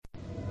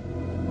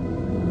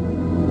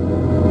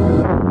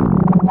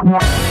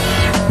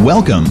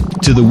Welcome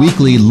to the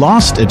weekly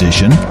Lost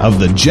edition of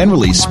the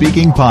Generally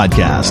Speaking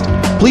podcast.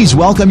 Please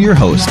welcome your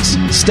hosts,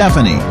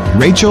 Stephanie,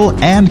 Rachel,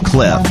 and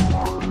Cliff.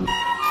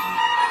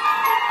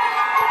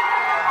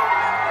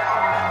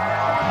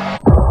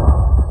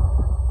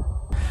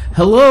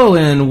 Hello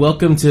and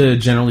welcome to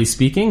Generally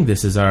Speaking.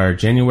 This is our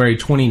January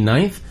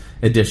 29th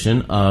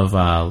edition of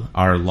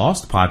our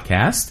Lost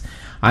podcast.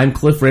 I'm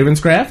Cliff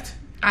Ravenscraft.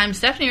 I'm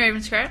Stephanie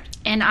Ravenscraft.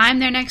 And I'm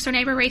their next door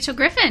neighbor, Rachel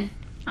Griffin.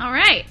 All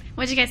right.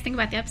 What did you guys think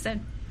about the episode?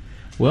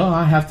 Well,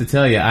 I have to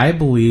tell you, I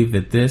believe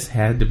that this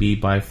had to be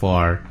by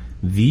far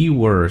the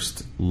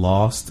worst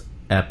Lost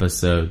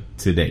episode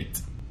to date.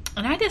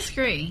 And I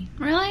disagree.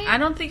 Really? I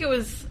don't think it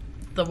was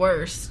the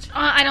worst.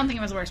 I don't think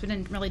it was worse. It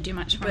didn't really do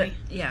much for me.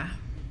 Yeah.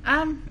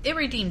 It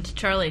redeemed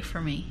Charlie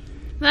for me.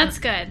 That's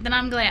good. Then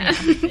I'm glad.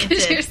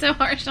 Because you're so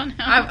harsh on him.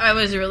 I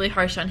was really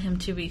harsh on him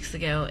 2 weeks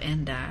ago.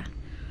 And, I'm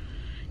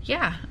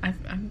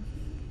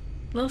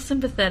a little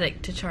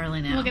sympathetic to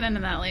Charlie now. We'll get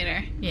into that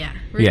later. Yeah.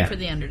 Rooting for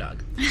the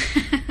underdog.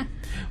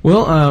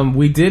 Well,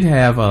 we did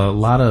have a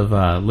lot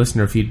of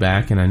listener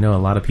feedback, and I know a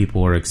lot of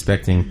people were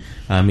expecting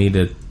me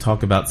to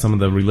talk about some of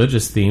the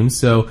religious themes,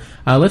 so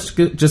let's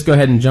just go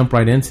ahead and jump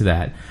right into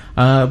that.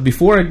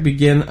 Before I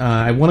begin,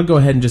 I want to go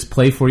ahead and just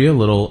play for you a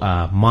little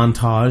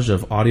montage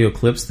of audio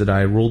clips that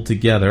I rolled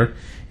together,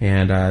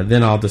 and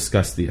then I'll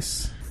discuss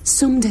this.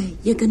 Someday,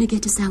 you're going to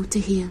get us out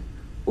of here.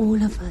 All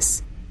of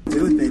us.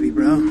 Do it, baby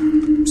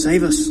bro.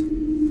 Save us.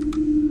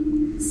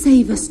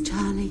 Save us,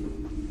 Charlie.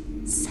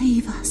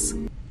 Save us.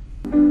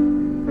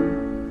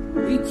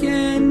 We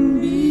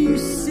can be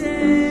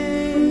saved.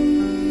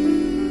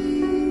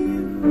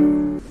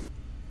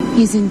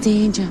 He's in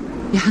danger.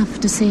 You have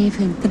to save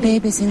him. The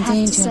baby's in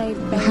danger.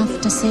 You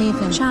have to save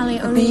him. Charlie,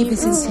 the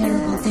baby's in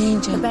terrible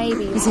danger. The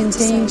baby. He's in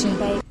danger.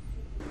 Have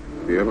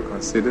you ever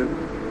considered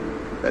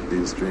that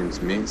these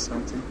dreams mean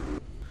something?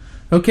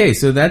 Okay,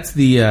 so that's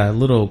the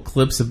little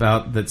clips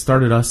that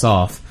started us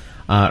off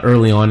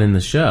early on in the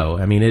show.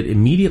 I mean, it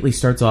immediately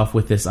starts off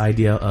with this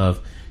idea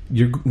of,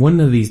 one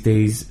of these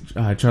days,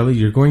 Charlie,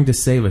 you're going to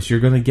save us.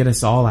 You're going to get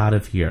us all out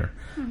of here,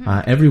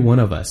 every one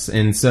of us.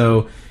 And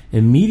so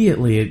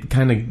immediately it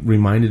kind of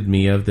reminded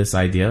me of this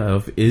idea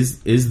of,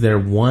 is there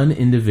one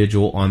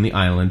individual on the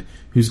island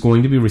who's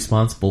going to be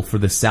responsible for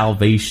the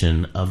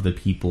salvation of the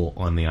people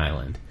on the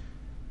island?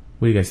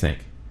 What do you guys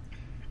think?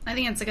 I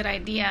think it's a good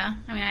idea.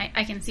 I mean,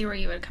 I can see where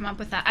you would come up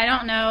with that. I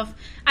don't know.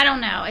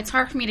 It's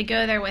hard for me to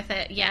go there with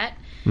it yet.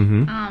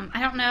 Mm-hmm.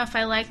 I don't know if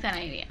I like that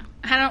idea.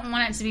 I don't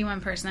want it to be one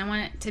person. I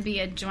want it to be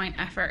a joint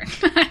effort.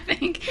 I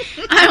think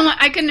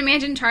I couldn't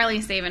imagine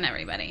Charlie saving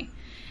everybody,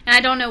 and I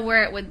don't know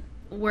where it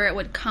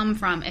would come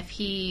from if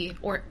he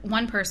or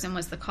one person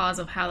was the cause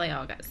of how they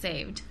all got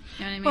saved.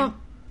 You know what I mean? Well,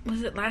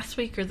 was it last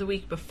week or the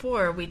week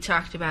before we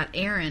talked about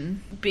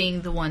Aaron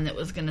being the one that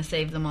was going to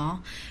save them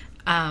all?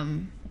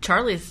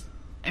 Charlie's.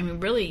 I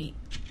mean, really,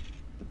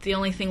 the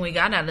only thing we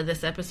got out of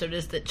this episode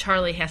is that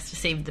Charlie has to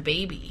save the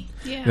baby.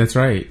 Yeah, that's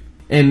right.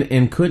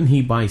 And couldn't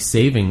he, by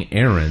saving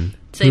Aaron,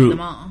 save them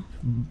all?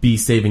 Be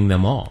saving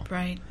them all?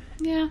 Right.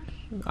 Yeah.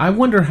 I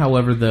wonder,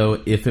 however,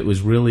 though, if it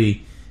was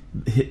really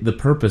the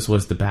purpose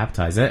was to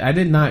baptize. I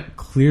did not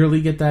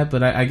clearly get that,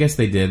 but I guess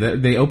they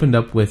did. They opened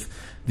up with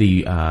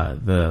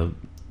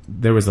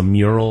there was a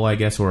mural, I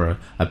guess, or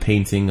a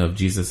painting of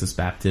Jesus'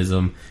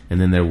 baptism,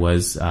 and then there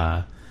was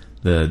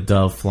the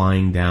dove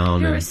flying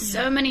down. There were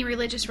so many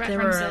religious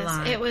references. There were a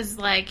lot. It was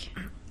like,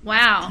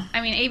 wow.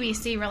 I mean,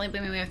 ABC really blew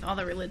me away with all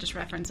the religious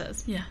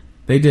references. Yeah.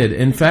 They did.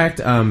 In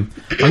fact, I'm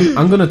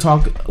going to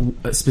talk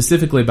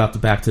specifically about the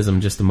baptism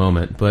in just a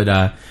moment, but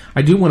I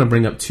do want to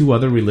bring up two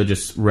other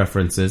religious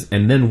references,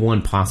 and then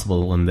one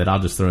possible one that I'll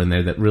just throw in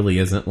there that really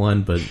isn't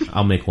one, but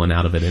I'll make one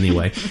out of it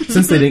anyway,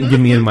 since they didn't give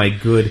me in my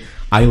good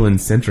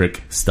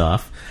island-centric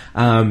stuff.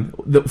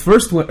 The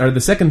first one, or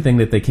the second thing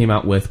that they came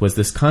out with was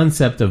this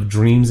concept of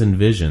dreams and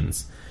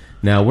visions.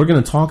 Now, we're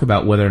going to talk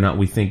about whether or not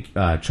we think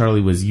Charlie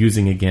was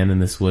using again,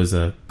 and this was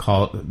a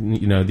call.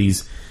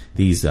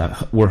 These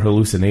were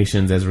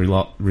hallucinations as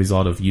a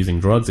result of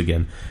using drugs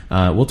again.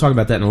 We'll talk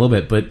about that in a little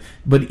bit. But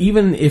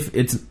even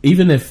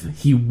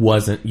if he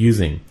wasn't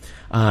using,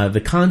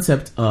 the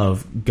concept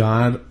of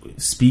God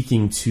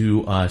speaking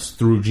to us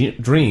through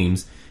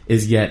dreams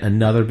is yet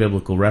another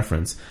biblical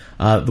reference.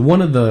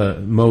 One of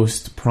the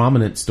most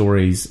prominent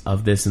stories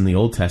of this in the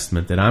Old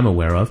Testament that I'm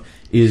aware of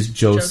is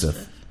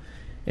Joseph.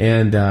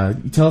 And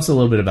tell us a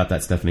little bit about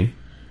that, Stephanie.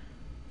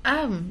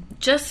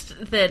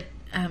 Just that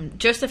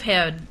Joseph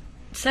had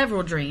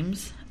several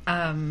dreams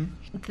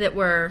that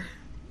were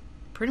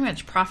pretty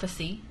much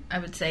prophecy, I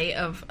would say,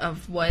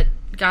 of what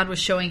God was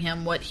showing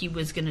him, what he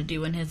was going to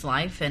do in his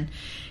life. And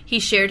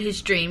he shared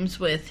his dreams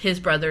with his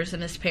brothers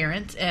and his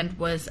parents, and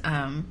was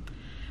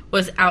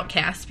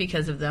outcast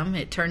because of them.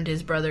 It turned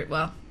his brothers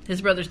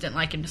didn't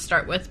like him to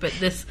start with, but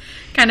this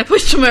kind of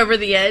pushed him over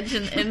the edge,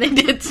 and they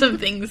did some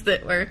things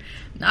that were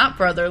not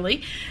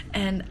brotherly.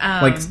 And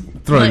like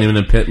throwing him in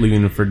a pit,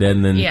 leaving him for dead,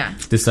 and then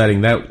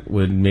deciding that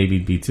would maybe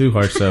be too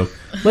harsh, so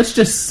let's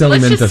just sell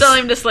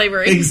him to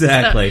slavery.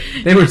 Exactly.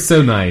 They were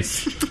so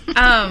nice.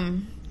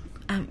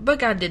 But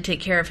God did take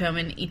care of him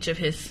in each of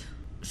his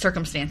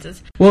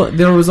circumstances. Well,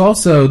 there was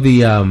also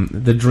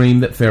the dream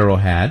that Pharaoh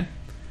had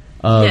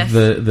of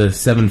the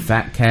 7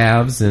 fat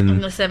calves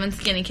And the 7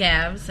 skinny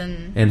calves.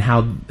 And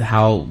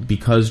how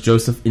because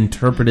Joseph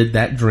interpreted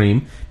that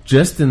dream,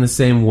 just in the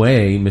same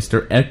way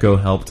Mr. Echo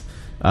helped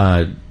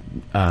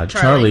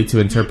Charlie to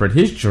interpret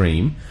his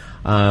dream,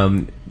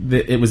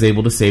 it was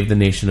able to save the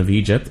nation of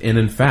Egypt, and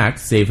in fact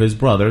save his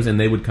brothers, and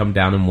they would come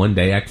down and one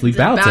day actually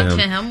bow to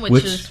him,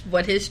 which is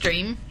what his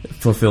dream,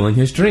 fulfilling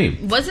his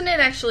dream. Wasn't it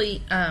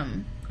actually?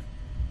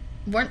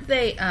 Weren't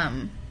they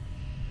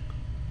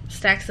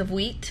stacks of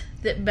wheat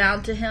that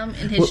bowed to him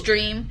in his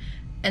dream?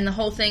 And the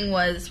whole thing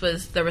was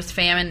there was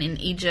famine in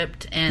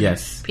Egypt, and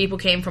people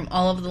came from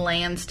all over the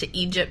lands to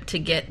Egypt to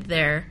get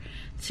their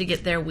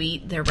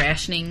wheat, their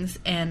rationings,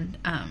 and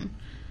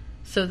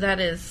so that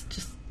is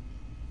just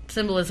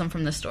symbolism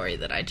from the story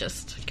that I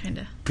just kind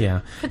of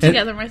put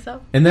together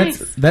myself. And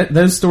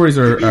those stories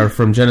are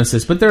from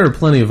Genesis, but there are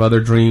plenty of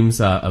other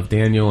dreams of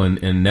Daniel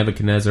and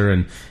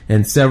Nebuchadnezzar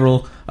and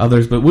several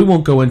others, but we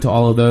won't go into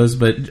all of those.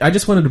 But I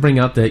just wanted to bring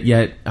out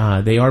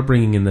that they are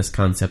bringing in this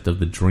concept of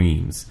the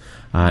dreams,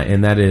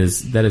 and that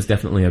is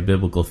definitely a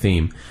biblical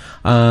theme.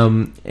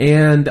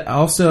 And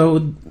also,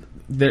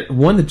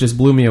 one that just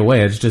blew me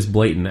away, it's just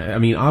blatant. I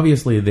mean,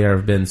 obviously there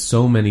have been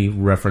so many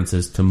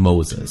references to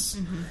Moses.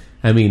 Mm-hmm.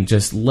 I mean,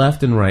 just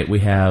left and right, we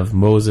have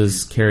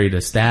Moses carried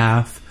a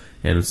staff,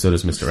 and so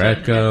does Mr.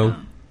 Echo.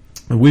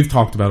 And we've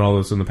talked about all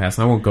those in the past,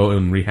 and I won't go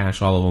and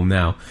rehash all of them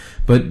now.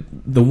 But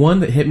the one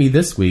that hit me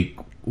this week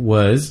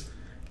was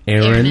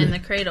Aaron in the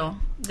cradle.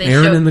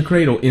 In the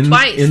cradle in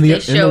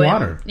the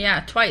water.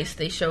 Twice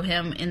they show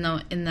him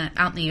out in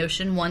the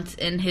ocean. Once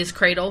in his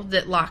cradle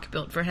that Locke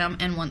built for him,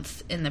 and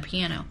once in the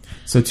piano.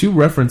 So 2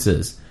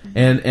 references,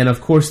 and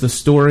of course the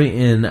story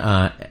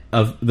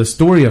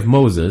of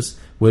Moses,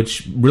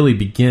 which really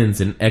begins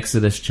in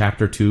Exodus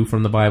chapter 2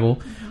 from the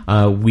Bible.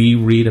 We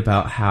read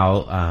about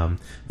how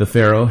the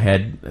Pharaoh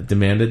had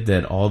demanded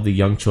that all the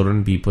young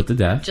children be put to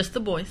death. Just the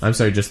boys. I'm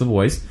sorry, just the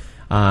boys.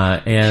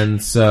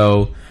 And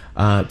so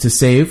to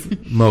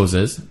save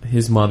Moses,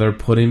 his mother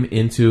put him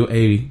into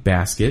a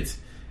basket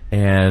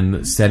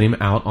and set him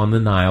out on the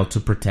Nile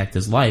to protect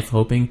his life,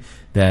 hoping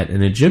that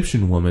an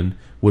Egyptian woman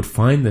would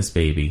find this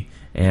baby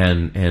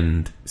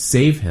and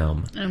save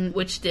him. And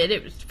which did.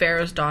 It was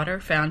Pharaoh's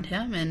daughter found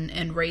him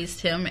and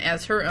raised him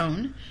as her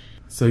own.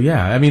 So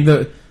I mean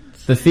the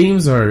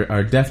themes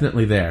are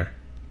definitely there.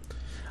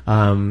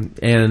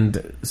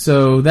 And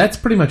so that's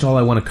pretty much all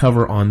I want to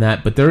cover on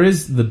that. But there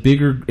is the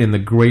bigger and the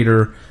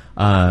greater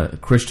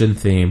Christian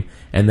theme,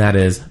 and that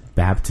is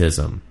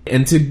baptism.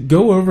 And to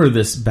go over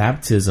this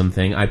baptism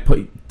thing, I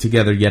put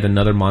together yet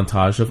another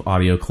montage of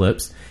audio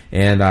clips,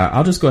 and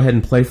I'll just go ahead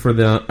and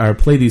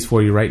play these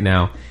for you right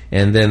now.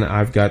 And then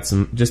I've got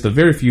just a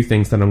very few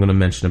things that I'm going to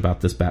mention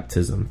about this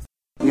baptism.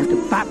 We have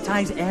to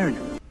baptize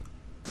Aaron.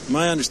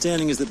 My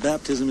understanding is that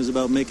baptism is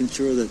about making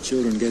sure that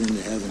children get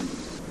into heaven.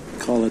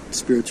 Call it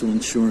spiritual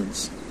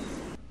insurance.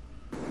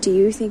 Do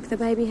you think the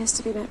baby has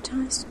to be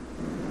baptized?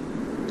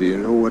 Do you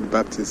know what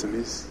baptism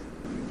is?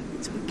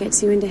 It's what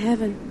gets you into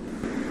heaven.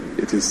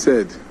 It is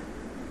said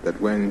that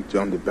when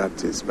John the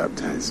Baptist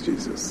baptized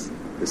Jesus,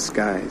 the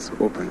skies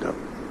opened up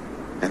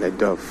and a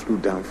dove flew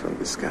down from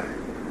the sky.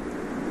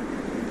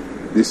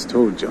 This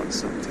told John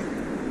something,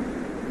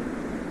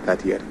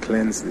 that he had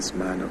cleansed this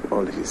man of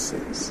all his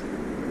sins,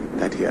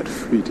 that he had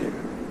freed him.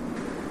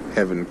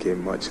 Heaven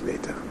came much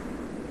later.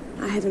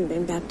 I haven't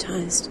been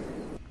baptized.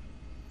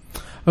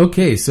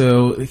 Okay,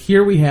 so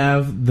here we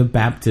have the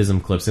baptism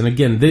clips, and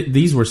again,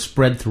 these were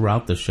spread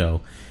throughout the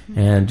show,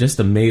 and just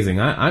amazing.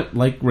 I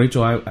like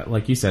Rachel,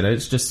 like you said,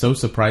 it's just so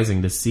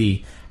surprising to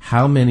see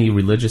how many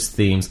religious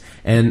themes,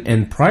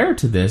 and prior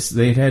to this,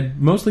 they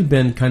had mostly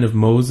been kind of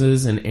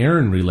Moses and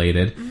Aaron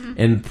related,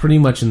 and pretty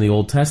much in the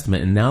Old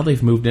Testament, and now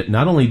they've moved it.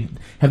 Not only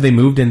have they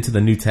moved into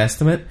the New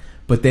Testament,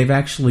 but they've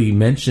actually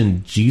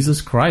mentioned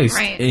Jesus Christ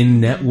in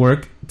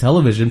network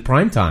television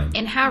primetime.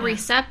 And how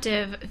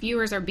receptive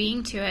viewers are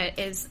being to it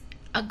is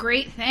a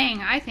great thing,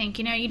 I think.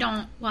 You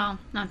don't, well,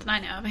 not that I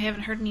know of. I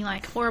haven't heard any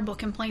horrible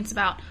complaints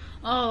about,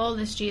 all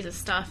this Jesus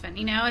stuff. And,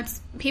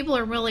 it's people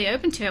are really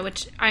open to it,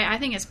 which I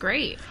think is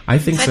great. I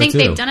think so, I think too.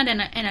 they've done it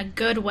in a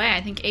good way.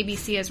 I think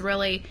ABC has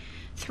really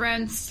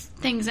thrown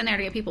things in there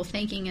to get people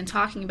thinking and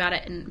talking about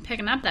it and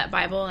picking up that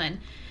Bible. And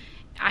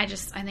I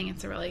think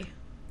it's a really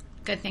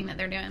good thing that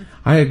they're doing.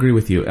 I agree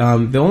with you.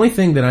 The only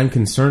thing that I'm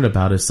concerned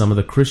about is some of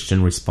the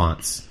Christian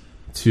response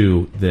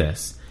to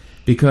this,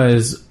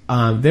 because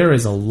there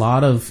is a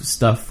lot of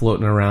stuff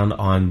floating around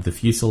on the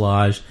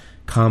fuselage,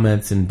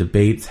 comments and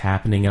debates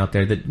happening out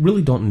there that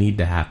really don't need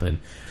to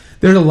happen.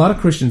 There's a lot of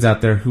Christians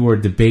out there who are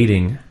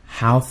debating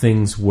how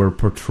things were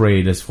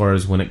portrayed as far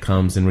as when it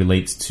comes and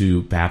relates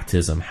to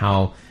baptism,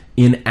 how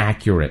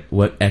inaccurate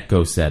what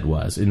Echo said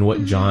was, and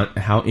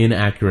how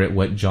inaccurate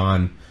what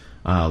John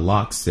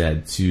Locke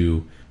said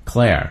to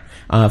Claire.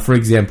 For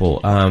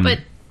example, but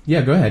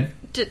yeah, go ahead.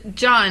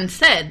 John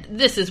said,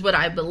 "This is what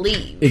I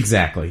believe."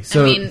 Exactly.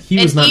 So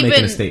he was not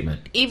making a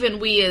statement. Even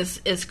we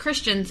as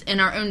Christians in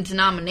our own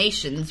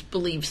denominations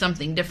believe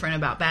something different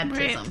about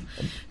baptism.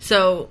 Right.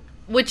 So,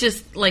 which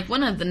is like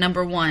one of the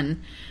number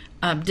one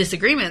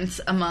disagreements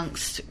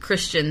amongst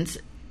Christians.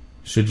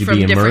 Should you from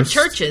be different immersed?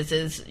 churches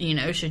is,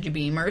 should you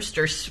be immersed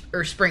or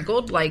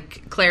sprinkled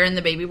like Claire and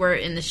the baby were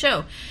in the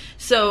show?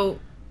 So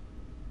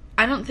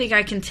I don't think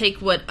I can take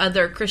what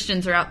other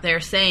Christians are out there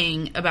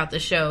saying about the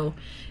show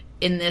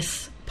in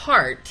this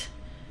part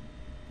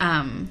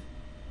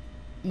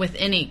with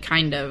any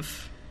kind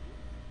of,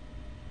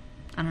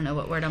 I don't know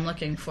what word I'm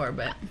looking for,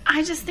 but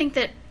I just think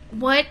that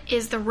what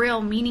is the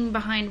real meaning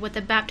behind what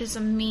the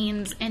baptism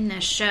means in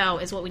this show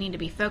is what we need to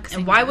be focusing on.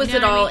 And why was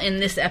it all in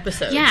this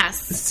episode? Yes.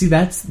 See,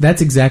 that's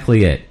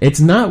exactly it.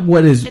 It's not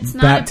what is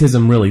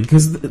baptism really,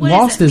 because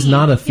Lost is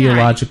not a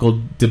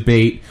theological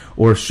debate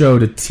or show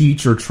to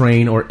teach or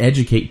train or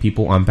educate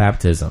people on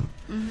baptism.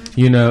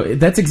 Mm-hmm.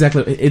 That's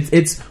exactly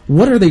it's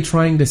what are they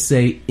trying to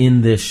say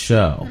in this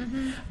show?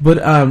 Mm-hmm.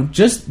 But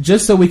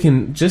just so we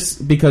can,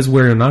 just because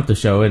we're not the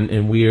show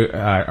and we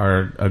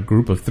are a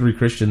group of 3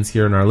 Christians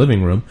here in our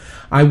living room,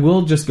 I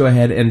will just go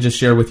ahead and just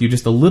share with you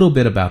just a little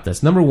bit about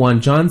this. Number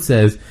 1, John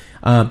says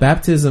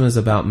baptism is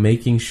about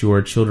making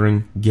sure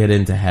children get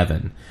into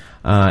heaven.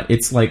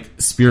 It's like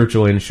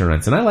spiritual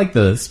insurance, and I like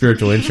the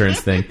spiritual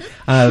insurance thing.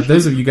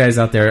 Those of you guys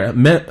out there,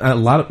 a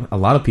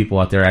lot of people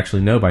out there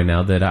actually know by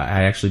now that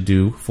I actually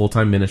do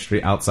full-time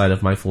ministry outside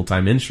of my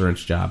full-time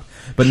insurance job.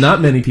 But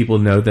not many people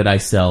know that I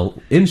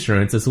sell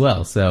insurance as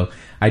well. So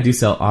I do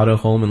sell auto,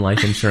 home, and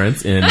life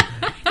insurance. In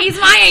he's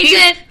my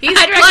agent.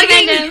 I'd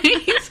recommend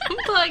him. He's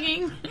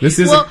plugging. This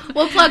is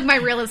we'll plug my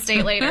real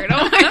estate later.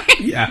 Don't worry.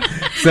 Yeah.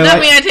 So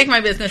that means I take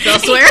my business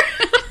elsewhere.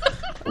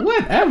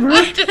 Whatever.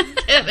 I just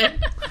did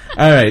it.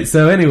 All right.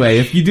 So anyway,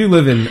 if you do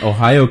live in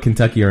Ohio,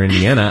 Kentucky, or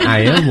Indiana,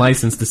 I am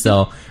licensed to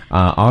sell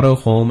auto,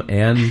 home,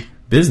 and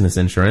business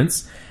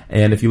insurance.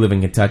 And if you live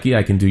in Kentucky,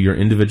 I can do your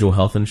individual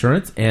health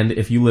insurance. And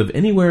if you live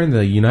anywhere in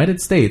the United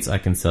States, I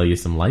can sell you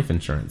some life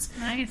insurance.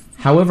 Nice.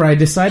 However, I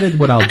decided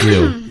what I'll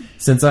do.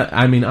 Since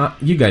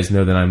you guys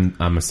know that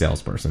I'm a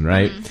salesperson,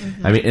 right?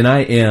 Mm-hmm. And I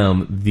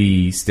am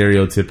the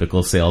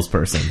stereotypical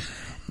salesperson.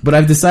 But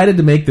I've decided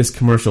to make this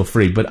commercial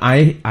free. But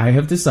I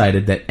have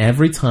decided that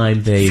every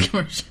time this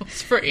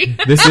commercial's free.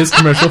 This is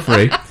commercial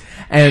free.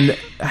 And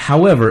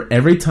however,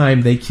 every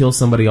time they kill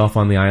somebody off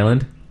on the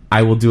island,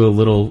 I will do a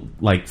little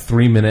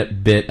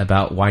 3-minute bit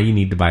about why you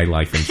need to buy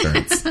life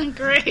insurance.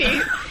 Great.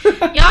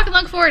 Y'all can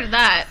look forward to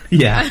that.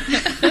 Yeah.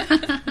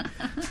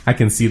 I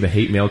can see the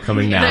hate mail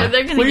coming now.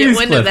 They're going to get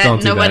wind of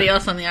that. Nobody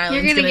else on the island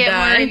is going to die. You're going to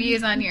get more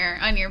reviews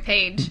on your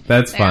page.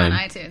 That's fine. On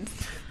iTunes.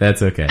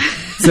 That's okay.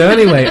 So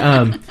anyway,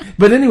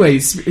 but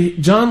anyways,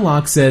 John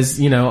Locke says,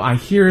 I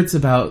hear it's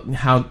about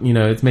how,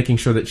 it's making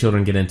sure that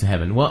children get into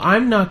heaven. Well,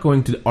 I'm not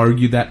going to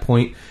argue that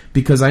point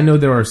because I know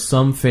there are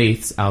some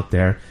faiths out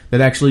there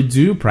that actually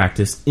do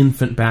practice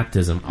infant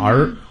baptism.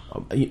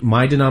 Mm-hmm.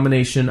 My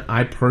denomination,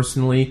 I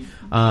personally,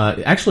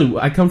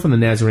 I come from the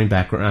Nazarene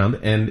background,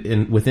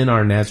 and within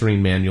our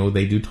Nazarene manual,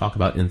 they do talk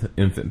about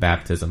infant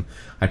baptism.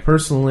 I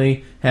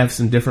personally have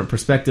some different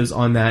perspectives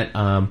on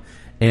that.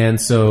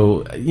 And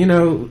so,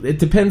 it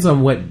depends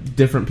on what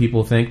different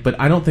people think, but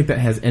I don't think that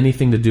has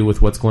anything to do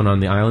with what's going on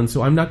the island,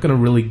 so I'm not going to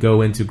really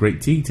go into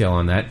great detail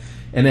on that.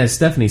 And as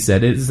Stephanie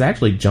said, it is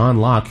actually John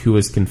Locke who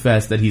has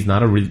confessed that he's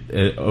not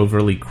a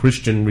overly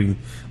Christian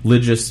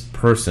religious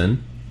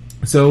person.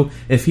 So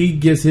if he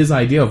gives his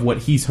idea of what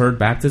he's heard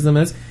baptism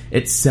as,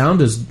 it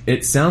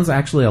sounds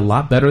actually a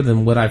lot better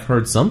than what I've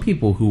heard some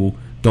people who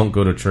don't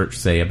go to church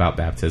say about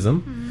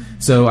baptism. Mm-hmm.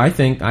 So I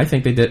think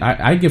they did.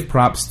 I give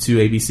props to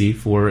ABC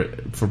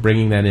for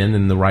bringing that in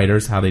and the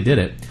writers how they did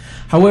it.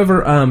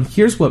 However,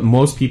 here's what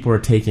most people are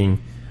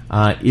taking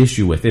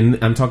issue with,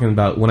 and I'm talking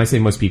about when I say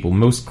most people,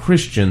 most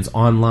Christians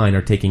online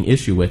are taking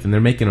issue with, and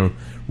they're making a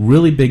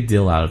really big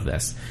deal out of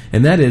this.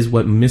 And that is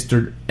what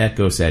Mr.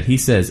 Echo said. He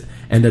says,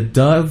 and a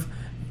dove.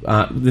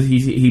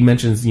 He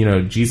mentions,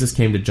 Jesus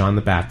came to John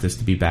the Baptist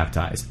to be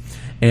baptized.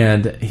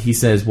 And he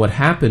says what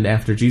happened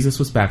after Jesus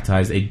was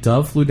baptized, a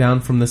dove flew down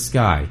from the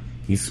sky.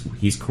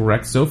 He's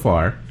correct so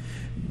far.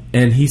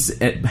 And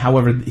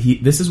however,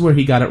 this is where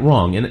he got it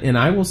wrong. And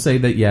I will say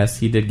that, yes,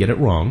 he did get it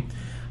wrong,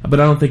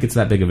 but I don't think it's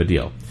that big of a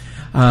deal.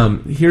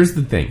 Here's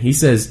the thing. He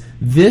says,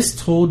 this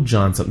told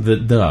John something.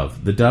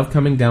 The dove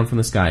coming down from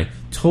the sky,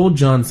 told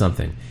John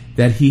something,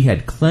 that he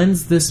had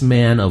cleansed this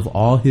man of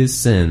all his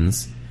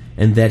sins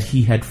and that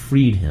he had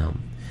freed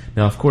him.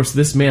 Now, of course,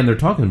 this man they're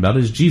talking about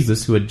is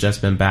Jesus, who had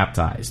just been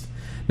baptized.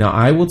 Now,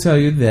 I will tell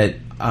you that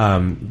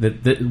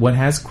that what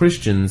has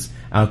Christians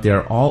out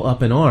there all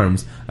up in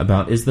arms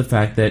about is the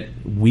fact that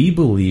we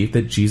believe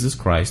that Jesus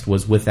Christ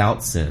was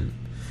without sin.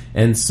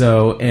 And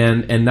so,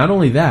 and not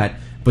only that,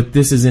 but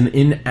this is an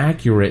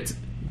inaccurate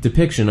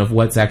depiction of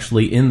what's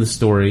actually in the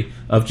story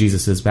of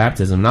Jesus'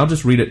 baptism. And I'll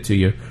just read it to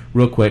you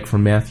real quick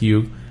from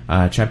Matthew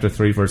chapter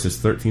 3, verses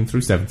 13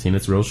 through 17.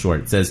 It's real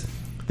short. It says,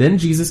 "Then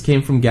Jesus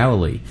came from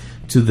Galilee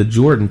to the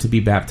Jordan to be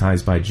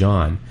baptized by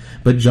John.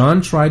 But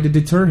John tried to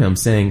deter him,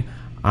 saying,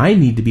 I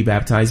need to be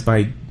baptized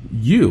by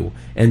you,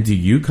 and do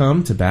you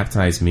come to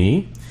baptize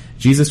me?"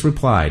 Jesus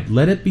replied,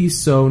 "Let it be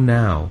so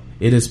now.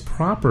 It is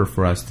proper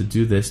for us to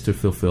do this to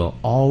fulfill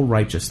all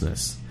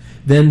righteousness."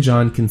 Then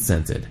John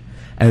consented.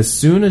 As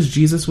soon as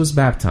Jesus was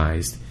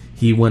baptized,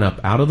 he went up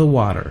out of the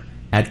water.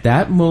 At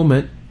that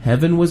moment,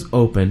 heaven was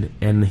opened,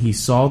 and he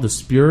saw the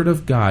Spirit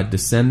of God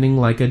descending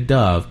like a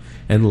dove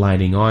and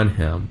lighting on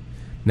him.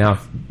 Now,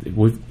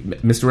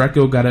 Mr.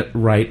 Echo got it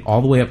right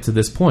all the way up to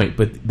this point,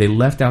 but they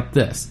left out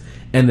this.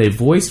 "And a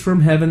voice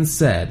from heaven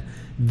said,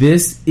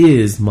 'This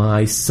is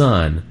my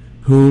Son,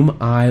 whom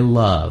I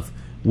love.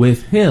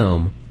 With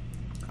him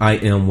I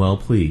am well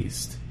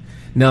pleased.'"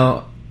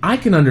 Now, I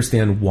can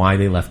understand why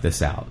they left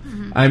this out.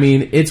 I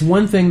mean, it's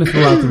one thing to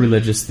throw out the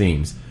religious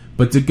themes,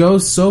 but to go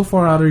so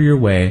far out of your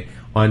way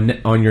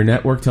on your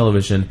network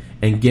television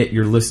and get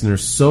your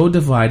listeners so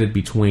divided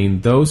between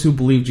those who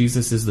believe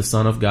Jesus is the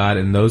Son of God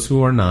and those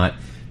who are not,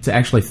 to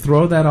actually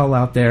throw that all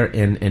out there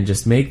and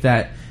just make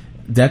that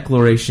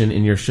declaration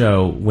in your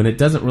show when it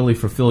doesn't really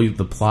fulfill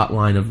the plot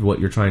line of what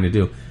you're trying to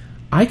do,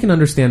 I can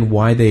understand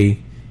why they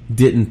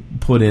didn't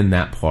put in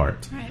that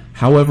part. Right.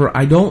 However,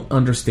 I don't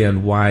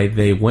understand why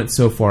they went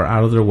so far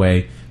out of their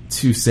way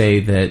to say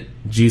that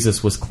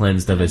Jesus was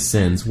cleansed of his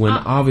sins, when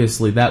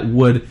obviously that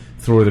would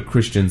throw the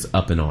Christians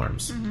up in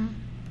arms. Mm-hmm.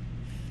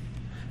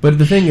 But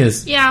the thing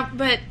is... Yeah,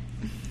 but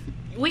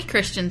we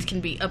Christians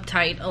can be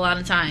uptight a lot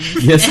of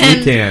times. Yes,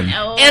 we can.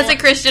 As a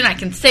Christian, I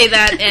can say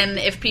that, and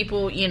if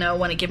people,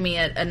 want to give me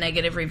a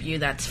negative review,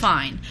 that's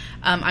fine.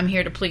 I'm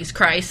here to please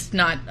Christ,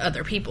 not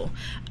other people.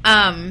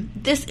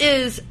 This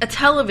is a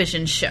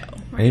television show.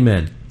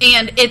 Amen.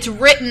 And it's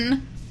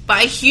written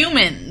by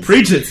humans.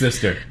 Preach it,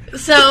 sister.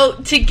 So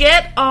to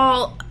get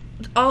all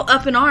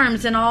up in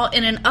arms and all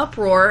in an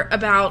uproar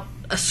about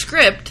a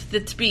script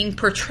that's being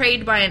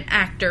portrayed by an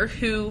actor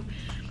who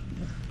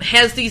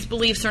has these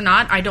beliefs or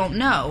not, I don't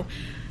know.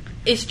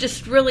 It's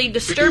just really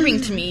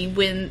disturbing to me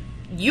when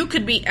you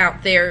could be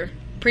out there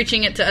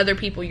preaching it to other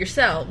people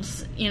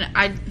yourselves.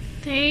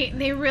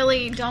 They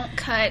really don't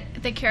cut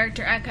the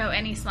character Echo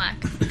any slack.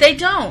 They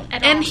don't.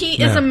 At and all.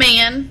 he is a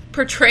man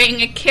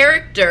portraying a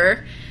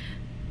character,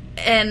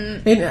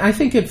 and I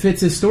think it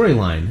fits his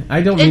storyline.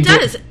 I don't. It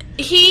does.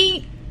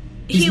 He's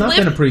not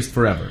been a priest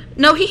forever.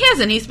 No, he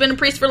hasn't. He's been a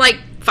priest for like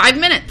 5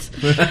 minutes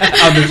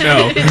on the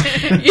show.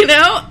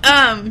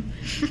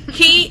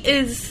 He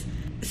is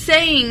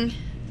saying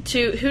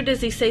to, who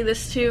does he say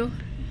this to?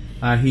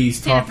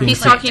 He's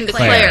talking to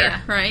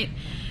Claire, right?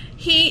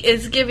 He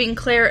is giving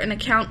Claire an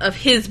account of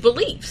his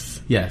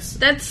beliefs. Yes.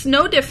 That's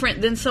no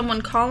different than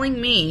someone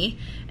calling me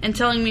and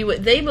telling me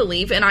what they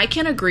believe, and I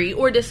can agree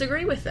or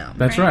disagree with them.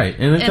 That's right.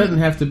 And it doesn't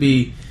have to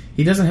be...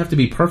 He doesn't have to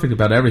be perfect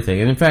about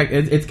everything. And in fact,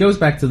 it goes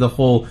back to the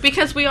whole...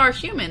 Because we are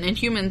human, and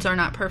humans are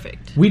not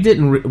perfect. We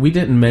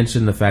didn't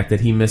mention the fact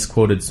that he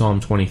misquoted Psalm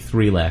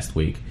 23 last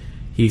week.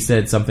 He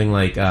said something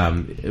like,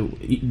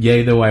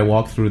 "Yea, though I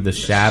walk through the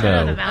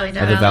shadow of the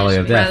valley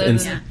of death,"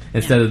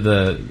 instead of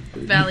the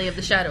valley of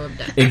the shadow of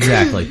death.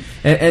 Exactly.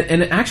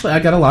 and actually, I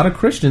got a lot of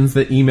Christians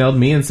that emailed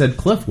me and said,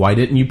 "Cliff, why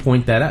didn't you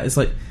point that out?" It's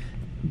like,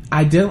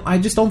 I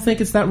just don't think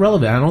it's that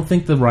relevant. I don't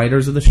think the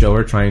writers of the show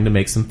are trying to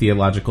make some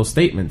theological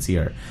statements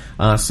here.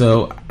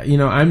 So,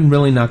 I'm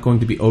really not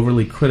going to be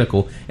overly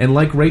critical. And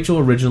like Rachel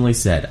originally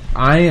said,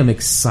 I am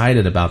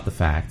excited about the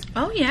fact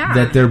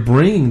that they're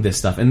bringing this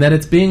stuff and that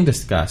it's being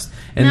discussed.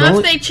 And now,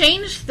 if they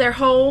changed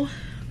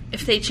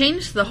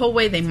the whole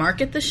way they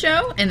market the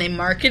show and they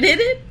marketed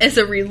it as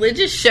a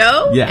religious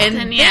show, and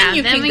then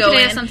you can go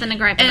in something to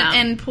gripe about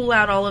and pull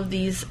out all of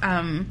these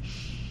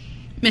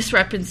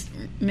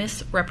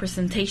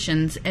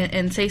misrepresentations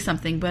and say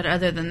something. But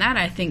other than that,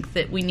 I think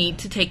that we need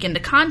to take into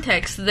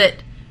context that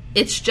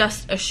it's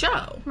just a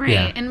show. Right.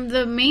 Yeah. And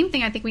the main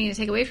thing I think we need to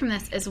take away from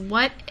this is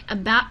what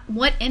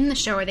in the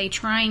show are they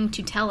trying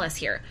to tell us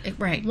here?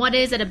 Right. What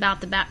is it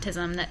about the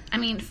baptism that,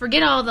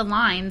 forget all the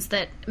lines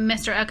that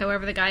Mr. Echo,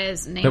 whoever the guy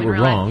is named in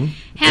real life,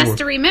 has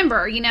to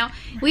remember.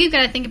 We've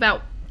got to think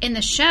about in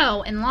the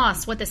show and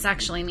Lost what this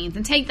actually means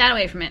and take that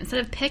away from it instead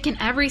of picking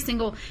every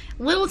single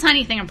little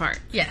tiny thing apart.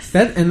 Yes.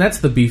 That's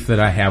the beef that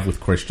I have with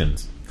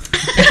Christians. Are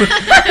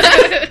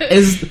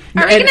we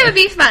going to have a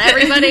beef about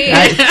everybody? We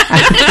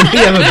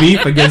have a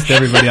beef against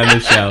everybody on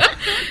this show.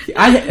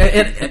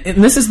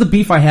 And this is the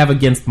beef I have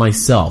against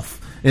myself.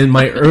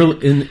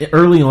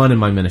 Early on in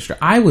my ministry,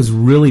 I was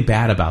really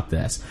bad about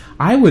this.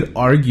 I would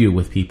argue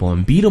with people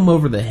and beat them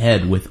over the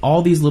head with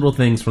all these little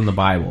things from the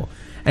Bible.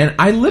 And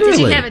I literally...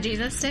 Did you have a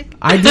Jesus stick?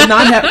 I did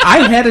not have...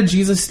 I had a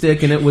Jesus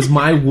stick, and it was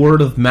my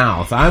word of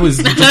mouth. I was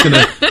just going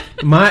to...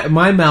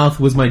 My mouth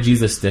was my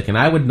Jesus stick, and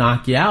I would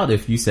knock you out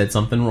if you said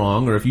something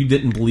wrong or if you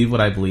didn't believe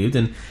what I believed.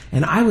 And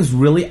I was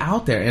really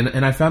out there,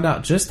 and I found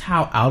out just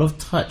how out of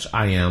touch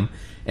I am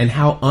and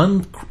how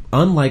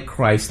unlike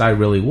Christ I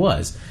really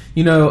was.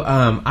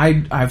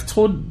 I've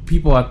told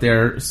people out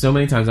there so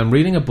many times, I'm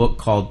reading a book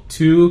called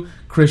Too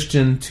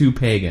Christian, Too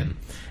Pagan.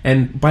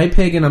 And by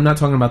pagan, I'm not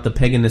talking about the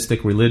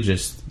paganistic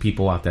religious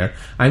people out there.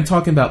 I'm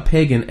talking about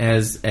pagan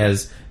as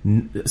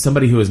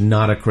somebody who is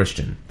not a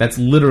Christian. That's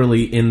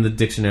literally in the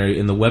dictionary,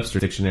 in the Webster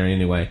dictionary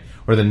anyway,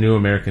 or the New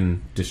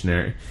American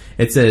Dictionary.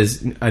 It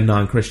says a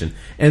non-Christian.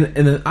 And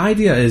the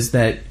idea is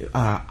that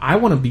I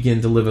want to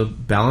begin to live a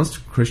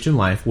balanced Christian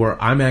life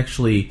where I'm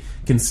actually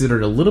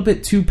considered a little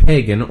bit too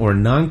pagan or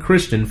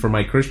non-Christian for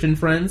my Christian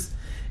friends,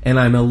 and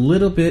I'm a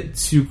little bit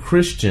too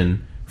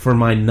Christian for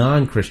my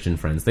non-Christian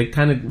friends. They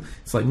kind of,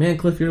 it's like, man,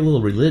 Cliff, you're a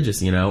little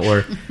religious, you know,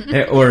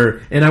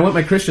 or and I want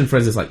my Christian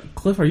friends, it's like,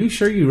 Cliff, are you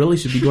sure you really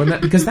should be doing that?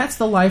 Because that's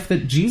the life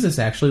that Jesus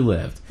actually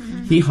lived.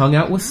 Mm-hmm. He hung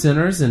out with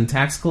sinners and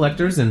tax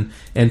collectors and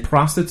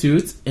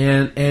prostitutes,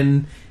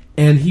 and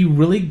he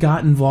really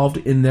got involved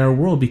in their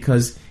world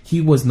because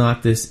he was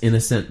not this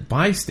innocent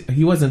bystander.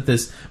 He wasn't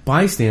this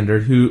bystander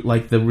who,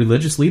 like the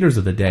religious leaders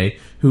of the day,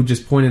 who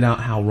just pointed out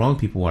how wrong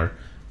people are.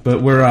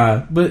 But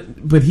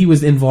but he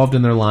was involved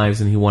in their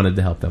lives and he wanted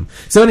to help them.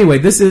 So anyway,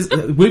 this is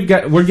we're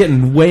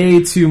getting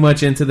way too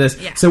much into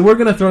this. Yeah. So we're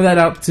gonna throw that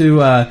out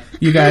to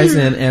you guys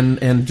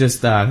and just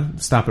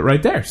stop it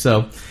right there.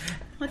 So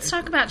let's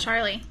talk about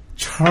Charlie.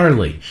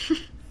 Charlie,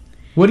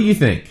 what do you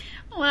think?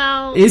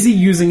 Well, is he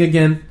using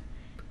again?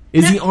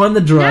 Is he on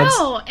the drugs?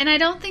 No, and I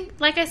don't think,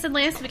 like I said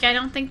last week, I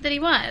don't think that he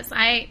was.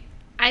 I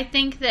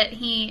think that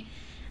he.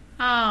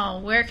 Oh,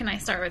 where can I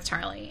start with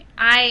Charlie?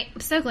 I'm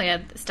so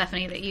glad,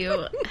 Stephanie, that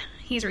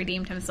he's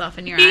redeemed himself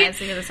in your eyes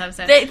because of this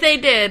episode.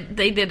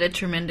 They did a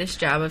tremendous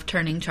job of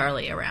turning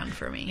Charlie around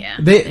for me. Yeah.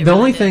 The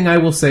only thing I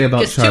will say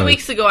about Charlie, 2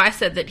 weeks ago I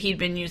said that he'd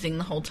been using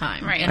the whole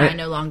time, right? And I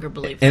no longer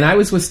believe that. And I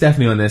was with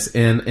Stephanie on this,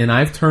 and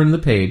I've turned the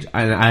page,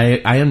 and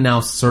I am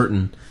now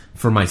certain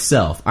for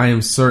myself. I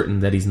am certain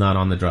that he's not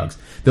on the drugs.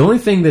 The only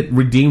thing that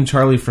redeemed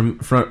Charlie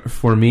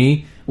for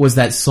me was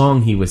that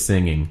song he was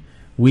singing.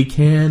 We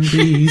can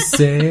be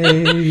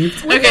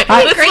saved. Okay,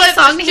 a great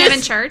song to have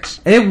in church.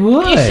 It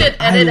would. You should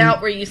edit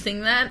out where you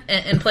sing that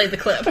and play the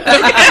clip.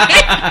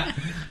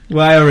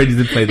 Well, I already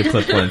did play the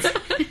clip once.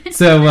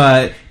 So,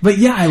 but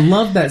yeah, I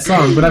love that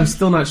song, but I'm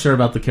still not sure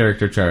about the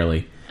character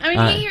Charlie. I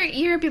mean, you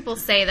hear people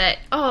say that,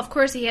 oh, of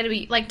course he had to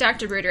be, like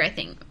Dr. Bruder, I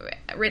think,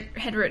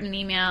 had written an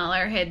email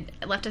or had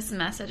left us a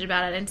message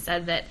about it and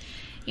said that,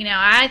 you know,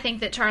 I think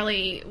that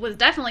Charlie was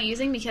definitely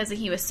using because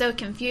he was so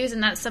confused,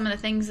 and that's some of the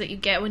things that you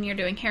get when you're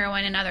doing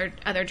heroin and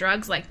other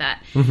drugs like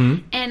that.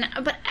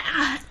 Mm-hmm. But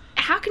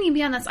how can you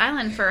be on this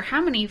island for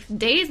how many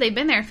days? They've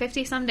been there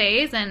 50-some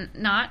days and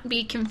not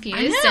be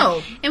confused. I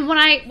know. And what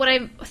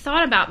I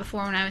thought about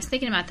before when I was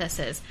thinking about this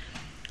is,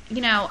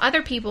 you know,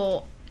 other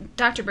people,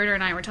 Dr. Bruder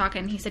and I were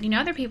talking, he said, you know,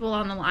 other people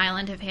on the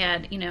island have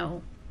had, you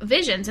know,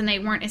 visions, and they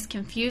weren't as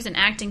confused and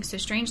acting so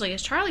strangely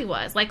as Charlie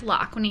was, like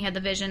Locke when he had the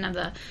vision of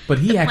the. But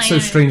he acts so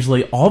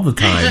strangely all the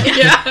time.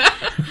 Yeah.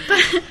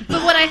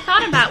 But what I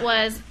thought about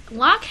was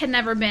Locke had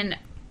never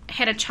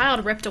had a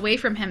child ripped away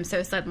from him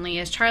so suddenly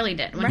as Charlie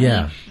did.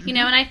 Yeah. You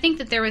know, and I think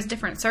that there was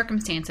different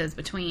circumstances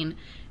between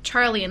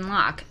Charlie and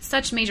Locke,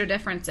 such major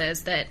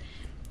differences that.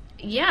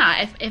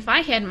 Yeah, if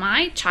I had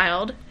my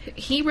child,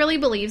 he really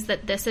believes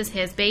that this is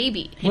his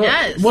baby. He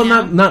does. Well,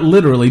 not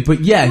literally, but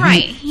yeah,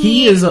 right.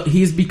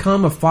 He's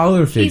become a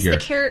father figure,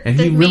 and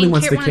he really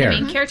wants to care. One of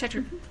the main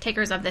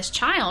caretakers of this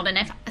child, and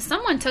if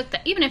someone took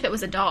that, even if it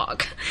was a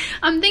dog,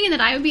 I'm thinking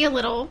that I would be a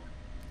little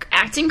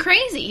acting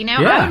crazy. You know,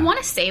 I would want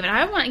to save it.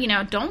 I would want, you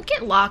know, don't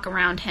get Locke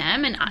around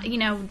him, and you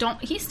know,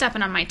 he's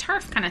stepping on my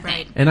turf, kind of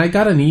thing. And I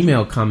got an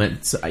email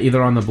comment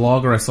either on the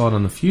blog or I saw it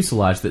on the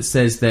Fuselage that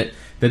says that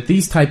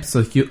these types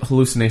of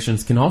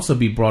hallucinations can also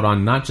be brought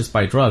on not just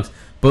by drugs,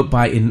 but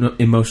by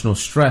emotional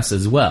stress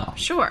as well.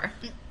 Sure.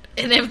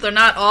 And if they're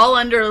not all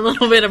under a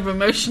little bit of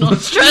emotional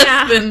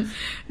stress, then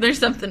there's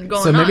something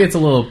going on. So maybe it's a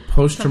little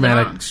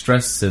post-traumatic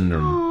stress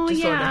syndrome. Oh,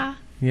 yeah.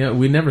 Yeah,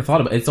 we never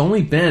thought about it. It's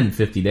only been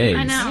 50 days.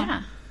 I know.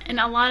 Yeah. And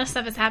a lot of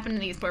stuff has happened to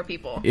these poor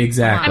people.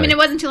 Exactly. I mean, it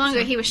wasn't too long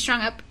ago he was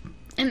strung up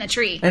in the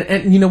tree.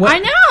 And you know what? I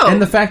know.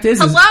 And the fact is...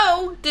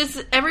 Hello?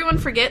 Does everyone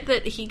forget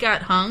that he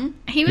got hung?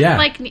 He was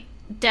like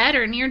dead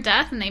or near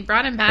death, and they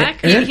brought him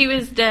back. He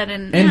was dead,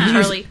 and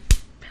Charlie...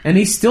 And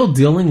he's still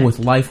dealing with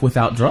life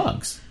without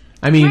drugs.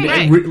 I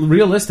mean,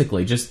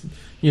 realistically, just...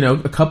 You know,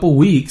 a couple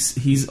weeks.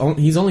 He's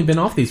only been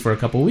off these for a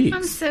couple weeks.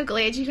 I'm so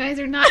glad you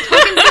guys are not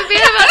talking so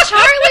bad about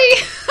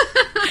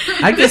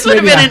Charlie. I guess this would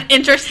have been an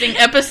interesting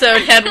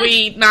episode had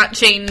we not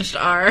changed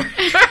our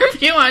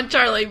view on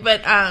Charlie.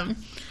 But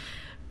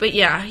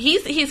yeah,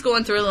 he's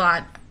going through a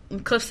lot.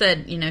 Cliff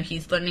said, you know,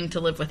 he's learning to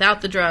live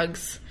without the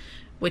drugs,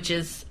 which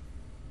is,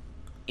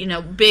 you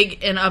know,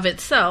 big in of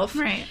itself.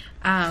 Right.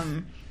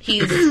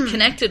 He's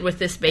connected with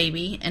this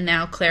baby, and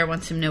now Claire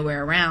wants him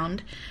nowhere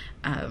around.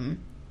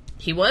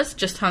 He was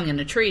just hung in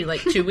a tree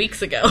like 2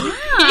 weeks ago. Yeah.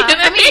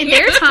 I mean,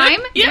 there's time.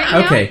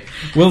 Yeah. Okay.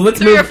 Well, let's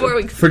 3 move. or 4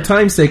 weeks for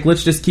time's sake,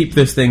 let's just keep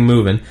this thing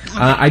moving. Okay.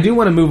 I do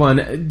want to move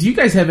on. Do you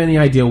guys have any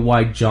idea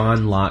why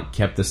John Locke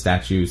kept the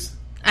statues?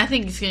 I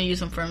think he's going to use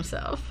them for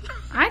himself.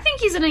 I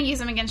think he's going to use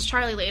them against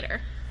Charlie later.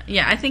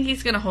 Yeah, I think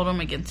he's going to hold them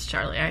against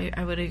Charlie.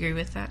 I would agree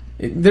with that.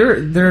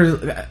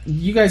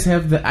 You guys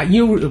have the...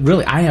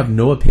 really, I have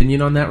no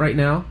opinion on that right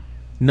now.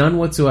 None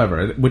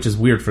whatsoever, which is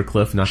weird for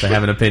Cliff not to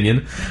have an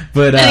opinion.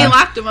 But and he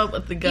locked him up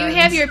with the guns.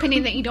 You have your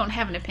opinion that you don't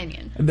have an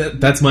opinion.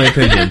 That's my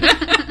opinion.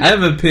 I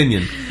have an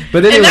opinion.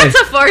 But anyway, and that's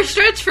a far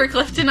stretch for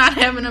Cliff to not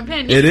have an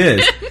opinion. It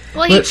is.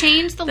 Well, he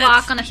changed the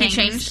lock on the thing. He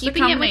changed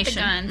keeping the it with the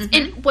combination.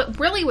 guns. And what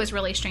really was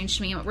really strange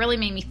to me, what really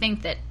made me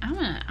think that I'm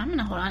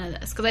gonna hold on to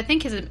this, because I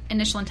think his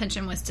initial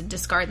intention was to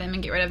discard them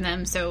and get rid of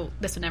them, so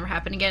this would never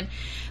happen again.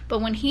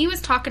 But when he was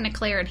talking to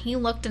Claire and he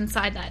looked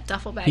inside that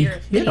duffel bag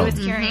that he was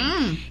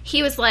carrying,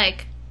 he was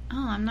like,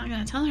 "Oh, I'm not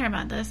going to tell her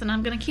about this, and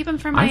I'm going to keep them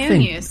for my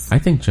own use." I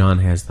think John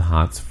has the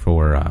hots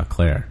for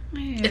Claire.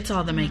 It's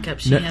all the makeup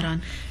she had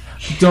on.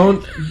 Don't.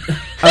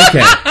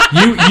 Okay,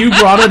 you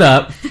brought it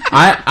up.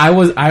 I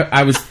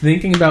was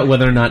thinking about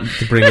whether or not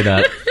to bring it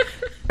up.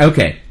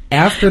 Okay,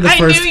 after the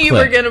first I knew you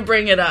were going to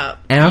bring it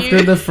up.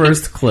 After the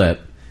first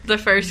clip, the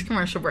first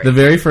commercial break, the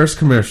very first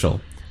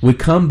commercial, we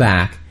come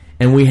back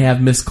and we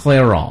have Miss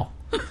Clairol.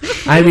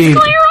 I mean,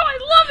 Clairol, I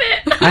love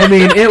it. I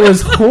mean, it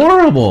was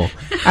horrible.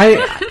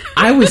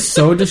 I was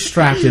so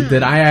distracted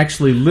that I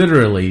actually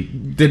literally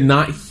did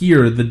not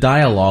hear the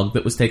dialogue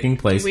that was taking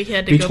place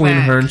between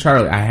her and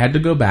Charlie. I had to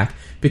go back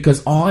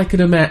because all I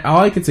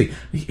could see,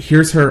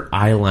 here's her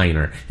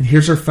eyeliner, and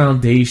here's her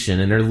foundation,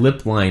 and her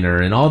lip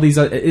liner, and all these.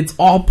 It's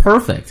all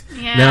perfect.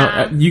 Yeah.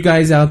 Now, you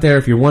guys out there,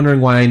 if you're wondering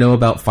why I know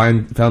about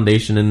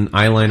foundation and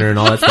eyeliner and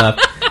all that stuff.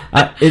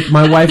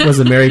 My wife was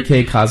a Mary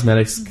Kay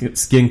Cosmetics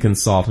skin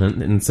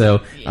consultant, and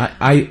so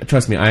I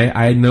trust me,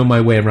 I know my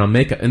way around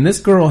makeup. And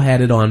this girl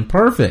had it on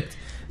perfect,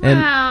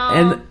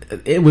 and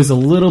it was a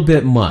little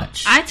bit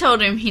much. I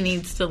told him he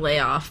needs to lay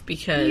off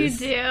because you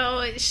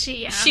do.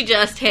 She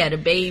just had a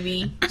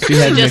baby. She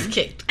just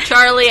kicked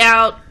Charlie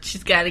out.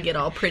 She's got to get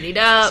all prettied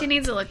up. She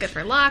needs to look good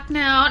for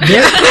lockdown.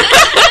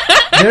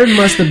 There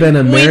must have been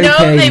a Mary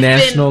Kay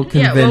National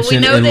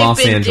Convention in Los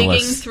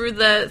Angeles.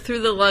 Digging through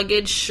the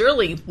luggage.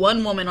 Surely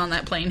one woman on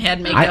that plane had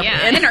makeup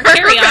in her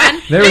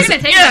carry-on. They're going to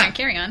take her in her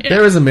carry-on.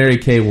 There was a Mary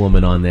Kay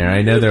woman on there.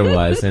 I know there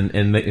was,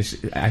 and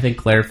I think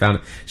Claire found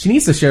it. She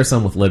needs to share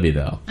some with Libby,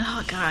 though.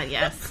 Oh God,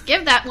 yes.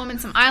 Give that woman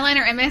some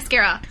eyeliner and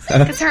mascara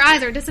because her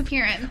eyes are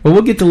disappearing. Well,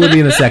 we'll get to Libby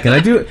in a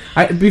second.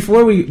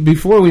 Before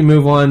we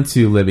move on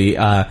to Libby,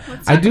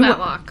 Let's talk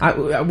about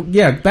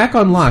Locke. Back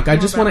on Locke. I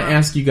just want to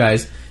ask you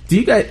guys. Do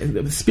you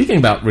guys, speaking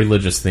about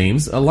religious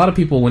themes, a lot of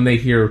people when they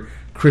hear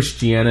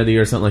Christianity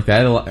or something like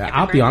that,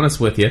 I'll be honest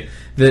with you,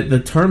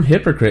 the term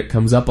hypocrite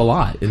comes up a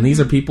lot. And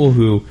these are people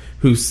who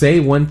say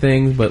one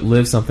thing but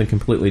live something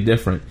completely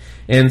different.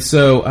 And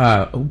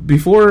so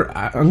before,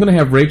 I'm going to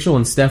have Rachel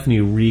and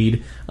Stephanie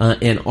read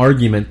an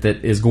argument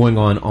that is going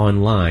on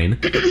online,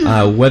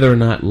 whether or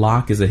not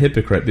Locke is a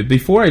hypocrite. But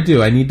before I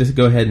do, I need to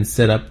go ahead and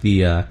set up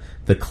the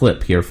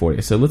clip here for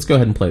you. So let's go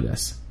ahead and play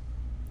this.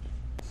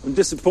 I'm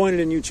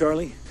disappointed in you,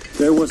 Charlie.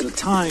 There was a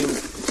time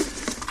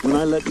when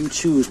I let you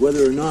choose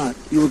whether or not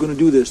you were going to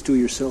do this to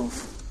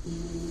yourself.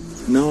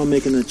 Now I'm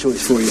making that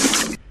choice for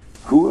you.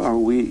 Who are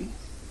we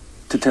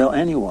to tell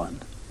anyone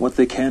what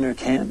they can or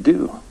can't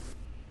do?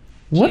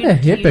 What a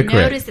hypocrite. Do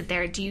you notice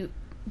that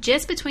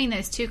just between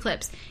those two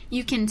clips,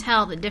 you can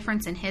tell the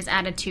difference in his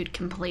attitude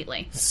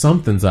completely.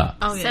 Something's up.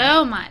 Oh,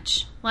 yeah. So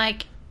much.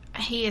 Like,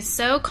 he is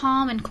so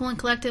calm and cool and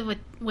collective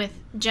with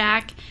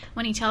Jack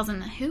when he tells him,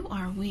 "Who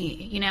are we?"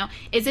 You know,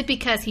 is it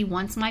because he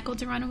wants Michael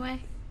to run away?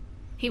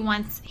 He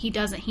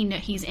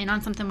he's in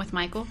on something with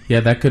Michael.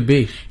 Yeah, that could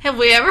be. Have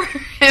we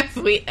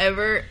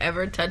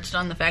ever touched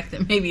on the fact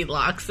that maybe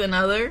Locke's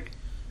another?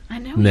 I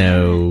know.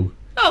 No.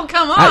 Oh,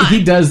 come on.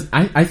 He does.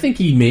 I think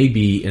he may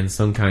be in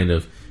some kind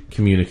of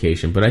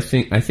communication, but I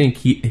think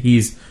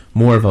he's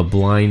more of a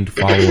blind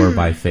follower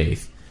by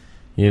faith.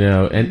 You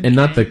know, and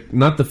not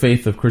the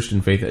faith of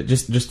Christian faith,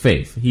 just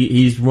faith.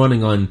 He's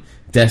running on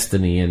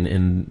destiny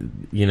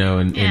and you know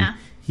and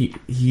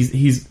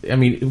he's I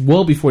mean,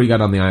 well before he got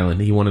on the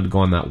island, he wanted to go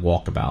on that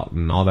walkabout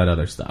and all that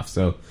other stuff.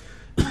 So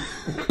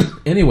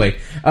anyway,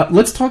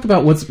 let's talk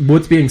about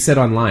what's being said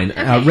online.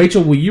 Okay.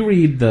 Rachel, will you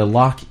read the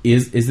Locke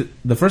is it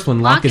the first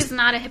one? Locke is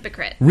not a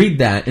hypocrite. Read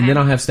that, and then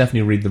I'll have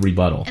Stephanie read the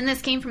rebuttal. And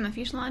this came from the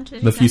fuselage.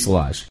 The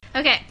fuselage.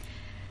 Okay.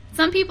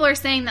 Some people are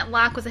saying that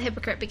Locke was a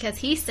hypocrite because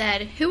he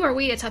said, "Who are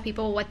we to tell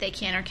people what they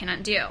can or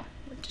cannot do?"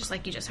 Just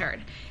like you just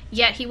heard.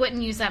 Yet he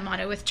wouldn't use that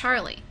motto with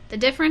Charlie. The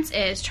difference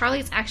is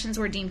Charlie's actions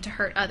were deemed to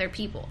hurt other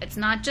people. It's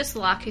not just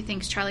Locke who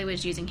thinks Charlie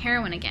was using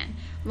heroin again.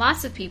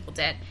 Lots of people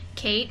did.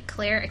 Kate,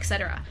 Claire,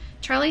 etc.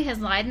 Charlie has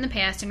lied in the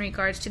past in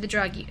regards to the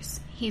drug use.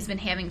 He's been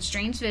having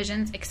strange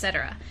visions,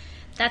 etc.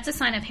 That's a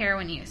sign of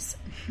heroin use.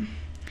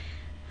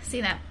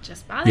 See, that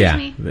just bothers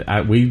me.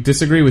 Yeah, we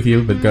disagree with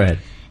you, but go ahead.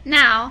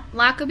 Now,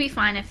 Locke would be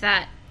fine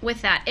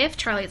if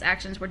Charlie's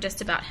actions were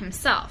just about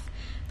himself,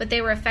 but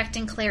they were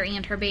affecting Claire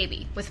and her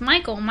baby. With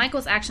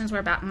Michael's actions were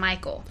about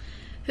Michael.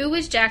 Who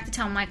was Jack to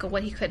tell Michael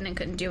what he could and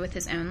couldn't do with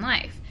his own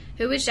life?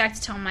 Who was Jack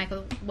to tell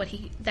Michael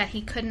that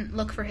he couldn't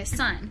look for his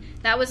son?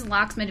 That was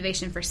Locke's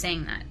motivation for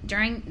saying that.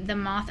 During the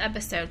Moth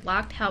episode,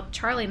 Locke helped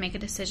Charlie make a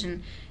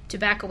decision to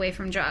back away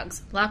from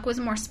drugs. Locke was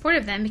more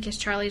supportive then because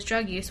Charlie's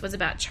drug use was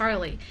about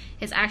Charlie.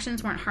 His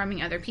actions weren't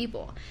harming other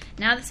people.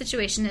 Now the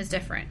situation is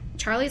different.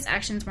 Charlie's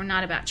actions were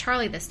not about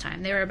Charlie this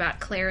time. They were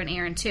about Claire and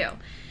Aaron too.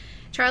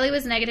 Charlie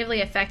was negatively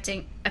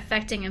affecting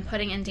and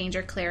putting in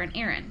danger Claire and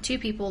Aaron, two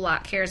people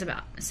Locke cares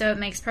about. So it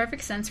makes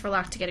perfect sense for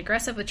Locke to get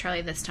aggressive with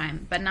Charlie this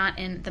time, but not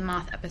in the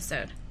Moth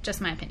episode.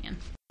 Just my opinion.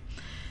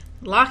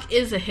 Locke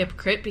is a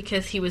hypocrite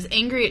because he was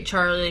angry at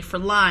Charlie for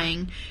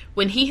lying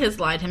when he has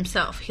lied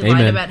himself. He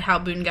lied about how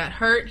Boone got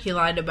hurt. He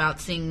lied about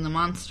seeing the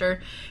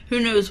monster. Who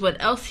knows what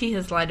else he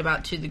has lied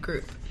about to the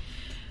group.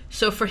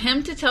 So for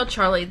him to tell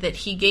Charlie that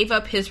he gave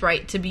up his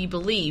right to be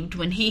believed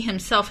when he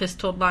himself has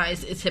told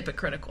lies is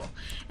hypocritical.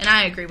 And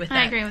I agree with that.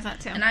 I agree with that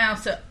too. And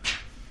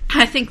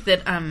I think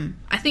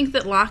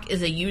that Locke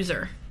is a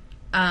user,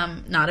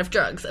 not of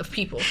drugs, of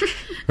people.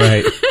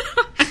 Right.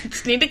 I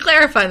just need to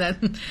clarify that.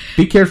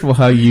 Be careful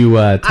how you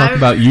talk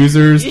about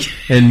users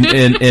and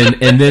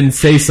then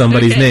say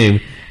somebody's name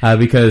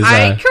because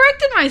I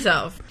corrected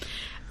myself.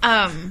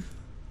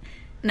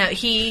 No,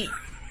 he.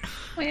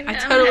 Wait a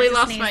minute, I totally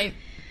lost my.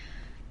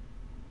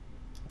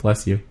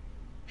 Bless you.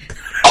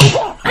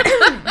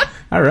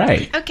 All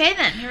right. Okay,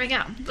 then. Here we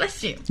go.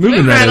 Bless you.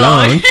 Moving right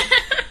along.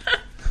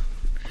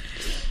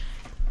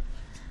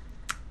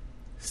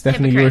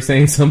 Stephanie, Hypocrite. you were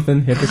saying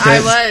something? Hypocrite? I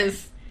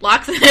was.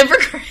 Locke's a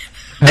hypocrite.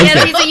 Okay.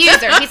 Yeah, he's a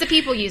user. He's a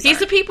people user.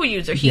 He's a people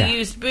user. He Yeah.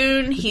 used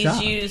Boone. He's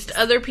job. used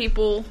other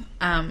people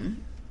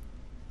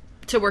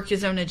to work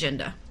his own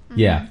agenda.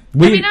 Yeah.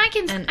 I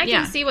can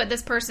yeah. see what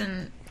this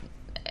person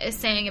is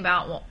saying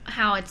about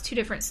how it's two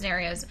different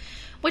scenarios,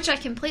 which I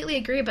completely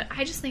agree, but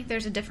I just think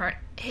there's a different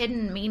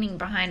hidden meaning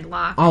behind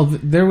Locke. Oh,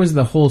 there was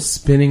the whole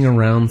spinning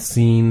around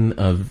scene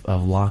of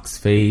Locke's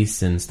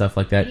face and stuff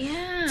like that.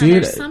 Yeah,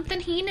 Dude, there's something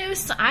he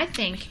knows. I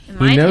think in he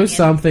my knows opinion,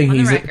 something. On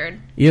He's the record,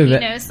 he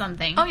knows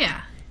something. Oh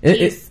yeah,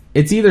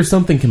 it's either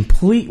something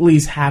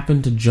completely's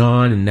happened to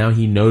John and now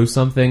he knows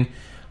something,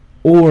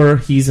 or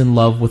he's in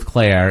love with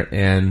Claire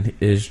and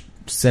is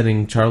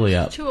setting Charlie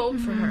up. too old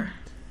for her.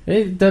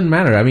 It doesn't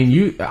matter. I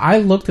mean, I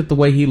looked at the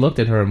way he looked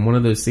at her in one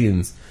of those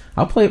scenes.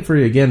 I'll play it for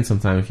you again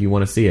sometime if you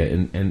want to see it.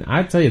 And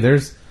I tell you,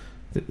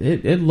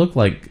 it looked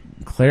like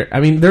Claire. I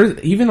mean, there's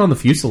even on the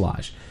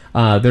fuselage.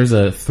 There's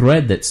a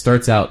thread that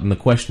starts out, and the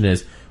question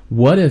is,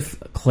 what if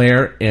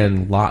Claire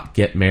and Locke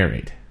get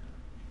married?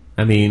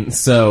 I mean,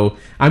 so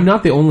I'm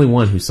not the only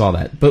one who saw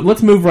that. But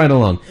let's move right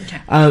along.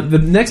 Okay. The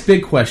next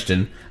big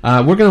question,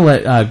 we're going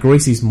to let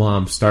Gracie's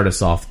mom start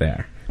us off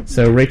there.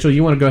 So, Rachel,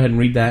 you want to go ahead and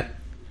read that?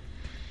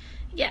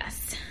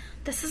 Yes.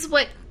 This is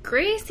what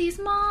Gracie's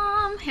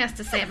mom has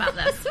to say about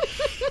this.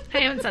 I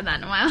haven't said that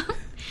in a while.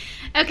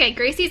 Okay,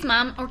 Gracie's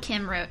mom, or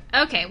Kim, wrote,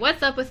 "Okay,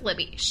 what's up with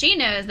Libby? She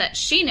knows that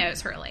she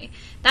knows Hurley.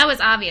 That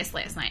was obvious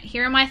last night.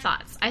 Here are my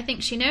thoughts. I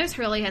think she knows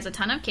Hurley has a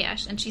ton of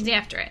cash, and she's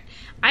after it.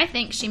 I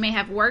think she may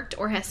have worked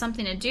or has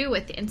something to do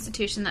with the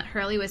institution that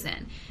Hurley was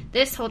in.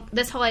 This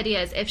whole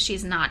idea is if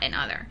she's not an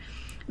other.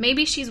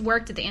 Maybe she's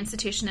worked at the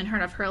institution and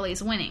heard of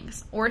Hurley's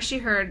winnings, or she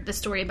heard the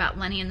story about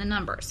Lenny and the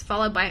numbers,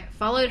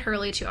 followed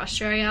Hurley to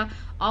Australia,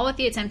 all with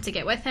the attempt to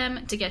get with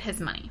him to get his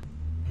money."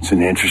 It's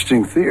an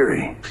interesting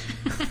theory.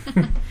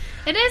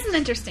 It is an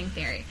interesting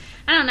theory.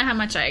 I don't know how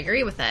much I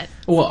agree with it.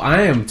 Well,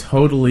 I am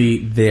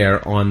totally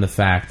there on the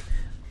fact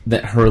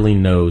that Hurley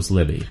knows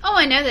Libby. Oh,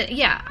 I know that.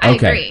 Yeah, I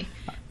agree.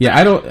 Yeah,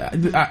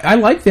 I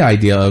like the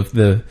idea of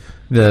the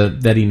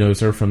that he knows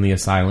her from the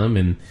asylum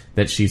and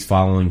that she's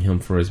following him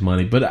for his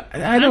money. But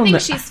I don't think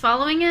she's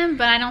following him,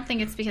 but I don't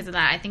think it's because of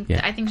that. I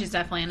think she's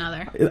definitely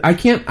another. I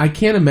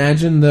can't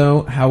imagine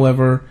though.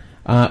 However,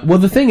 well,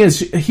 the thing is,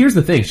 here's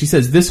the thing. She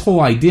says this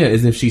whole idea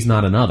is if she's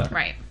not another.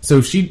 Right.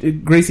 So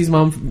Gracie's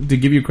mom, to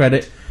give you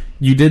credit,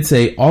 you did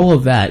say all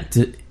of that.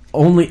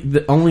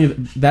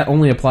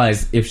 Only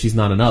applies if she's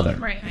not another.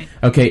 Right.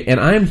 Okay, and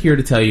I am here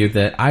to tell you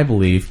that I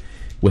believe,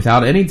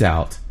 without any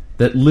doubt,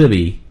 that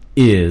Libby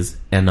is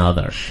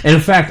another. And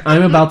in fact,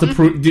 I'm about to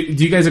prove. Do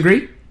you guys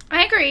agree?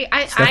 I agree.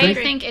 I Stephanie?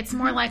 think it's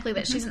more likely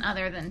that she's an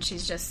other than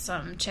she's just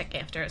some chick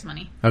after his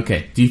money.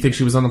 Okay. Do you think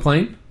she was on the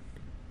plane?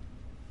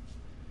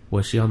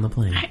 Was she on the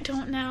plane? I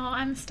don't know.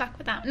 I'm stuck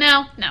with that.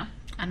 No.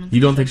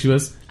 You don't think she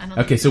was? I don't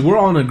Okay, think so we're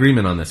all in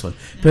agreement on this one.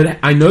 But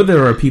I know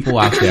there are people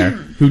out there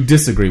who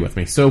disagree with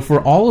me. So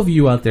for all of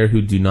you out there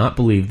who do not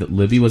believe that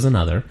Libby was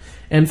another,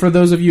 and for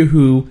those of you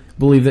who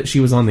believe that she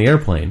was on the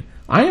airplane,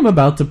 I am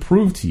about to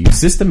prove to you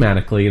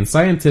systematically and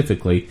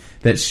scientifically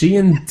that she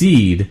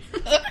indeed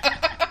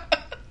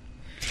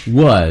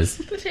was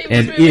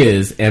and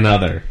is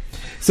another.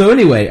 So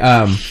anyway,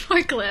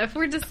 Poor Cliff.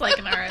 We're just like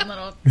in our own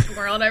little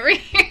world over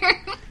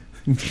here.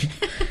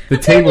 the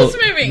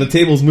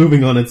table's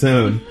moving on its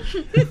own.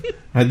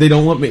 They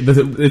don't want me.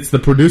 It's the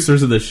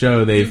producers of the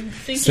show.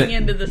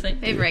 Into the thing.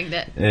 They've rigged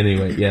it.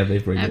 Anyway, yeah,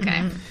 they've rigged it.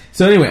 Okay.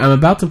 So anyway, I'm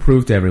about to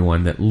prove to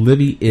everyone that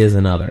Libby is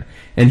another.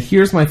 And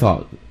here's my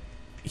thought.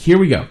 Here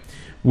we go.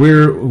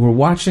 We're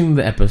watching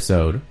the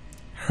episode.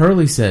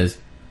 Hurley says,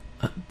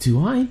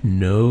 do I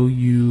know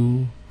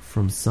you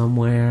from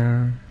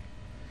somewhere?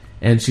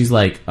 And she's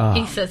like,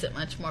 he says it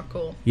much more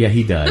cool. Yeah,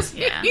 he does.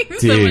 Yeah,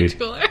 dude. So much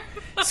cooler.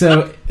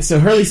 So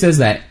Hurley says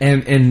that,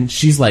 and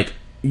she's like,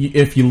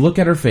 if you look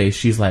at her face,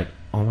 she's like,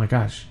 oh my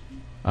gosh.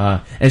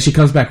 And she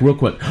comes back real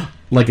quick,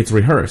 like it's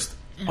rehearsed.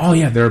 Oh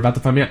yeah, they're about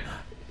to find me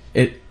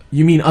out.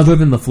 You mean other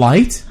than the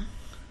flight?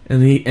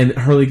 And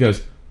Hurley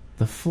goes,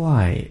 the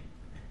flight.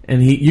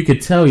 And you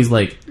could tell he's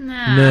like,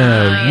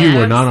 no, you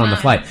were not on the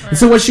flight. And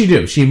so what'd she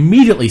do? She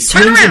immediately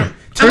swings him.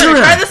 I'm going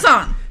to try this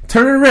on.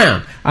 Turn it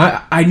around.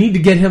 I need to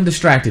get him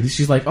distracted.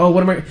 She's like, oh,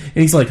 what am I? And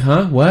he's like,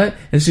 huh? What?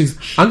 And she's,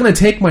 I'm going to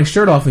take my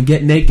shirt off and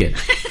get naked.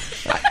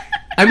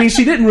 I mean,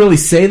 she didn't really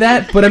say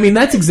that, but I mean,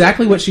 that's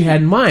exactly what she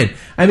had in mind.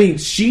 I mean,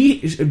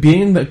 she,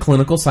 being the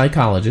clinical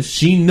psychologist,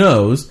 she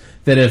knows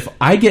that if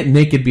I get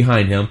naked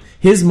behind him,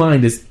 his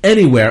mind is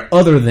anywhere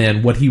other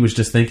than what he was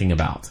just thinking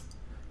about.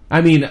 I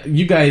mean,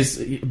 you guys,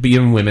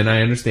 being women,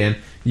 I understand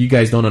you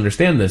guys don't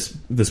understand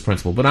this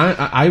principle, but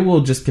I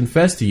will just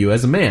confess to you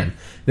as a man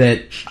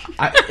that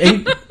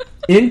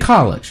in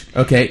college,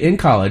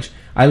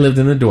 I lived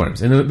in the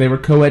dorms, and they were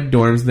co-ed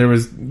dorms. There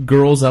was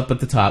girls up at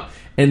the top,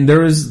 and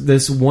there was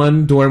this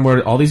one dorm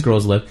where all these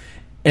girls lived,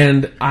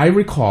 and I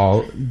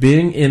recall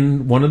being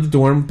in one of the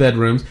dorm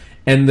bedrooms,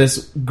 and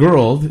this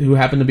girl who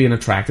happened to be an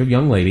attractive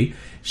young lady,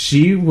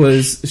 she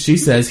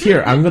says,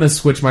 here, I'm going to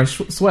switch my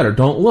sweater.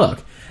 Don't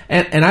look.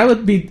 And I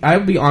would be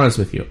honest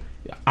with you.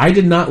 I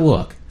did not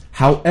look.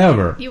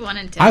 However, you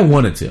wanted to. I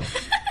wanted to.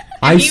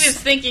 He was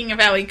thinking of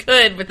how he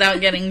could without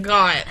getting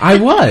caught. I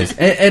was.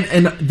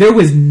 And there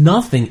was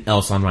nothing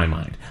else on my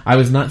mind. I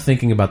was not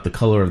thinking about the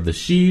color of the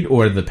sheet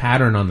or the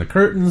pattern on the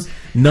curtains.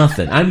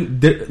 Nothing.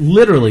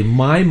 Literally,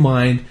 my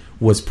mind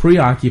was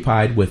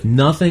preoccupied with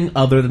nothing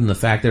other than the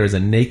fact there is a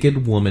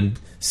naked woman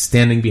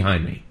standing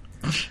behind me.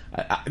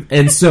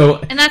 And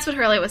that's what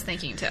Hurley was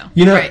thinking too.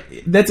 You know, right.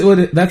 That's what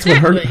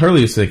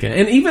Hurley was thinking.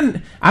 And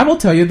even I will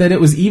tell you that it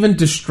was even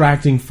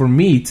distracting for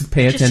me to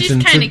pay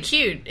attention. She's kind of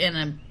cute in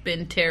a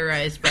been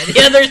terrorized by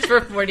the others for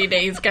 40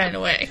 days kind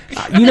of way.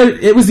 You know,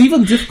 it was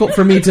even difficult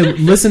for me to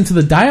listen to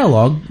the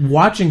dialogue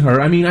watching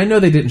her. I mean, I know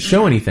they didn't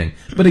show anything,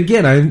 but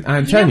again,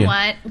 I'm telling you. You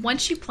know what?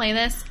 Once you play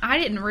this, I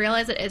didn't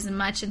realize it as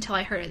much until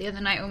I heard it the other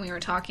night when we were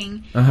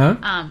talking.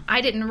 I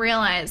didn't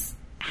realize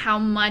how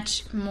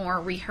much more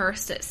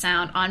rehearsed it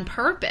sound on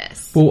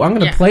purpose. Well, I'm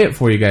going to play it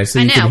for you guys so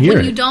you can hear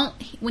it.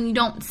 When you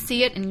don't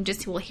see it and you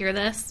just will hear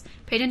this,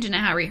 pay attention to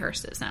how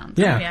rehearsed it sounds.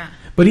 Yeah.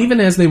 But even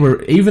as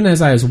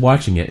I was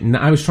watching it, and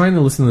I was trying to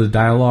listen to the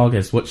dialogue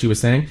as what she was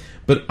saying,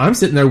 but I'm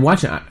sitting there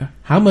watching.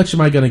 How much am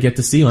I going to get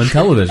to see on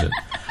television?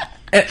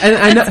 and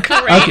I know.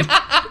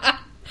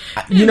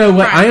 Okay, you know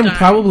what? I am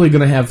probably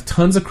going to have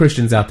tons of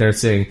Christians out there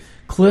saying,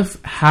 Cliff,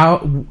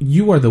 how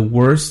you are the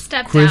worst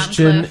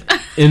Christian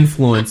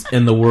influence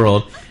in the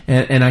world,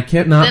 and I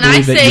cannot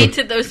believe that. Then I say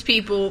to those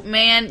people,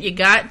 man, you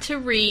got to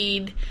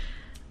read.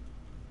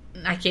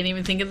 I can't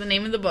even think of the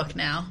name of the book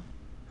now.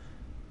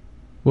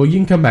 Well, you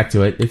can come back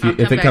to it if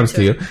it comes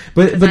to you.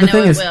 But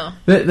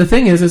the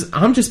thing is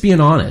I'm just being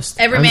honest.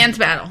 Every man's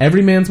battle.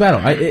 Every man's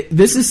battle.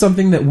 This is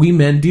something that we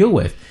men deal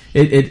with.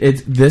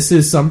 This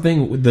is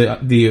something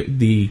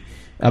the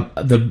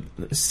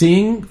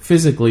seeing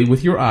physically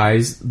with your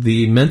eyes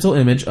the mental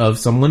image of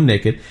someone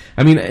naked.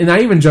 I mean, and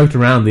I even joked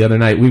around the other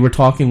night. We were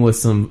talking with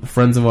some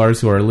friends of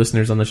ours who are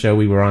listeners on the show.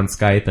 We were on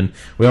Skype and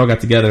we all got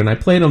together and I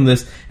played them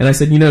this and I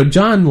said,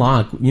 John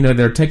Locke,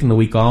 they're taking the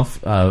week off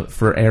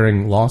for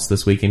airing Lost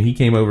this week, and he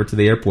came over to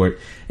the airport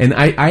and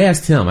I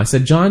asked him, I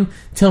said, John,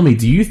 tell me,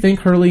 do you think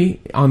Hurley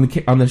on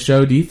the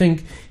show, do you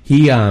think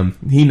he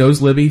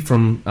knows Libby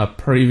from a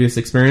previous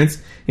experience?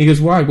 And he goes,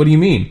 why? What do you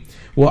mean?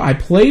 Well, I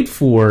played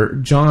for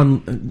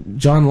John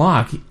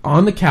Locke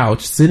on the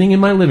couch, sitting in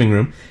my living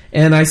room,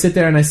 and I sit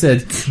there and I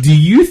said, do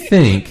you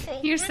think...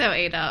 You're so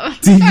ate up.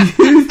 Do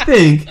you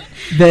think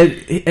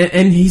that...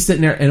 And he's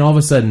sitting there, and all of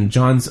a sudden,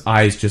 John's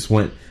eyes just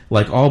went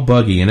like all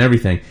buggy and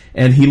everything,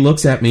 and he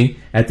looks at me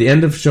at the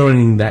end of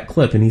showing that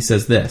clip, and he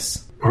says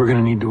this. We're going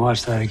to need to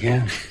watch that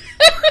again.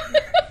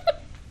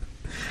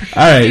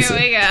 All right. Here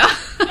we go.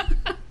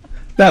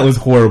 That was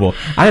horrible.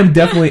 I am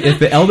definitely, if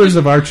the elders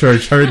of our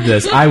church heard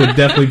this, I would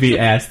definitely be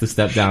asked to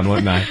step down,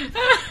 wouldn't I?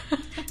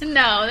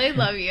 No, they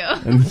love you.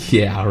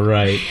 Yeah,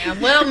 right. Yeah,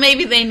 well,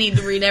 maybe they need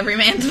to read Every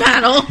Man's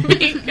Battle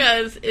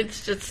because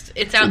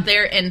it's out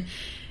there and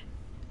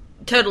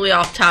totally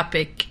off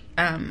topic.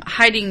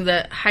 Hiding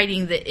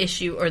the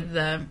issue or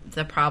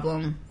the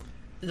problem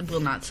will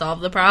not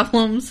solve the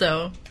problem.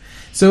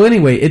 So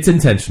anyway, it's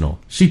intentional.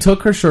 She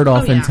took her shirt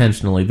off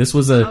intentionally. This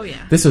was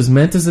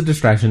meant as a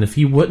distraction. If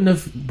he wouldn't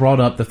have brought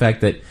up the fact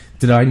that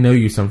did I know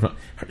you from?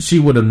 She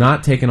would have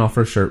not taken off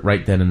her shirt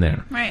right then and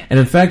there. Right. And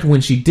in fact,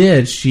 when she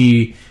did,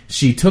 she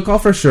took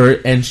off her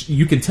shirt, and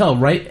you can tell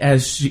right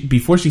as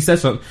before she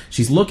says something,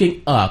 she's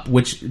looking up.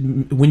 Which,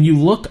 when you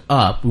look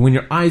up, when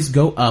your eyes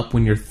go up,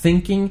 when you're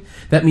thinking,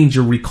 that means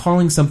you're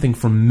recalling something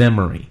from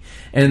memory.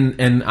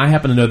 And I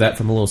happen to know that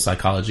from a little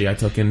psychology I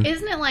took in.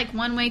 Isn't it like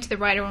one way to the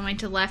right or one way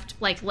to the left?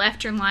 Like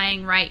left you're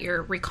lying, right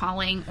you're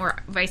recalling, or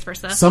vice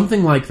versa?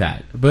 Something like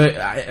that. But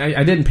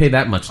I didn't pay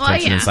that much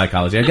attention in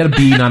psychology. I got a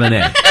B, not an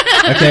A.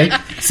 Okay?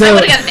 So I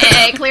would have got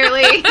an A,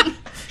 clearly.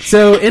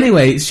 So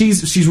anyway,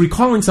 she's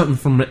recalling something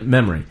from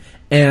memory.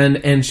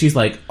 And she's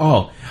like,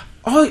 oh,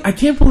 I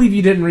can't believe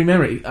you didn't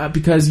remember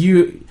because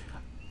you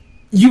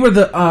were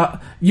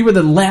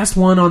the last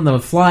one on the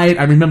flight.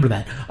 I remember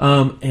that.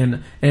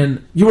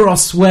 And you were all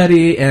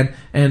sweaty and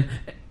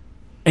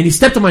you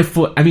stepped on my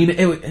foot. I mean,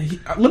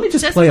 let me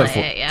just play it for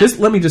you. Yeah.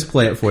 Let me just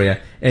play it for you,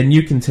 and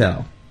you can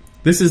tell.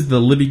 This is the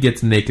Libby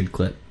Gets Naked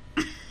clip.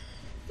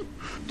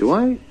 Do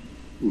I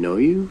know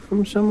you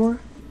from somewhere?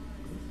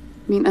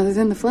 You mean other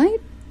than the flight?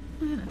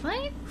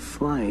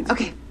 Flight.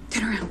 Okay,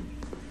 turn around.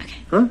 Okay.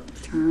 Huh?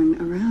 Turn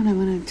around. I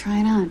want to try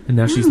it on. And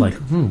now she's like,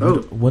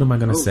 what am I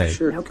going to say?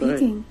 Sure. No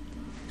peeking.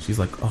 She's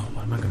like,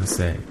 what am I going to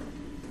say?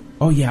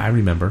 Oh, yeah, I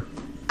remember.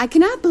 I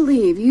cannot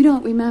believe you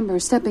don't remember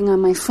stepping on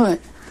my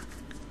foot.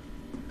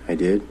 I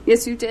did?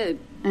 Yes, you did.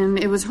 And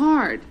it was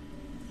hard.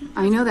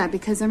 I know that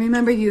because I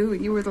remember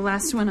you were the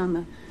last one on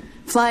the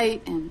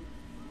flight, and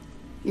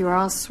you were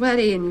all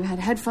sweaty, and you had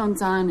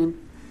headphones on,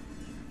 and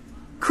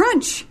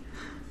crunch!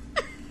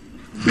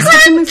 You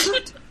stepped on my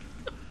foot.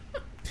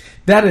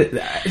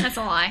 That's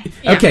a lie.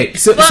 Yeah. Okay,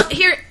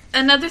 here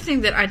another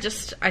thing that I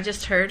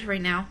just heard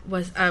right now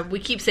was we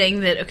keep saying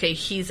that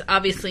he's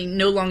obviously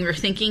no longer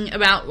thinking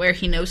about where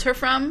he knows her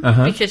from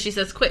because she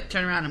says, "Quick,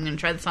 turn around, I'm going to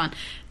try this on,"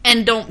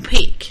 and don't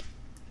peek.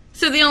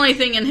 So the only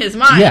thing in his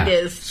mind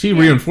is she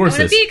reinforces.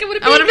 I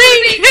want to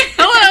peek.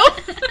 Hello.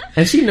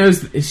 And she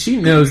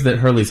knows that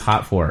Hurley's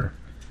hot for her.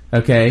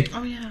 Okay.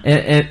 Oh yeah.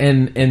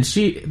 And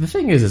the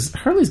thing is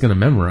Hurley's going to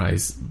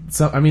memorize.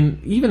 So I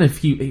mean, even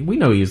if we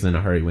know he was in a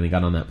hurry when he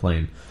got on that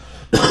plane.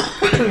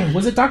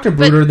 Was it Dr.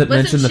 Bruder that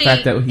mentioned the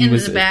fact that he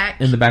was in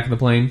the back of the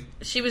plane?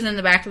 She was in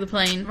the back of the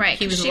plane. Right.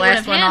 He was she the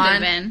last one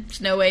on.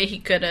 There's no way he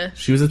could have.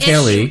 She was a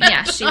tailie.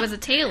 Yeah, she was a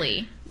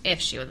tailie. If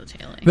she was a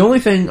tailie. The only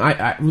thing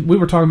we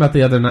were talking about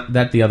the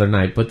other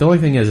night, but the only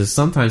thing is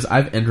sometimes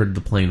I've entered the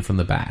plane from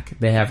the back.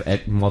 They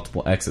have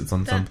multiple exits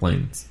on some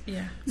planes.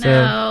 Yeah. So,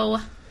 no.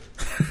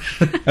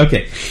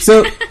 Okay.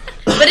 So.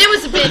 But it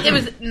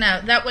was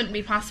that wouldn't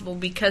be possible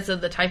because of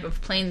the type of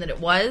plane that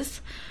it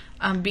was.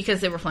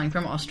 Because they were flying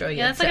from Australia.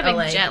 Yeah, that's to like a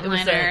LA. big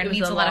jetliner. It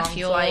needs a lot of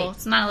fuel. Flight.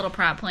 It's not a little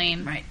prop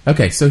plane. Right.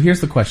 Okay, so here's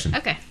the question.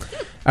 Okay.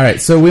 All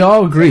right, so we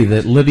all agree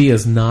that Libby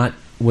was not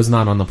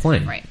on the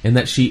plane. Right. And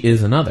that she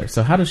is another.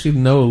 So how does she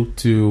know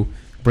to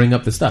bring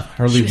up the stuff?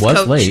 Hurley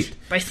was late.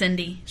 By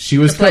Cindy. She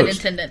was the flight coached.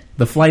 attendant.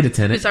 The flight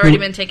attendant. Who's already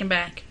been taken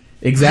back.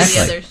 Exactly.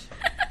 The others.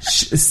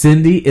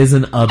 Cindy is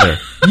an other.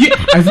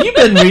 Have you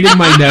been reading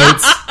my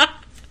notes?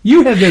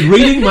 You have been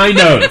reading my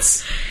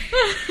notes.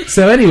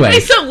 So anyway. I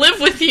still live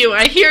with you.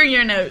 I hear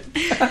your notes.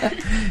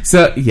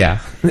 So,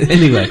 yeah.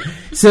 Anyway,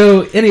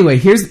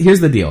 here's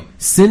the deal.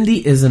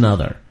 Cindy is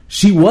another.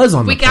 She was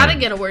on the plane. We gotta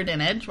get a word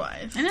in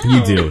edgewise. I know.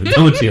 You do,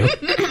 don't you?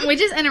 We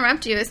just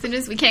interrupt you as soon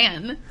as we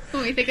can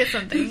when we think of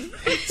something.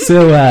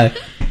 So,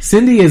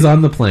 Cindy is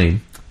on the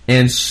plane,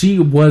 and she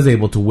was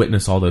able to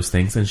witness all those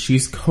things, and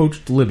she's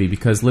coached Libby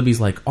because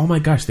Libby's like, oh my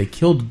gosh, they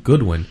killed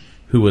Goodwin,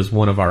 who was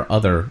one of our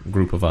other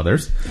group of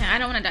others. Yeah, I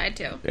don't want to die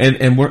too. And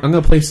I'm going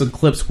to play some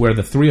clips where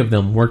the three of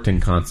them worked in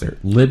concert.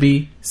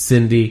 Libby,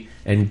 Cindy,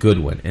 and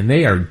Goodwin. And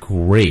they are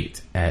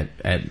great at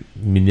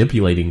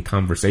manipulating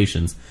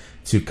conversations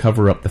to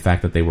cover up the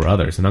fact that they were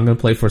others. And I'm going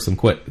to play some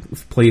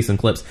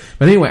clips.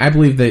 But anyway, I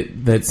believe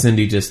that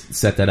Cindy just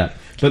set that up.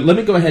 But let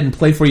me go ahead and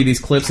play for you these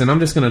clips, and I'm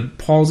just going to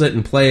pause it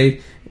and play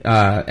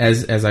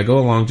as I go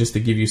along just to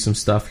give you some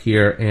stuff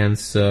here. And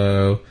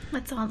so...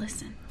 Let's all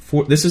listen.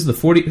 This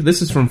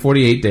is from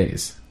 48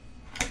 Days.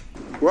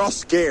 We're all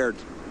scared.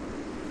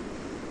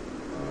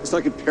 It's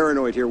like a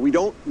paranoid here. We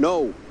don't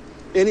know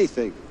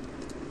anything.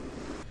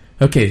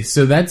 Okay,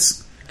 so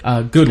that's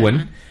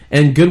Goodwin.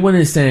 And Goodwin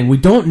is saying, we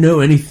don't know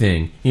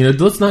anything.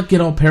 Let's not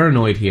get all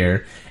paranoid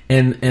here.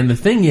 And the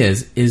thing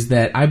is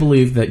that I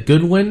believe that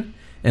Goodwin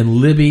and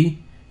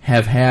Libby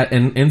have had,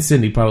 and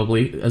Cindy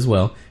probably as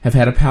well, have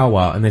had a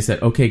powwow. And they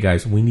said, okay,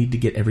 guys, we need to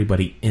get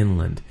everybody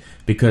inland.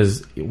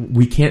 Because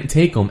we can't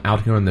take them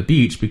out here on the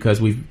beach because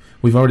we've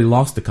already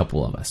lost a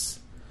couple of us.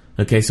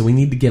 Okay, so we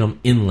need to get them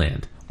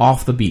inland,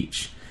 off the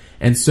beach.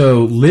 And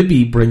so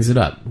Libby brings it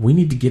up. We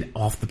need to get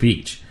off the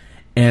beach.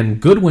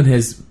 And Goodwin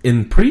has,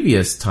 in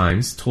previous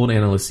times, told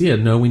Ana Lucia,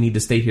 no, we need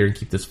to stay here and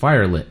keep this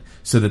fire lit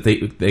so that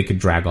they could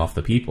drag off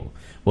the people.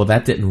 Well,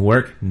 that didn't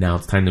work. Now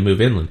it's time to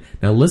move inland.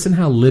 Now listen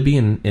how Libby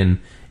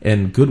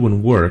and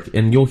Goodwin work,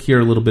 and you'll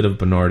hear a little bit of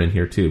Bernard in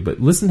here too, but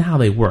listen how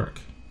they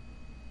work.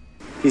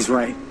 He's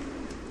right.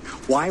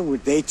 Why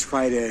would they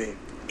try to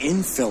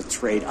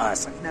infiltrate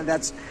us. I mean,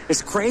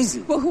 it's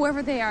crazy. Well,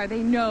 whoever they are, they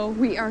know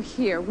we are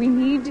here. We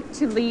need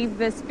to leave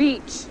this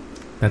beach.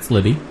 That's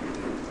Libby.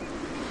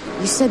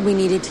 You said we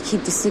needed to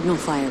keep the signal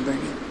fire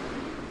burning.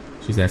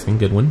 She's asking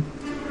Goodwin.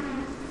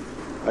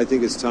 I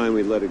think it's time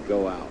we let it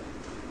go out.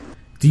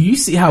 Do you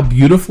see how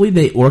beautifully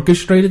they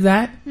orchestrated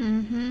that?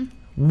 Mm-hmm.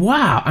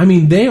 Wow. I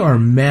mean, they are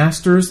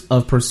masters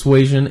of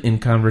persuasion in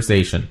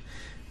conversation.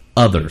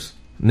 Others.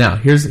 Now,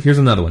 here's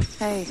another one.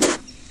 Hey.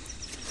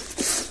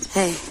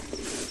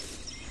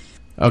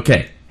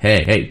 Okay.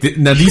 Hey.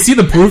 Now, do you see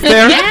the proof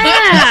there? Yeah.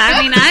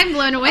 I mean, I'm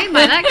blown away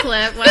by that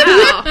clip.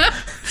 Wow.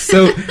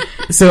 So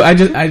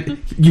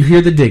you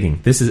hear the digging.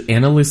 This is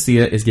Ana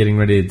Lucia is getting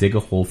ready to dig a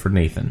hole for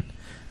Nathan.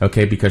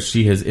 Okay, because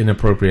she has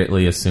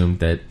inappropriately assumed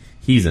that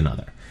he's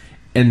another.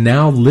 And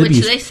now Libby...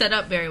 Which they set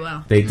up very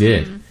well. They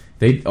did.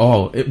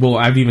 Mm-hmm.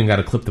 I've even got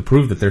a clip to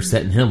prove that they're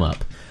setting him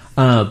up.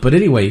 But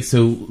anyway,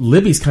 so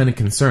Libby's kind of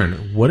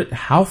concerned.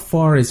 How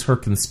far is her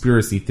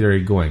conspiracy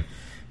theory going?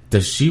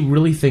 Does she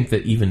really think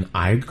that even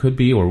I could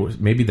be, or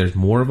maybe there's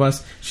more of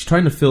us? She's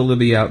trying to fill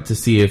Libby out to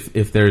see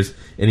if there's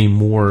any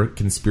more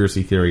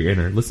conspiracy theory in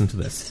her. Listen to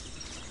this.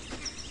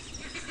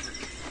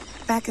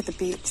 Back at the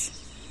beach,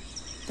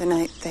 the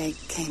night they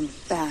came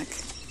back,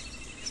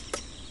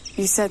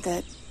 you said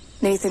that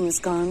Nathan was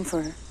gone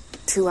for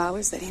 2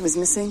 hours, that he was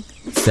missing.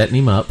 Setting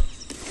him up.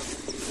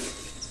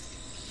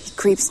 He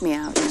creeps me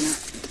out, Anna.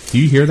 Do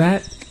you hear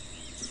that?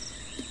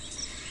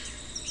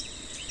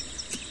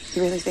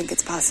 You really think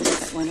it's possible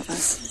that one of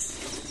us,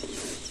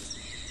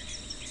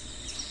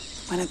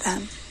 one of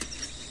them?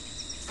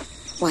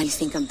 Why do you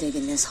think I'm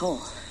digging this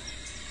hole?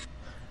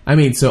 I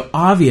mean, so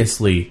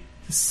obviously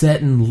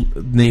setting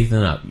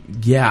Nathan up.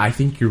 Yeah, I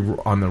think you're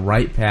on the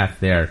right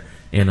path there,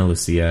 Ana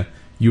Lucia.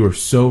 You are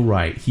so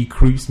right. He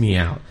creeps me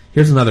out.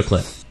 Here's another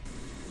clip.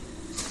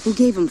 Who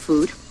gave him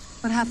food?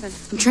 What happened?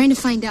 I'm trying to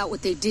find out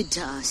what they did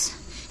to us,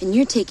 and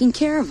you're taking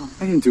care of them.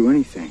 I didn't do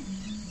anything.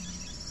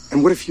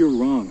 And what if you're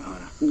wrong, Anna?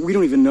 We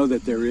don't even know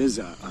that there is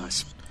a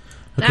us.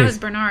 Okay. That was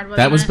Bernard, wasn't it?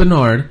 That was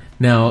Bernard.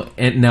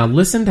 Now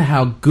listen to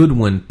how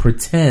Goodwin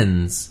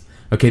pretends.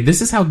 Okay,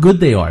 this is how good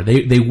they are.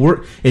 They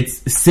work.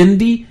 It's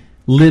Cindy,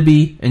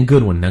 Libby, and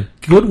Goodwin. Now,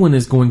 Goodwin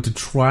is going to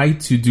try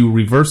to do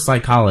reverse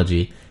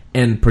psychology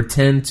and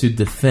pretend to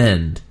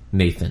defend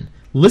Nathan.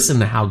 Listen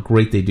to how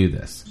great they do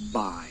this.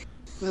 Bye.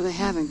 Well, they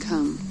haven't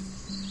come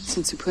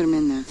since we put him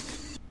in there.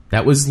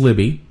 That was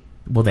Libby.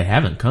 Well, they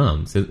haven't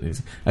come. So,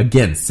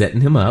 again,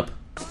 setting him up.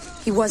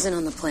 He wasn't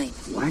on the plane.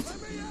 What?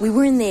 We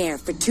were in the air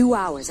for 2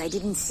 hours. I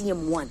didn't see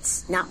him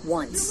once. Not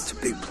once. It's a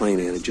big plane,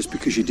 Anna. Just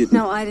because you didn't...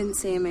 No, I didn't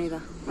see him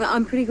either. Well,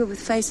 I'm pretty good with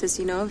faces,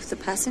 you know, of the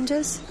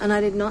passengers, and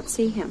I did not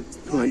see him.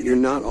 Well, you're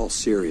not all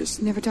serious.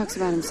 He never talks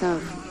about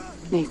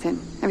himself,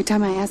 Nathan. Every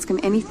time I ask him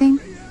anything,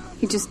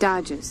 he just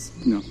dodges.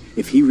 No,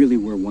 if he really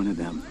were one of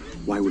them,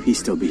 why would he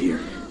still be here?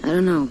 I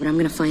don't know, but I'm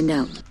going to find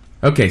out.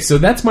 Okay, so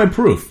that's my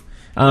proof.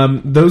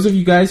 Those of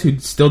you guys who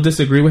still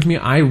disagree with me,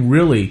 I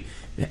really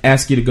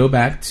ask you to go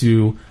back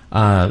to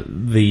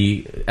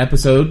the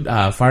episode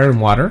Fire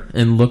and Water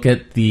and look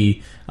at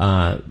the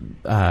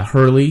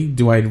Hurley,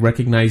 Do I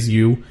Recognize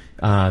You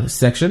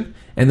section,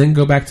 and then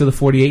go back to the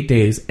 48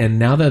 Days. And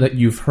now that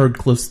you've heard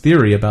Cliff's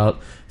theory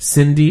about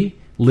Cindy,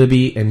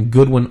 Libby, and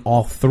Goodwin,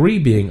 all three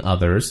being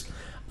others,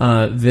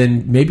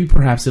 then maybe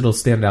perhaps it'll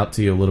stand out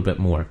to you a little bit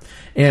more.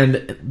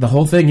 And the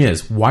whole thing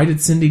is, why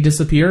did Cindy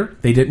disappear?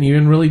 They didn't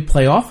even really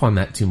play off on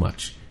that too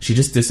much. She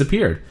just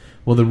disappeared.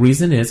 Well, the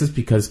reason is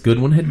because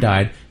Goodwin had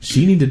died.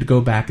 She needed to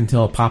go back and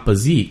tell Papa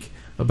Zeke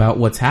about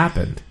what's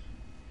happened.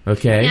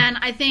 Okay? And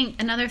I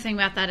think another thing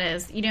about that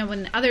is, you know,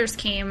 when the others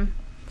came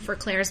for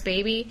Claire's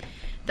baby,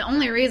 the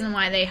only reason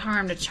why they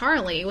harmed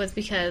Charlie was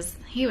because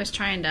he was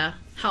trying to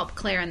help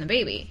Claire and the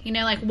baby. You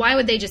know, like, why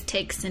would they just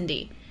take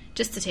Cindy?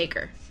 Just to take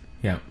her.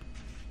 Yeah.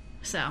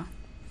 So,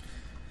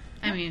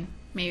 I mean,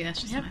 maybe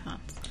that's just my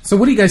thoughts. So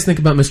what do you guys think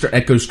about Mr.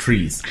 Echo's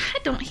trees?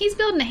 He's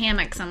building a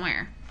hammock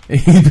somewhere.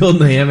 He's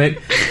building a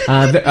hammock.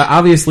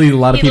 Obviously, a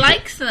lot of people... He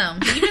likes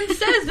them. He even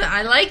says that.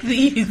 I like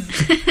these.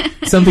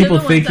 Some people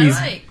think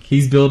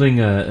he's building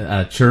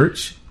a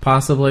church,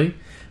 possibly.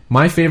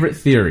 My favorite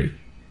theory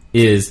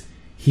is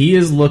he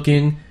is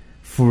looking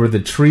for the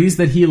trees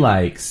that he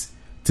likes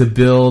to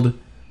build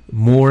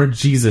more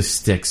Jesus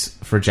sticks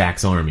for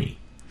Jack's army.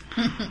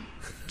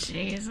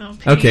 Jeez,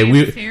 okay,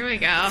 here we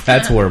go.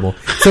 That's horrible.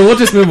 So we'll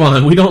just move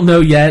on. We don't know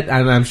yet,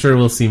 and I'm sure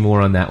we'll see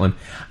more on that one.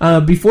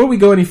 Before we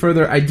go any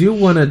further, I do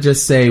want to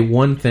just say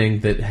one thing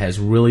that has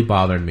really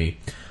bothered me,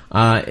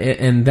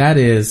 and that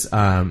is,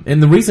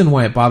 and the reason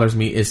why it bothers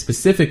me is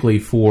specifically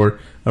for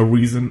a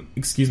reason.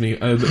 Excuse me,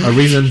 a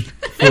reason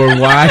for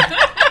why.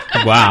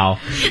 Wow.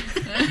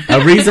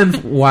 A reason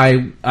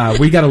why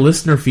we got a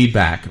listener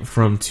feedback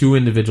from two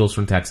individuals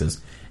from Texas.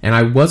 And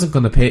I wasn't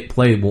going to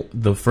play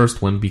the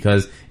first one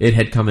because it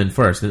had come in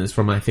first. And it's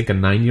from, I think, a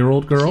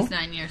 9-year-old girl. She's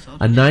 9 years old.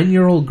 A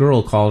 9-year-old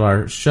girl called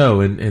our show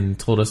and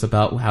told us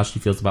about how she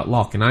feels about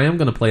Locke. And I am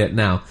going to play it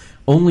now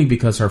only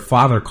because her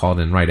father called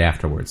in right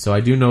afterwards. So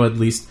I do know at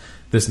least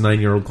this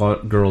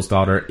 9-year-old girl's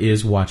daughter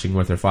is watching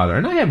with her father.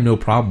 And I have no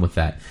problem with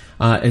that,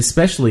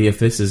 especially if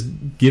this is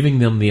giving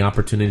them the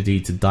opportunity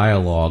to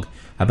dialogue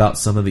about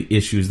some of the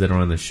issues that are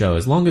on the show.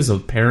 As long as a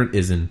parent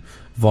is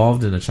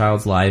involved in a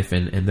child's life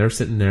and they're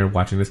sitting there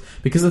watching this.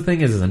 Because the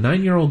thing is, as a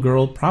 9-year-old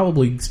girl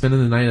probably spending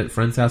the night at a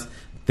friend's house,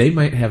 they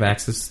might have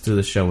access to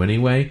the show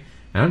anyway.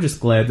 And I'm just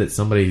glad that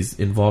somebody's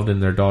involved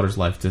in their daughter's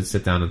life to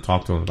sit down and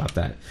talk to them about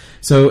that.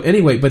 So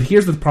anyway, but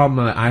here's the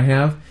problem that I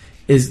have,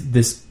 is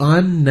this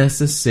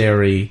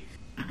unnecessary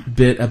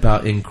bit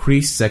about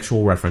increased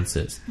sexual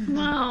references.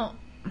 Well...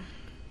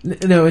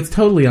 No, it's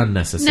totally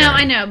unnecessary. No,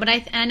 I know, but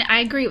I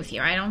agree with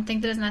you. I don't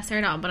think that it's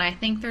necessary at all, but I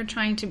think they're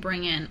trying to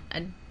bring in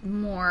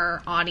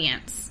more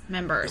audience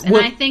members. And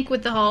I think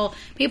with the whole,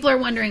 people are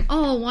wondering,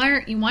 oh,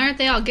 why aren't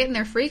they all getting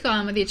their freak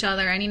on with each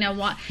other? And you know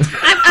what?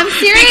 I'm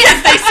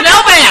serious. They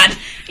smell bad.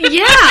 Yeah.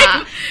 You know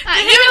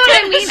what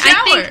I mean?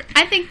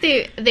 I think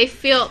they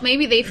feel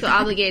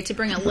obligated to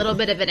bring a little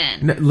bit of it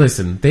in. No,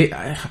 listen, they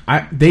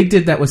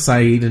did that with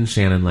Saeed and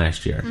Shannon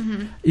last year.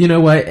 Mm-hmm. You know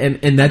what? And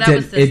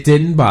it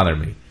didn't bother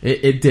me.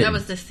 It didn't. That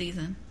was this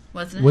season,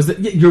 wasn't it? Was it?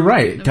 Yeah, you're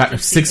right. It got a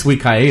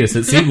 6-week hiatus.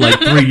 It seemed like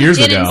 3 years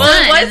ago.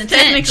 Well, it was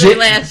technically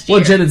last year.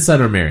 Well, Jen and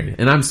Son are married,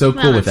 and I'm so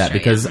cool with that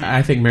because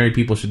I think married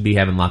people should be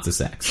having lots of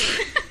sex.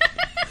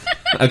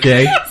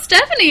 Okay,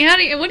 Stephanie,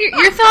 what are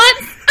your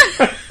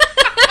thoughts?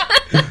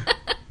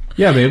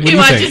 Yeah, babe. He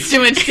watches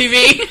too much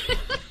TV.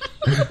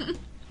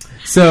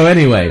 So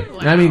anyway,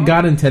 I mean,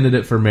 God intended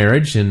it for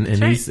marriage, and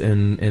there's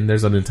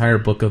an entire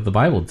book of the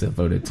Bible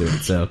devoted to it.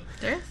 So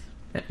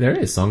there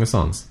is Song of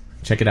Songs.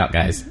 Check it out,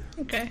 guys.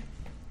 Okay.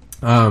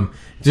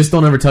 Just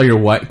don't ever tell your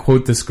wife,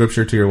 quote the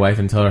scripture to your wife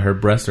and tell her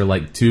breasts are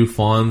like 2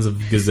 fawns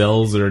of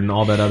gazelles and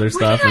all that other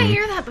stuff. Where did I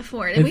hear that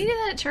before? Did we do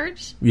that at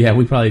church? Yeah,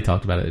 we probably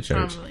talked about it at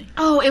church. Probably.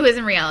 Oh, it was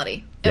in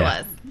reality. It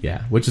was.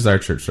 Yeah, which is our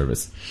church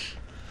service.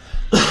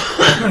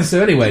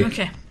 So anyway.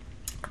 Okay.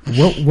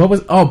 What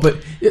was... Oh,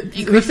 but...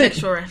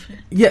 Sexual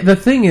reference. Yeah, the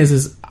thing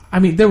is, I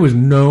mean, there was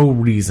no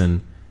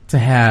reason to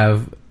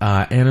have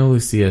Ana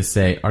Lucia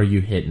say, "Are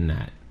you hitting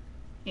that?"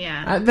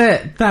 Yeah.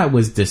 That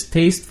was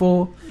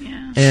distasteful.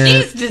 Yeah.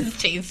 She's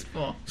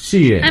distasteful.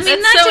 She is. I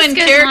mean, that's so in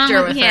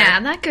character with her. Yeah,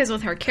 that goes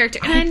with her character.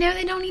 And I know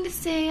they don't need to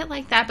say it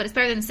like that, but it's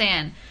better than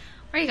saying,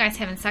 "Are you guys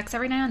having sex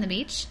every night on the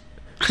beach?"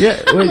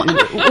 Yeah.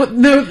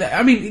 No,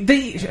 I mean,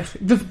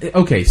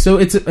 okay, so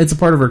it's a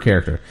part of her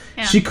character.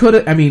 Yeah. She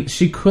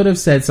could have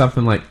said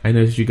something like, "I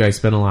noticed you guys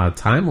spend a lot of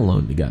time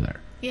alone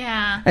together."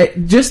 Yeah.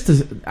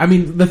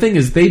 The thing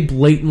is, they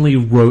blatantly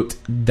wrote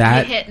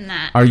that. Hitting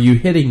that. Are you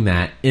hitting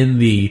that in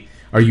the...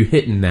 Are you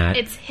hitting that?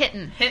 It's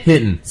hitting.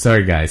 Hitting.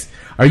 Sorry, guys.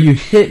 Are you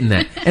hitting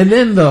that? And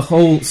then the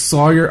whole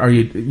Sawyer, are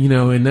you,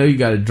 and now you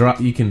got to drop,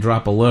 you can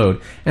drop a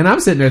load. And I'm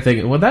sitting there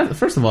thinking, well,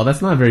 first of all,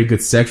 that's not a very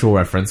good sexual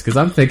reference because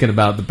I'm thinking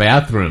about the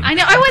bathroom. I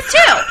know. I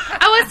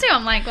was too.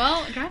 I'm like,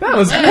 well, that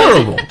was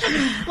horrible.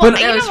 Well,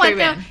 you know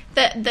what,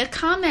 though? The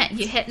comment,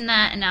 you hitting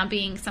that, and now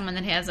being someone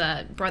that has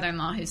a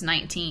brother-in-law who's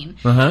 19.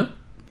 Uh-huh.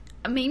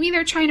 Maybe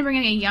they're trying to bring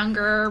in a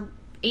younger...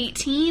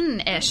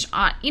 18-ish,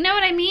 you know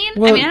what I mean?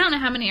 Well, I mean, I don't know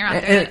how many are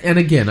out there. And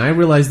again, I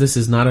realize this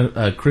is not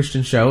a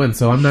Christian show, and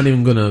so I'm not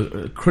even going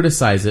to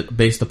criticize it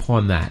based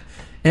upon that.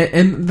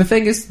 And the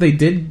thing is, they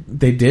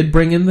did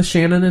bring in the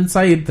Shannon and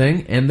Saeed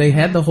thing, and they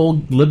had the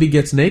whole Libby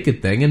gets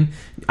naked thing, and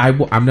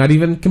I'm not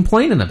even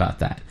complaining about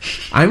that.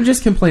 I'm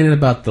just complaining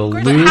about the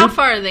lewd. How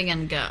far are they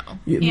going to go?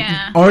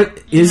 Yeah.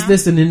 Is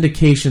this an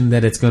indication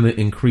that it's going to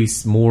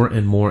increase more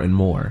and more and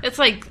more? It's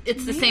like,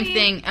 it's the same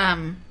thing,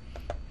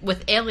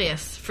 with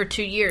Alias, for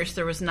 2 years,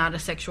 there was not a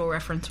sexual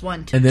reference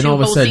once. And then all of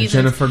a sudden,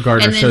 Jennifer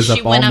Gardner shows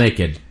up all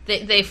naked.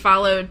 They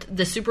followed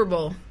the Super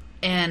Bowl,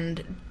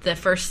 and the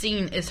first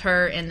scene is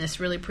her in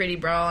this really pretty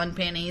bra and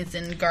panties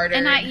and garter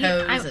and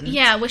hose.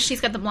 Yeah, wish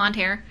she's got the blonde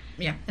hair.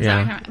 Yeah.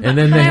 And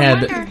then they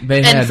had...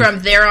 And from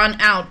there on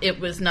out,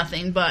 it was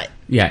nothing but...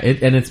 Yeah,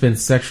 and it's been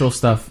sexual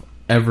stuff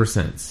ever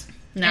since.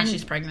 Now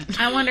she's pregnant.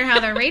 I wonder how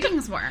their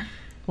ratings were.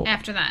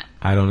 After that,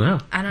 I don't know.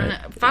 I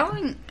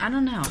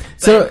don't know.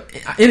 So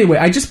anyway,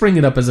 I just bring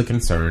it up as a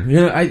concern.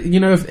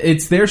 If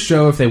it's their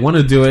show, if they want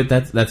to do it,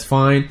 that's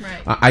fine.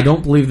 Right. I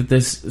don't believe that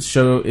this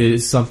show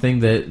is something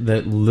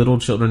that little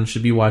children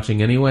should be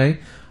watching anyway.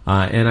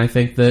 And I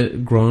think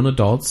that grown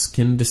adults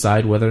can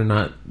decide whether or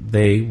not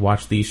they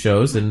watch these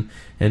shows, and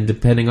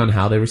depending on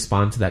how they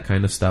respond to that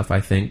kind of stuff,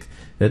 I think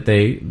that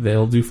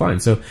they'll do fine.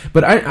 So,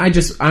 but I'm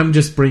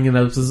just bringing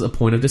up as a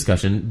point of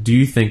discussion. Do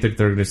you think that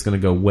they're just going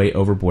to go way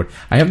overboard?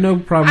 I have no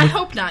problem. I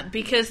hope not,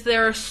 because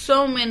there are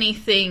so many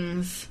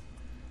things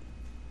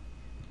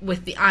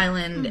with the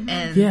island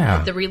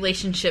and the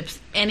relationships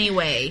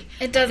anyway.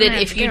 It doesn't that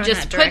have if to you go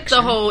just in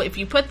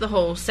that put the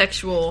whole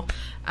sexual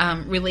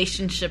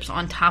relationships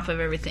on top of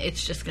everything,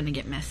 it's just going to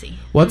get messy.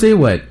 Well, I'll tell you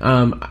what.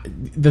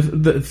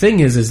 The thing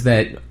is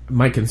that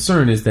my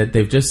concern is that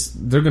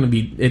they're going to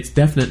be. It's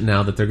definite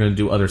now that they're going to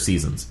do other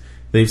seasons.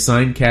 They've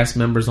signed cast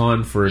members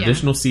on for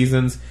additional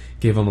seasons,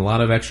 gave them a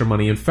lot of extra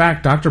money. In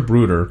fact, Dr.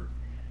 Bruder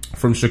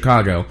from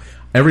Chicago,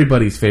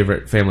 everybody's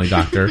favorite family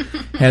doctor,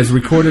 has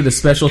recorded a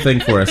special thing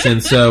for us.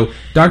 And so,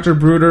 Dr.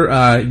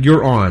 Bruder,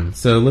 you're on.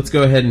 So let's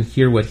go ahead and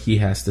hear what he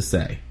has to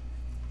say.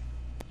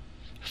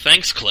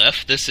 Thanks,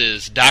 Cliff. This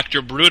is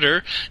Dr.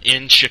 Bruder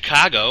in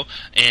Chicago,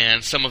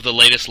 and some of the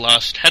latest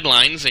Lost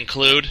headlines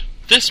include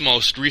this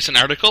most recent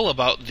article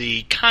about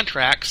the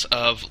contracts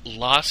of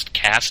Lost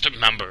cast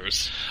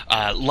members.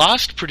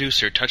 Lost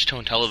producer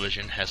Touchstone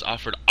Television has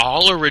offered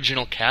all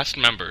original cast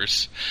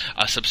members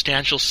a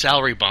substantial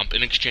salary bump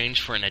in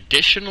exchange for an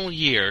additional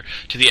year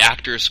to the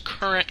actors'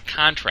 current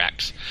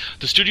contracts.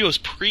 The studio's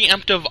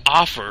preemptive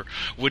offer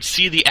would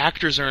see the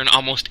actors earn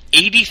almost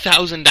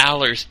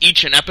 $80,000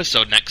 each an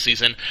episode next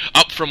season,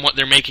 up from what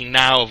they're making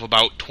now of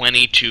about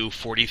 $20,000 to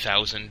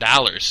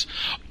 $40,000.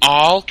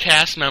 All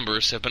cast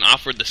members have been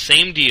offered the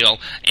same deal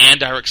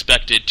and are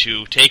expected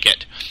to take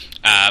it.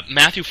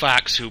 Matthew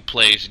Fox, who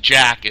plays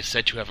Jack, is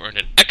said to have earned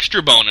an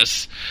extra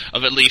bonus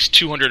of at least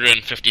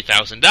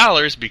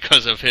 $250,000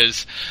 because of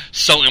his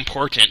so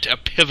important, a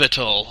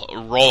pivotal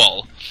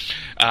role.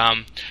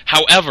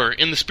 However,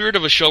 in the spirit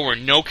of a show where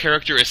no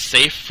character is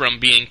safe from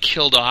being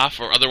killed off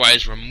or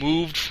otherwise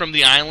removed from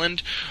the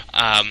island,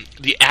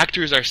 the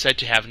actors are said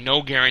to have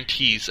no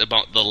guarantees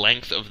about the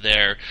length of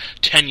their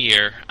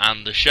tenure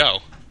on the show.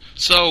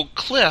 So,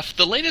 Cliff,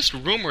 the latest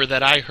rumor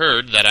that I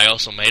heard, that I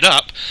also made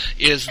up,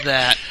 is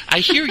that I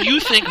hear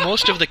you think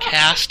most of the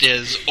cast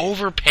is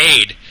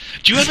overpaid.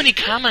 Do you have any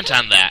comment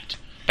on that?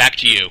 Back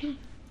to you.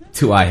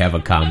 Do I have a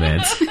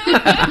comment?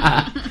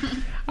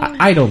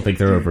 I don't think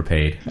they're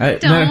overpaid.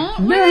 No.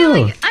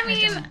 Really? I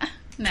mean,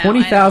 no.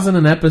 $20,000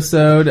 an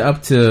episode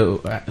up to,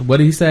 what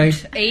did he say?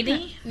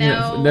 80?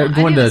 No. They're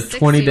going to 60,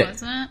 20 to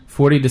wasn't it?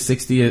 40 to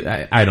 60.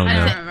 I don't know.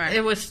 I don't remember.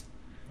 It was...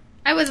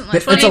 I wasn't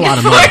That's listening. a lot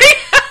of money.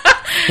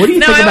 What do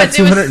you think about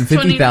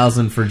 $250,000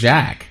 $250,000 for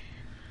Jack?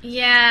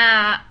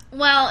 Yeah.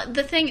 Well,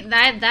 the thing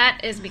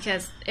that is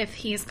because if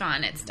he's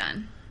gone, it's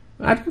done.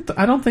 I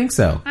don't think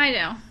so. I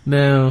know.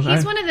 No,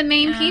 he's one of the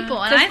main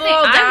people, and I think they'll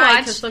I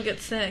die 'cause they'll get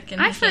sick.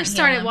 And I he first can't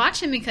started heal them.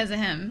 watching because of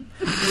him.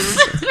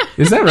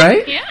 Is that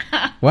right?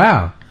 Yeah.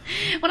 Wow.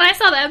 When I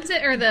saw the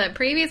episode or the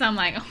previews, I'm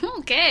like,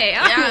 okay,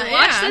 I'll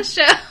watch this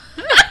show.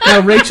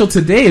 Now, Rachel,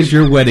 today is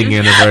your wedding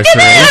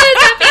anniversary.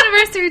 Happy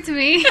anniversary to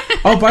me.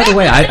 Oh, by the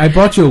way, I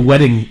bought you a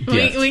wedding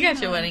gift. We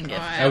got you a wedding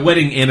gift. A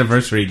wedding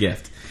anniversary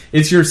gift.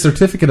 It's your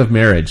certificate of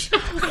marriage.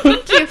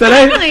 Thank you. For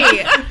a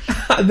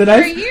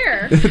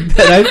year.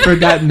 That I've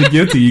forgotten to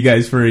give to you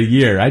guys for a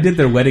year. I did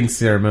their wedding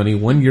ceremony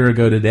 1 year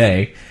ago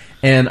today,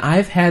 and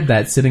I've had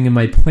that sitting in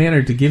my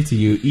planner to give to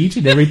you each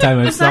and every time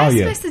I saw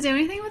you. Was I supposed to do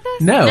anything with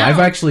this? No, I've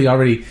actually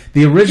already...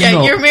 The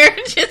original... Yeah, your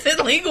marriage is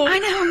illegal. I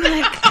know, I'm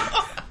like...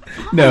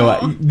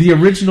 No, the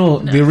original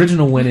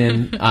went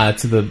in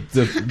to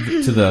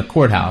the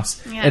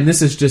courthouse, and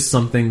this is just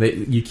something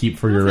that you keep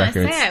for your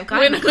records. I've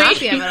got a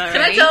copy of it already.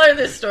 Can I tell her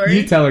this story?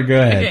 You tell her. Go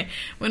ahead. Okay,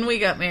 when we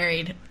got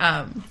married,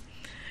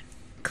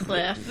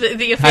 Cliff,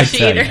 the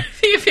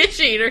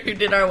officiator who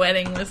did our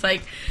wedding was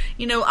like,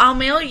 I'll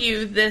mail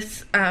you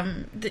this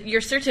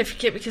your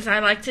certificate because I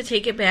like to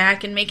take it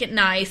back and make it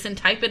nice and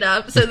type it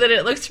up so that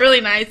it looks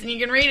really nice and you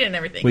can read it and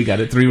everything. We got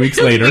it 3 weeks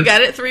later. We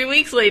got it 3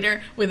 weeks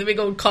later with a big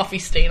old coffee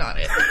stain on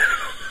it.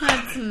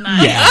 That's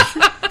nice.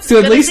 Yeah.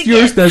 So at least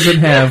yours doesn't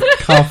have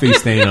coffee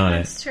stain on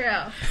it. That's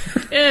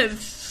true.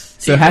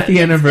 So happy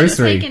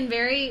anniversary. It's taken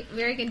very,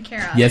 very good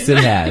care of. Yes, it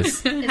has.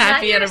 Is Happy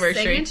that your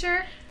anniversary.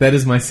 Signature? That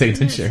is my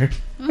signature.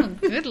 Oh,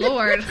 good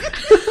Lord.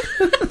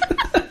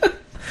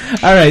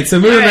 All right, so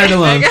moving right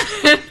along.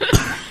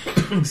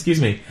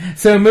 Excuse me.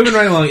 So moving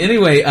right along.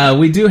 Anyway,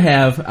 we do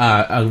have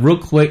a real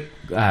quick.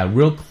 I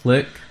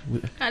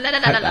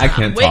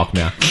can't talk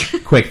now.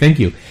 Quick, thank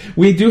you.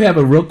 We do have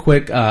a real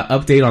quick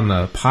update on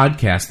the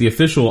podcast, the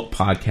official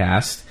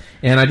podcast,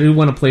 and I do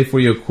want to play for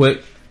you a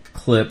quick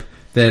clip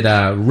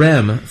that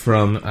Rem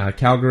from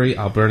Calgary,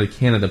 Alberta,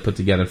 Canada put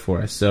together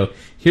for us. So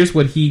here's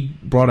what he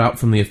brought out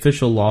from the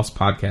official Lost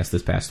podcast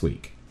this past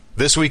week.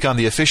 This week on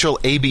the official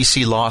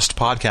ABC Lost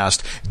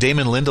podcast,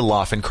 Damon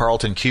Lindelof and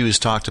Carlton Cuse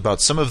talked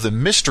about some of the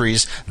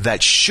mysteries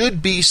that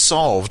should be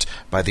solved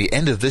by the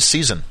end of this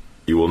season.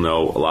 You will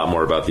know a lot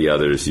more about the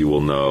others. You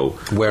will know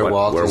where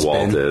Walt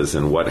is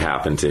and what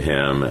happened to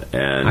him.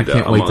 And I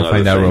can't wait to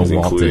find out where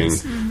Walt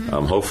is.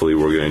 Hopefully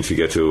we're going to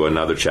get to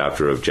another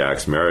chapter of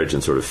Jack's marriage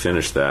and sort of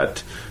finish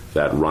that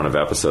run of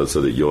episodes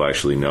so that you'll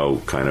actually know,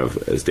 kind of,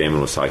 as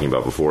Damon was talking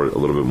about before, a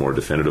little bit more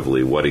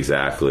definitively what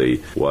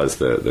exactly was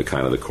the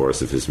kind of the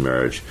course of his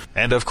marriage.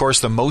 And, of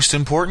course, the most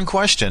important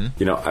question.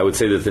 I would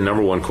say that the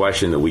number one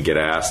question that we get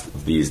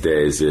asked these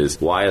days is,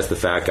 why has the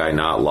fat guy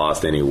not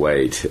lost any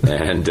weight?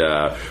 And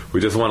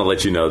we just want to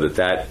let you know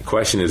that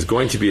question is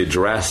going to be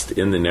addressed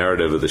in the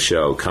narrative of the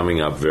show coming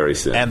up very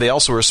soon. And they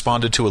also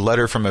responded to a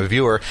letter from a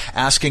viewer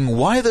asking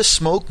why the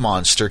smoke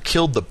monster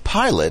killed the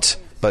pilot,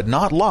 but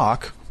not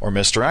Locke or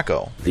Mr.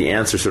 Echo. The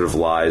answer sort of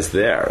lies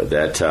there,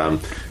 that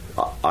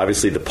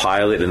obviously the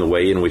pilot and the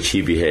way in which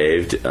he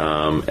behaved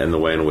and the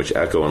way in which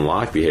Echo and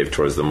Locke behaved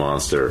towards the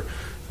monster,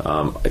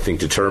 I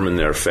think, determine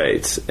their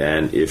fates.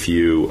 And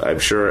I'm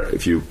sure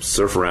if you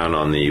surf around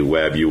on the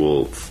web, you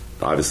will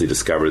obviously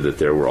discovered that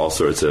there were all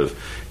sorts of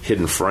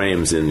hidden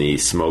frames in the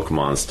smoke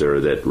monster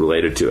that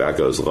related to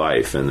Echo's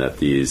life, and that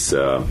these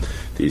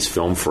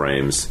film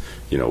frames,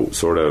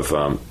 sort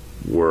of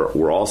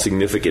were all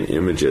significant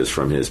images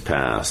from his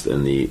past,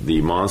 and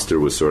the monster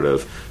was sort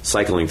of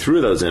cycling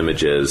through those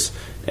images,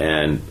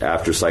 and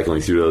after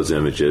cycling through those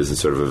images and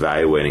sort of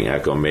evaluating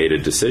Echo, made a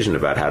decision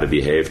about how to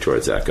behave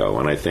towards Echo.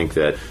 And I think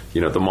that,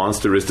 the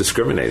monster is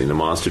discriminating. The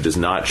monster does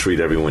not treat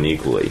everyone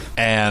equally.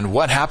 And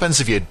what happens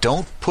if you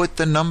don't put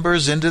the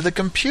numbers into the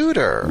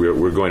computer?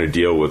 We're going to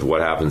deal with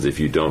what happens if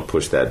you don't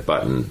push that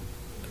button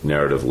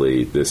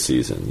narratively this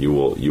season. You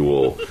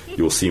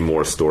will see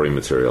more story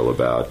material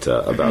about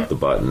the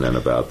button and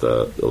about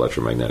the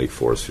electromagnetic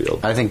force field.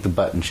 I think the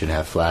button should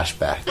have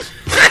flashbacks.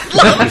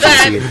 You should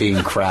see it being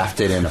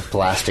crafted in a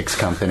plastics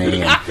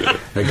company, and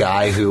the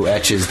guy who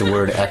etches the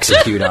word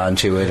execute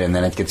onto it, and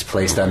then it gets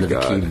placed onto the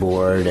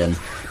keyboard, and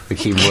the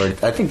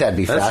keyboard. I think that'd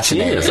be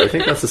fascinating. Genius. I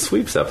think that's a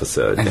sweeps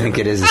episode. I think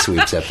it is a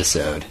sweeps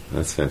episode.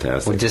 That's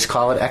fantastic. We'll just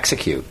call it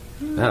execute.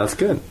 Yeah, that's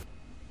good.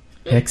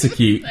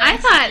 Execute. I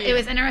thought it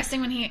was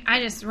interesting I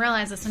just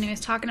realized this when he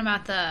was talking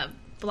about the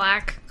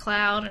black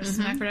cloud or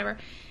smoke or whatever.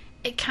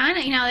 It kind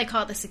of, they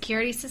call it the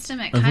security system.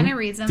 It kind of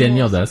resembles.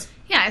 Danielle does.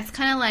 Yeah, it's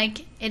kind of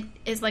like it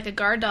is like a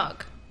guard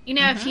dog.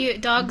 If you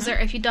dog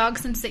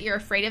sense that you're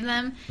afraid of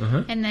them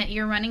and that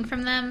you're running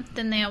from them,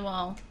 then they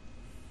will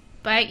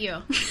bite you.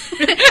 And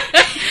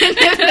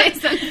if they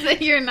sense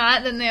that you're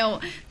not, then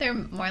they're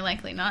more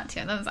likely not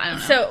to. I don't know.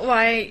 So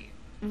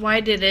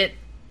why did it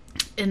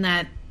in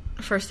that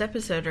first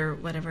episode or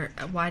whatever,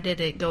 why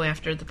did it go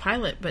after the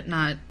pilot but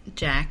not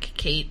Jack,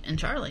 Kate, and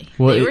Charlie?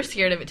 Well, they were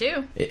scared of it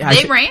too.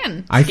 They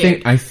ran.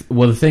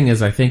 The thing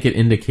is, I think it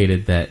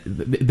indicated that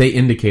they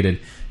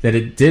indicated that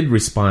it did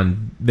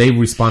respond. They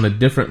responded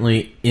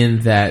differently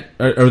in that,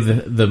 or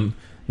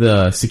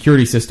the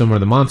security system or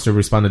the monster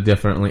responded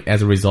differently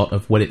as a result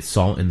of what it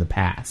saw in the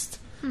past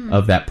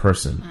of that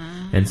person,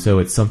 and so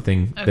it's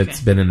something that's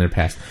been in their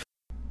past.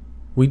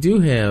 We do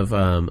have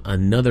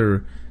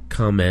another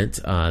comment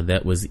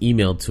that was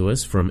emailed to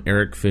us from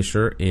Eric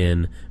Fisher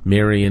in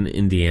Marion,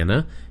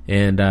 Indiana,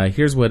 and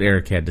here's what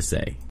Eric had to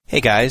say.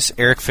 Hey guys,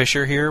 Eric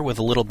Fisher here with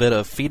a little bit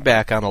of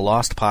feedback on the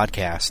Lost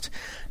podcast.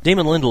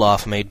 Damon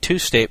Lindelof made two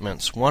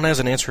statements, one as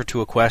an answer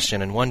to a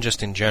question and one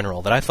just in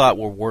general, that I thought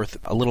were worth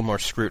a little more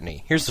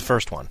scrutiny. Here's the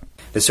first one.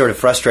 It's sort of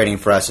frustrating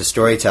for us as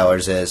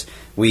storytellers is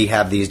we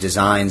have these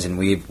designs and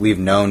we've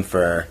known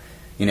for,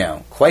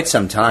 quite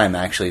some time,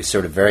 actually,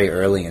 sort of very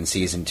early in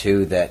season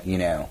 2 that,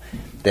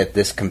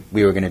 that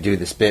we were going to do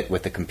this bit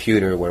with the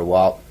computer where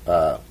Walt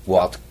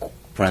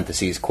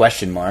parentheses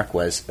question mark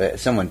was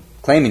someone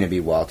claiming to be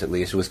Walt, at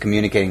least, was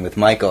communicating with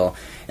Michael,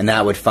 and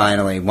that would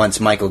finally, once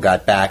Michael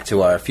got back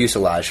to our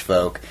fuselage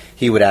folk,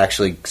 he would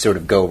actually sort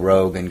of go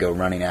rogue and go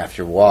running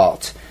after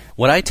Walt.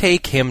 What I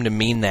take him to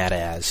mean that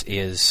as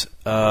is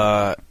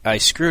I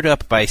screwed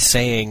up by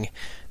saying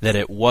that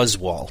it was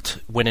Walt,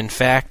 when in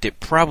fact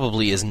it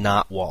probably is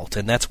not Walt,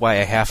 and that's why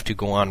I have to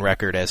go on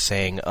record as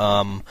saying,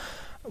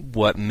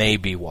 what may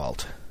be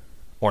Walt,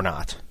 or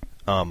not.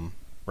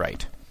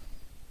 Right.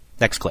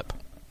 Next clip.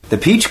 The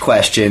Peach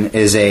question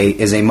is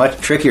a much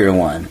trickier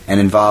one and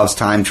involves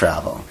time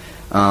travel.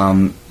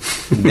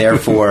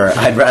 Therefore,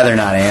 I'd rather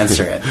not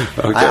answer it.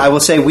 Okay. I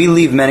will say we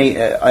leave many,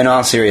 in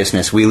all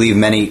seriousness, we leave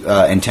many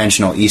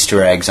intentional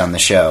Easter eggs on the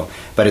show.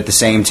 But at the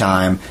same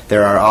time,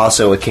 there are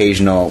also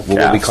occasional,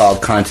 what we call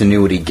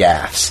continuity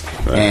gaffes.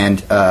 Right.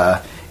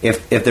 And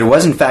if there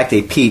was in fact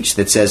a Peach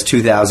that says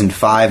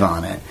 2005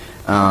 on it,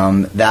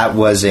 that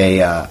was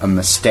a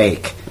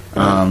mistake.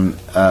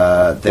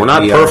 That we're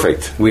not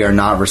perfect. We are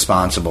not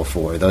responsible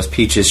for. Those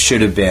Peaches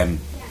should have been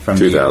from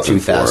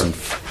 2000.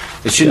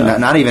 It should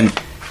not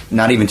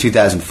even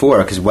 2004,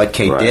 because what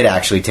Kate did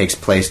actually takes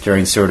place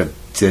during sort of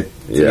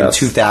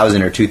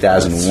 2000 or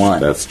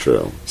 2001. That's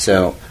true.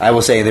 So I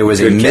will say there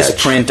was a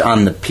misprint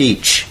on the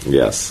Peach.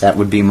 Yes, that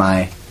would be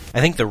my. I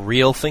think the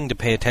real thing to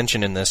pay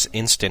attention in this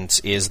instance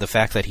is the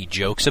fact that he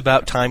jokes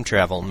about time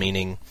travel,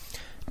 meaning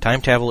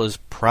time travel is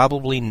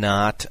probably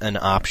not an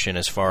option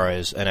as far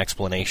as an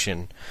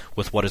explanation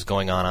with what is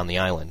going on the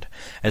island,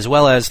 as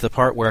well as the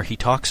part where he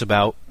talks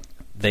about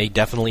they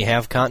definitely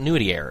have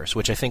continuity errors,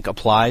 which I think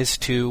applies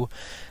to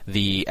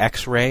the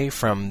X-ray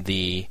from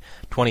the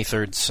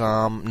 23rd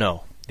Psalm,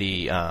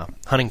 the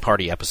Hunting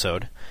Party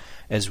episode,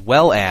 as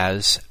well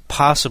as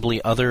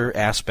possibly other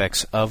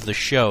aspects of the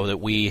show that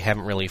we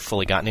haven't really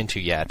fully gotten into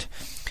yet.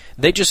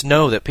 They just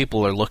know that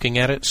people are looking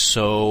at it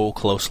so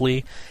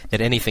closely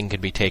that anything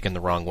could be taken the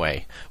wrong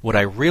way. What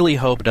I really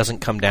hope doesn't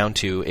come down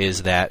to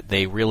is that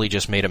they really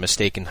just made a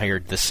mistake and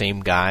hired the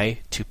same guy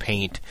to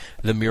paint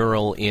the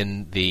mural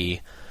in the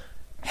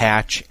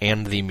hatch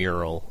and the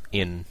mural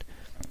in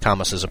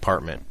Thomas's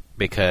apartment,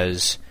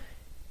 because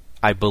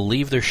I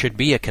believe there should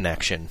be a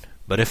connection.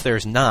 But if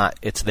there's not,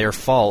 it's their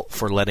fault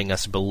for letting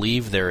us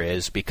believe there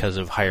is because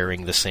of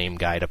hiring the same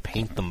guy to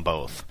paint them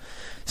both.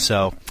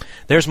 So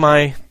there's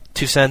my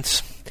 2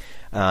 cents,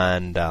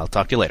 and I'll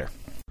talk to you later.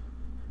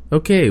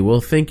 Okay,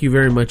 well, thank you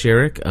very much,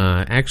 Eric.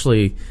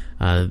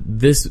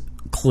 This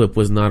clip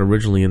was not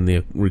originally in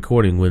the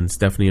recording when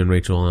Stephanie and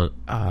Rachel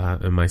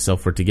and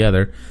myself were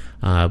together,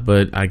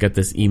 but I got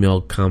this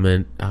email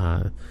comment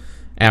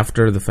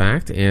after the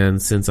fact,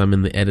 and since I'm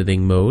in the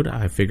editing mode,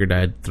 I figured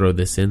I'd throw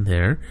this in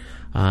there.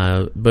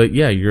 But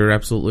yeah, you're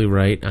absolutely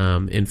right.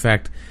 In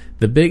fact,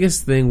 the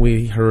biggest thing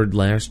we heard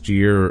last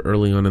year or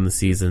early on in the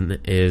season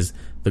is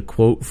the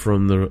quote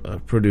from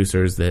the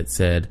producers that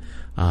said,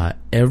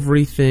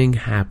 everything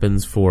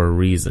happens for a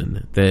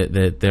reason.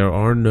 That there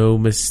are no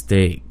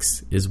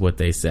mistakes is what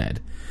they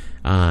said.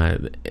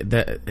 And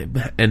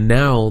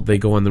now they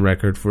go on the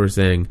record for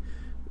saying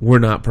we're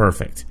not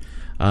perfect.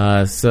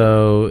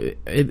 So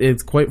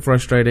it's quite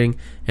frustrating.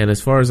 And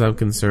as far as I'm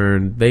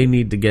concerned, they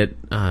need to get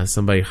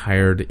somebody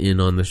hired in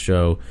on the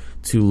show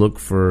to look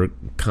for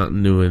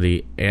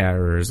continuity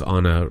errors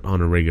on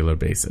a regular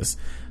basis.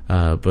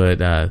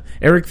 But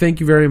Eric, thank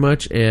you very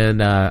much,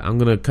 and I'm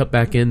going to cut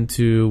back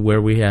into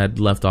where we had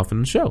left off in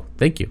the show.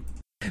 Thank you.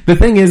 The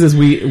thing is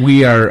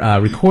we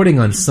are recording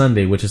on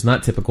Sunday, which is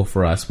not typical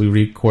for us. We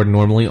record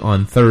normally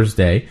on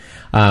Thursday,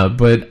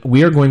 but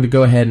we are going to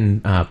go ahead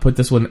and put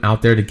this one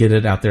out there to get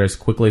it out there as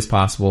quickly as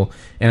possible.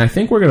 And I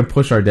think we're going to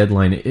push our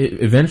deadline.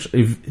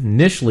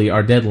 Initially,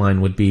 our deadline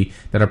would be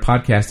that our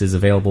podcast is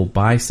available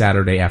by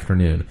Saturday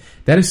afternoon.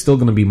 That is still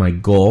going to be my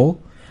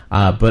goal.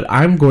 But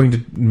I'm going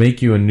to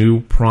make you a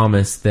new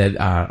promise that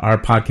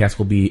our podcast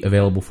will be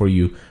available for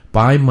you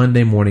by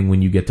Monday morning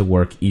when you get to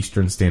work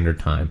Eastern Standard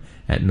Time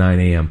at 9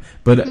 a.m.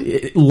 But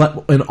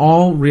in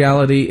all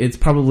reality, it's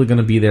probably going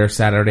to be there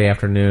Saturday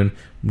afternoon,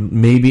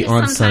 maybe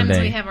on Sunday. Sometimes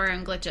we have our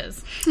own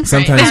glitches.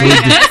 Sometimes we do.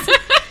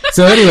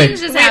 So anyway,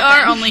 we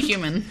are only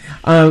human.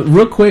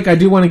 Real quick, I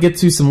do want to get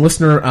to some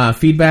listener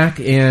feedback.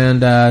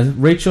 And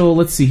Rachel,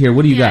 let's see here.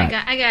 What do you got?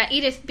 I got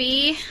Edith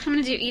B. I'm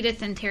going to do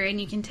Edith and Terry,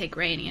 and you can take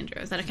Ray and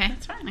Andrew. Is that okay?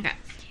 That's fine. Okay.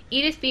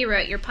 Edith B.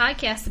 wrote, your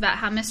podcast about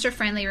how Mr.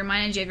 Friendly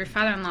reminded you of your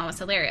father-in-law was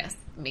hilarious.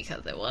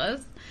 Because it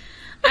was.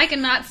 I could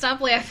not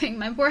stop laughing.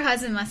 My poor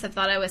husband must have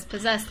thought I was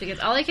possessed because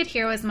all I could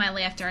hear was my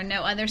laughter and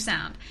no other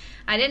sound.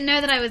 I didn't know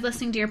that I was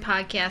listening to your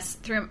podcast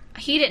through...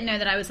 He didn't know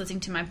that I was listening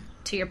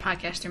to your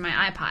podcast through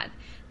my iPod.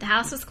 The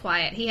house was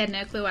quiet. He had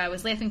no clue why I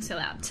was laughing so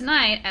loud.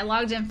 Tonight, I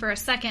logged in for a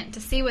second to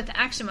see what the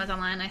action was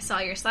online. I saw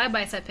your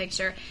side-by-side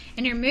picture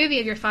and your movie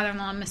of your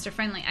father-in-law and Mr.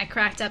 Friendly. I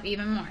cracked up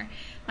even more.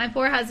 My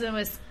poor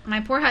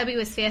hubby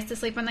was fast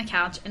asleep on the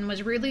couch and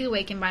was rudely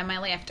awakened by my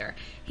laughter.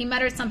 He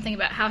muttered something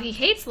about how he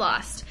hates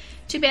Lost.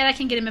 Too bad I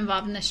can get him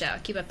involved in the show.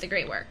 Keep up the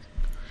great work.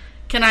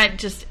 Can I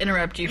just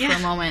interrupt you for a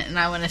moment? And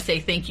I want to say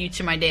thank you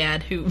to my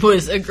dad, who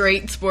was a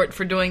great sport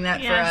for doing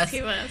that for us. Yes,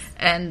 he was.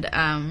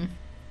 And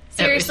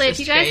seriously, if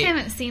you guys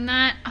haven't seen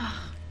that,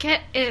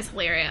 it is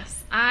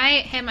hilarious.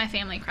 I had my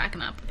family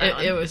cracking up.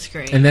 It was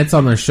great. And that's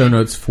on the show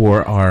notes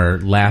for our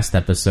last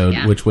episode,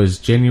 which was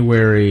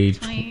January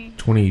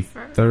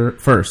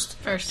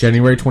 21st.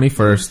 January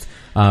 21st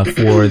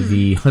for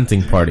the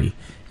hunting party.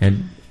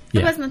 And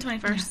it wasn't the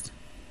 21st.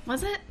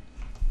 Was it?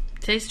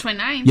 Today's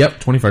 29th. Yep,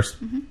 21st.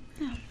 Mm-hmm.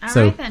 Yeah. All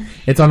so right, then.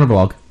 It's on our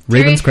blog,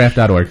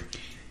 ravenscraft.org.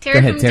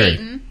 Terry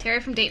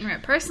from Dayton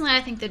wrote, personally,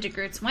 I think the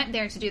DeGroots went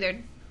there to do their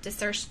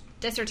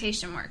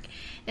dissertation work.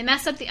 They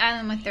messed up the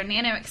island with their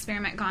nano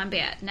experiment gone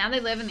bad. Now they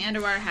live in the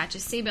underwater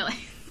hatches. See, Billy.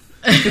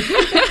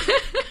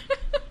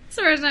 It's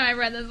the first time I've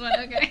read this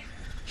one. Okay.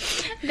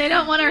 They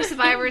don't want our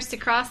survivors to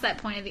cross that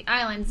point of the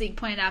island, Zeke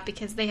pointed out,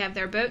 because they have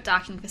their boat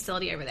docking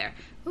facility over there.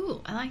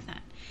 Ooh, I like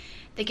that.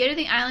 They go to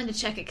the island to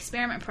check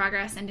experiment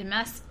progress and to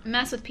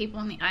mess with people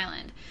on the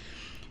island.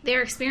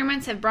 Their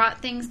experiments have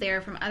brought things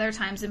there from other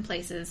times and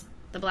places,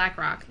 the Black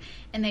Rock,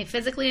 and they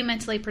physically and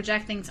mentally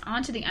project things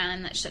onto the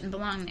island that shouldn't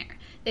belong there.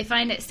 They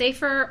find it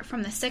safer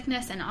from the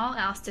sickness and all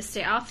else to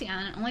stay off the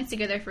island and only to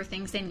go there for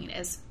things they need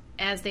as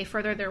they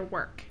further their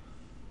work.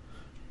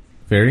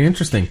 Very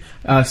interesting.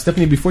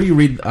 Stephanie, before you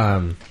read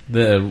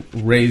the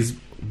Ray's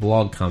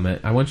blog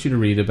comment, I want you to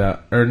read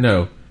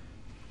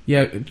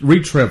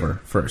read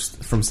Trevor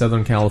first from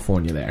Southern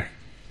California there.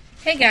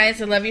 Hey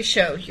guys, I love your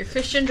show. Your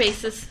Christian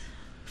basis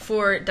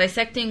for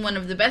dissecting one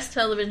of the best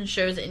television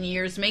shows in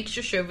years makes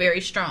your show very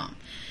strong.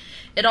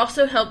 It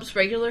also helps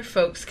regular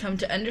folks come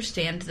to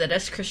understand that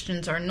us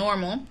Christians are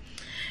normal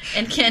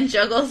and can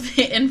juggle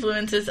the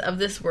influences of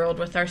this world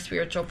with our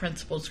spiritual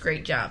principles.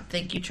 Great job.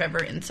 Thank you,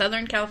 Trevor, in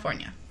Southern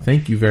California.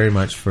 Thank you very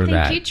much for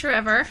that. Thank you,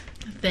 Trevor.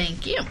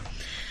 Thank you.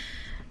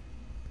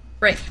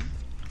 Ray.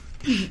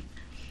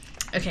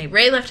 Okay,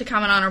 Ray left a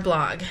comment on our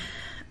blog.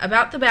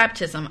 About the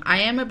baptism,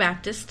 I am a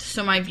Baptist,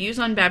 so my views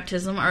on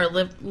baptism are a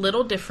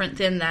little different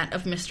than that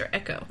of Mr.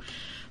 Echo.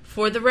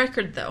 For the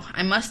record, though,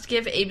 I must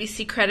give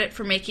ABC credit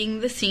for making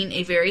the scene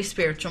a very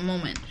spiritual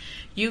moment.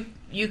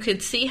 You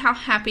could see how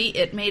happy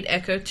it made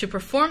Echo to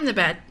perform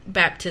the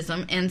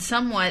baptism and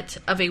somewhat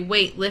of a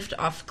weight lift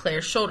off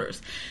Claire's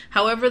shoulders.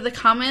 However, the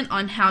comment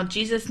on how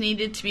Jesus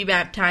needed to be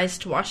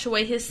baptized to wash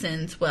away his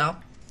sins,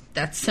 well,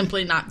 that's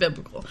simply not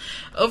biblical.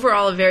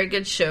 Overall, a very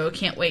good show.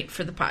 Can't wait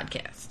for the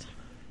podcast.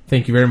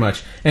 Thank you very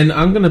much. And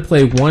I'm going to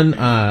play one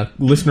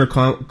listener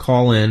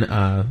call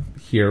in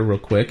here real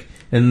quick.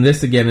 And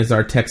this, again, is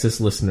our Texas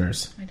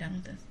listeners. Am I done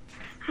with this?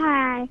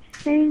 Hi,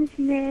 my name's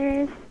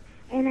Miss,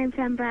 and I'm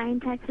from Bryan,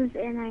 Texas,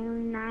 and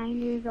I'm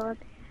 9 years old.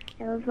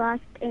 I was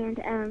lost,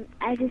 and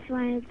I just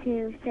wanted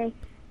to say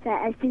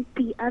that I think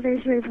the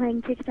others were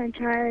playing tricks on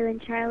Charlie when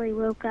Charlie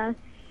woke up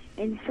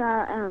and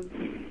saw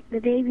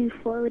the baby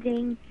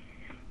floating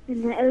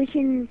in the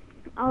ocean,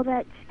 all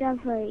that stuff.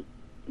 Like,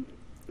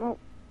 well,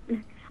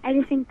 I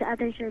just think the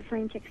others were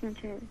playing tricks on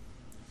Charlie.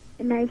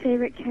 And my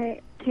favorite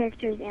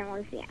character is Aunt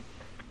Lucia.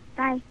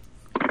 Bye.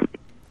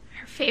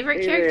 Her favorite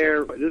Hey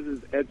character? there, this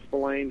is Ed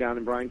Spillane down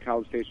in Bryan,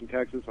 College Station,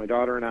 Texas. My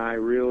daughter and I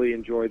really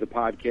enjoy the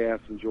podcast,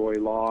 enjoy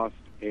Lost,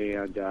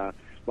 and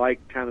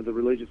like kind of the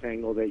religious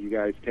angle that you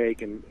guys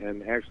take. And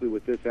actually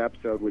with this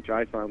episode, which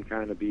I found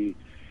kind of be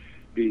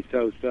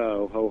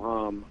so-so,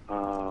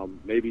 ho-hum,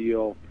 maybe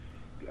you'll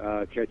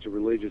catch a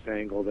religious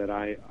angle that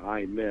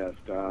I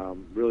missed.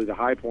 Really the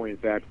high point, in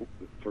fact,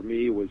 for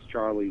me was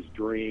Charlie's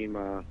dream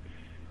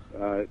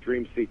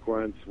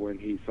sequence when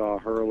he saw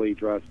Hurley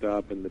dressed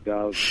up and the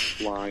doves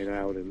flying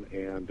out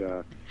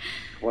and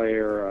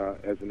Claire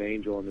as an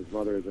angel and his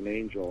mother as an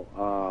angel.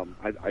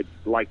 I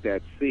like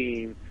that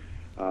scene.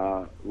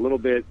 A little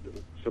bit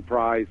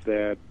surprised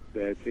that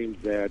it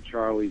seems that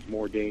Charlie's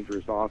more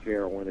dangerous off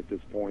heroin at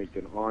this point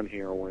than on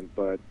heroin,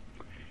 but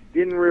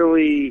didn't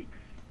really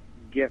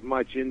get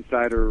much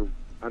insight or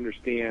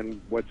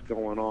understand what's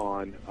going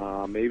on.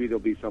 Maybe there'll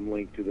be some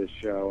link to this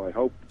show. I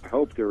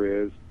hope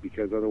there is,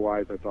 because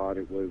otherwise I thought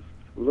it was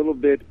a little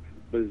bit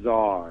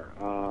bizarre,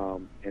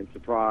 and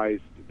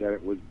surprised that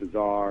it was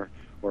bizarre,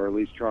 or at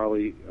least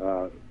Charlie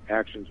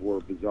actions were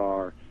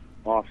bizarre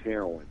off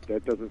heroin.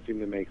 That doesn't seem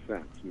to make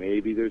sense.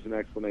 Maybe there's an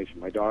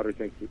explanation. My daughter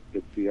thinks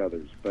it's the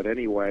others. But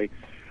anyway,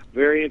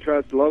 very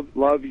interested.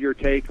 Love your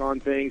take on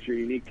things, your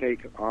unique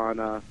take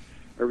on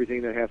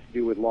everything that has to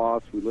do with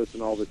Lost. We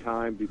listen all the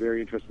time. Be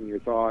very interested in your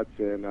thoughts.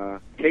 And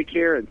take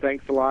care, and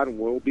thanks a lot, and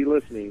we'll be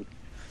listening.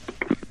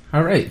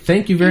 All right.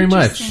 Thank you very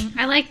much.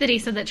 I like that he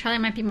said that Charlie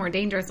might be more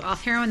dangerous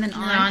off heroin than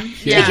on.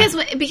 Yeah.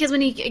 Because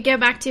when you go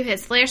back to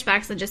his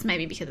flashbacks, and just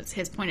maybe because it's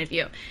his point of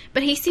view,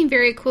 but he seemed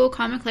very cool,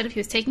 calm, and collected. He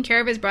was taking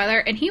care of his brother,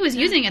 and he was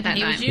using it that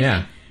time.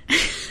 Yeah.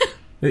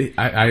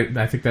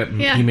 I think that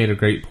he made a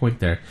great point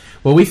there.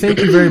 Well, we thank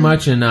you very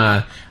much, and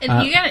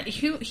you got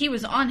he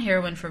was on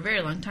heroin for a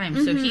very long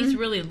time, so he's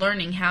really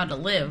learning how to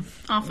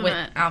live off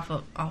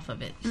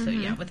of it. So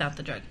yeah, without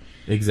the drug.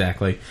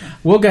 Exactly.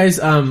 Well, guys,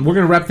 we're going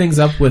to wrap things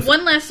up with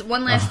one last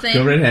thing.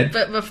 Go right ahead.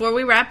 But before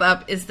we wrap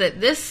up, is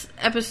that this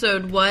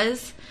episode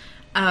was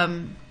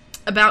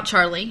about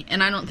Charlie,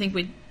 and I don't think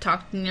we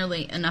talked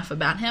nearly enough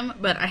about him.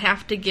 But I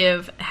have to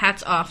give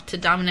hats off to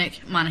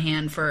Dominic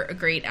Monaghan for a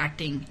great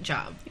acting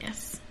job.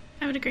 Yes,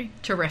 I would agree.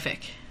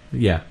 Terrific.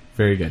 Yeah,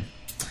 very good.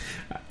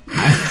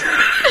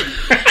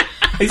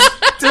 I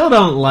still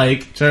don't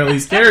like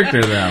Charlie's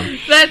character, though.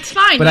 That's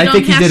fine. But I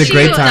think he did a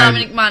great time.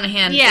 Dominic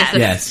Monaghan.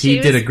 Yes, he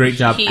did a great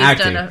job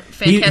acting.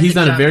 He's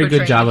done a very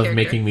good job of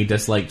making me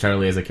dislike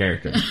Charlie as a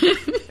character.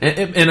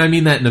 and I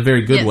mean that in a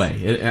very good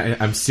way.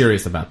 I'm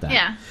serious about that.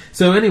 Yeah.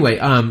 So anyway,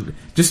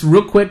 just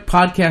real quick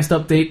podcast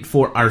update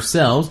for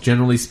ourselves,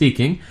 generally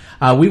speaking.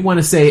 We want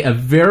to say a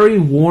very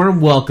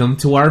warm welcome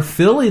to our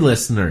Philly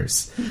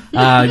listeners.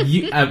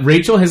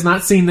 Rachel has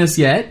not seen this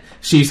yet.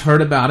 She's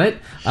heard about it.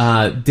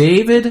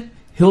 David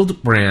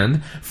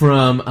Hildbrand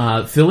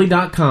from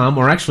Philly.com,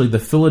 or actually the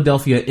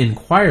Philadelphia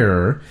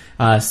Inquirer,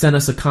 sent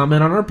us a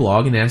comment on our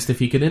blog and asked if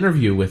he could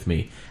interview with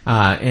me.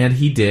 And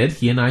he did.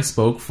 He and I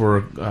spoke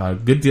for a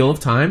good deal of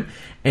time.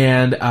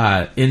 And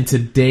in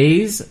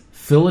today's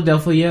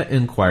Philadelphia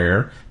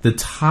Inquirer, the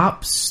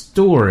top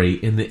story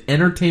in the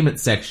entertainment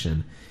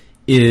section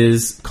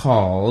is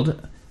called,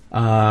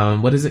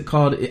 what is it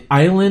called?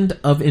 Island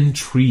of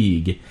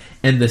Intrigue.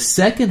 And the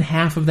second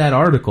half of that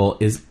article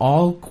is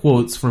all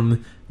quotes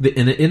from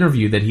in an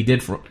interview that he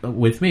did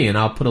with me, and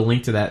I'll put a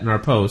link to that in our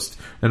post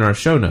in our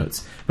show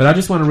notes. But I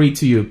just want to read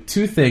to you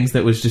two things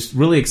that was just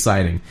really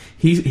exciting.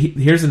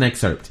 Here's an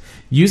excerpt.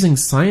 Using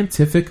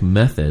scientific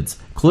methods,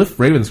 Cliff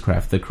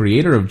Ravenscraft, the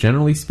creator of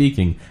Generally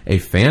Speaking, a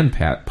fan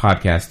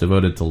podcast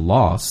devoted to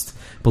Lost,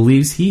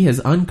 believes he has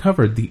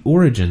uncovered the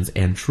origins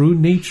and true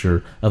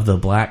nature of the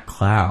Black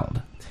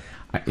Cloud.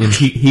 And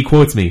he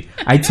quotes me,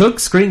 I took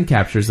screen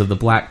captures of the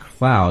Black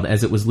Cloud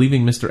as it was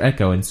leaving Mr.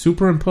 Echo and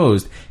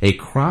superimposed a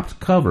cropped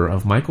cover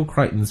of Michael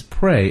Crichton's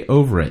Prey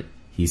over it,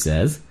 he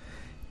says.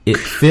 It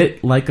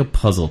fit like a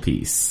puzzle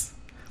piece.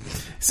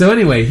 So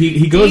anyway,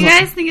 he goes... Do you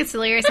guys think it's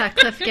hilarious how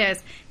Cliff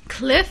goes,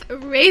 Cliff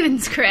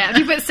Ravenscraft?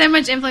 You put so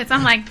much influence.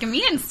 I'm like,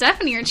 me and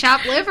Stephanie are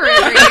chopped liver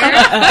over here.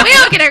 We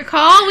don't get a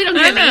call. We don't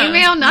get an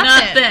email.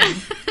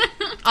 Nothing.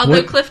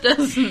 Although Cliff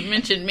doesn't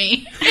mention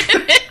me.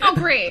 Oh,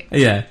 great.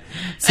 Yeah.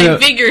 So, I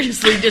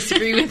vigorously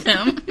disagree with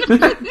him.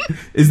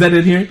 Is that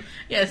in here?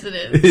 Yes, it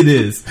is. It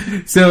is.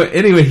 So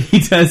anyway, he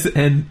does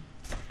end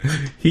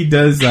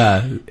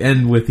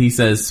with, he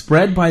says,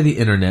 spread by the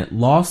internet,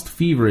 Lost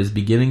fever is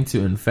beginning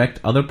to infect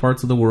other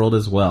parts of the world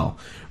as well.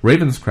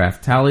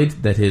 Ravenscraft tallied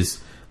that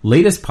his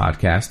latest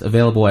podcast,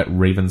 available at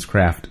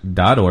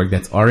ravenscraft.org.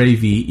 That's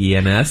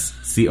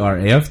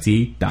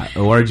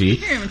RAVENSCRAFT.org.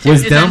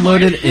 Was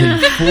downloaded in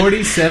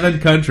 47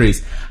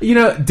 countries. You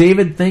know,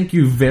 David, thank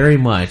you very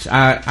much.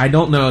 I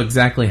don't know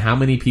exactly how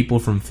many people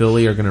from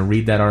Philly are going to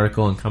read that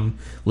article and come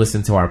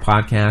listen to our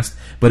podcast,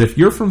 but if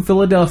you're from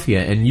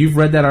Philadelphia and you've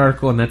read that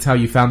article and that's how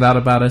you found out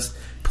about us,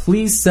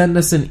 please send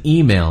us an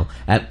email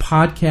at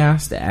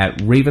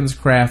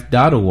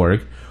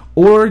podcast@ravenscraft.org,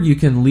 or you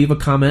can leave a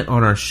comment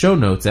on our show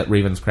notes at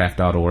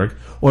ravenscraft.org,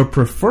 or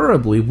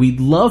preferably, we'd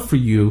love for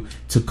you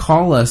to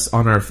call us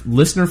on our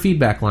listener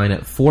feedback line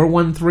at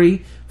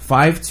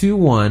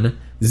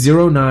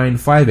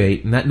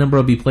 413-521-0958, and that number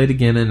will be played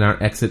again in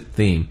our exit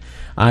theme.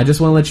 I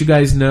just want to let you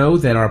guys know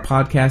that our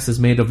podcast is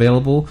made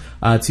available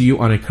to you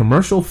on a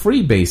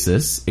commercial-free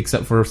basis,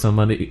 except for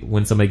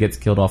when somebody gets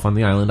killed off on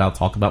the island. I'll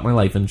talk about my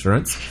life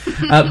insurance.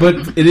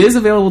 But it is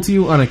available to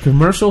you on a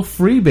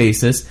commercial-free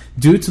basis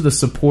due to the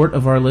support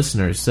of our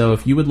listeners. So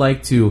if you would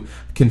like to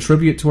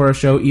contribute to our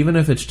show, even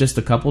if it's just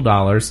a couple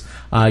dollars,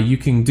 you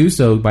can do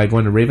so by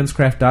going to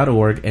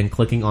ravenscraft.org and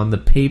clicking on the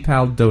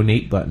PayPal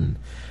donate button.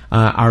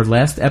 Our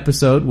last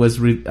episode was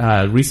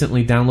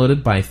recently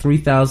downloaded by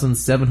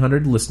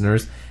 3,700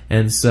 listeners,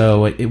 and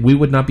so we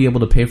would not be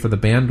able to pay for the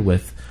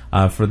bandwidth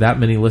for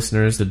that many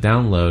listeners to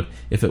download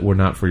if it were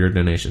not for your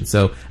donation.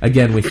 So,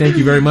 again, we thank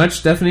you very much,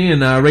 Stephanie.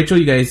 And Rachel,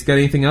 you guys got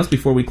anything else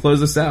before we close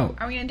this out?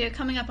 Are we going to do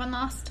Coming Up on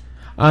Lost?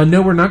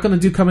 No, we're not going to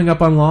do Coming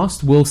Up on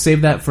Lost. We'll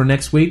save that for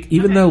next week.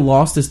 Even though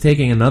Lost is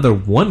taking another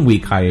 1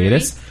 week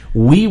hiatus,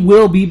 we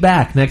will be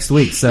back next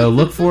week. So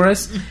look for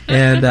us.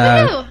 And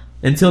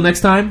until next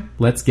time,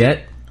 let's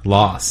get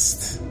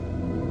lost.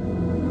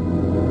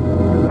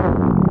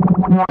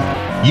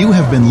 You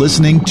have been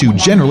listening to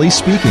Generally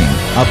Speaking,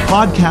 a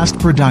podcast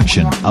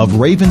production of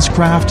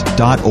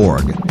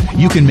ravenscraft.org.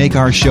 You can make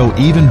our show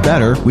even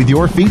better with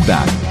your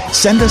feedback.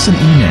 Send us an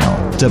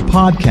email to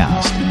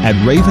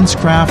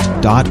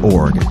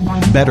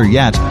podcast@ravenscraft.org. Better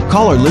yet,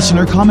 call our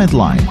listener comment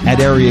line at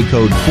area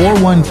code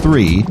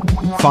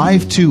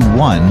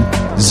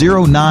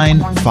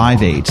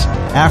 413-521-0958.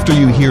 After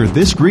you hear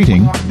this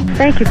greeting,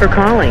 thank you for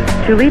calling.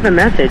 To leave a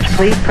message,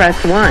 please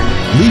press 1.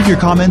 Leave your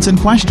comments and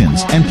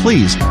questions, and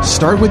please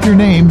start with your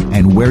name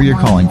and where you're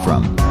calling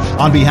from.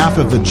 On behalf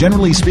of the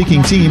Generally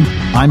Speaking team,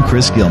 I'm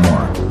Chris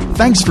Gilmore.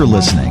 Thanks for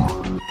listening.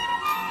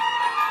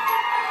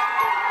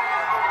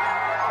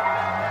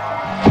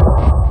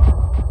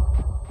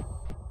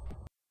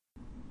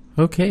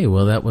 Okay,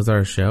 well, that was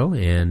our show,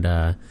 and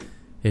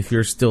if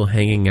you're still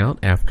hanging out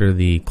after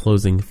the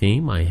closing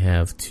theme, I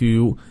have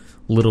 2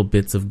 little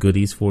bits of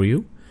goodies for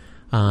you.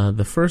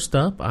 The first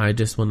up, I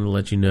just wanted to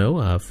let you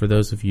know, for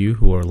those of you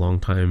who are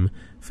longtime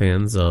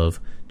fans of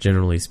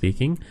Generally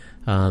Speaking,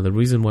 the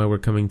reason why we're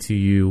coming to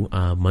you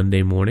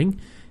Monday morning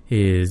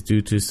is due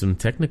to some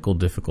technical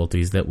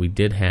difficulties that we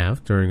did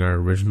have during our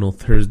original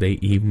Thursday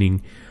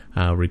evening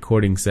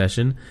recording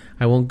session.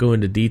 I won't go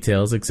into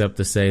details except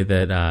to say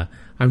that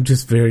I'm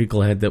just very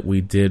glad that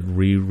we did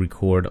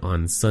re-record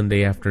on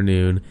Sunday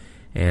afternoon,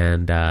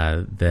 and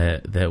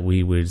that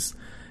we was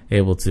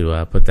able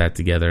to put that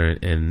together.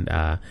 And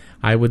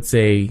I would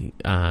say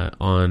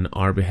on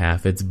our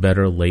behalf, it's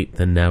better late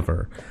than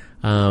never.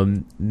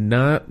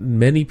 Not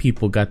many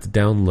people got to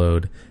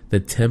download the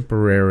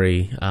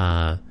temporary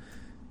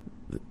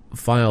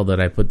file that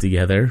I put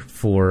together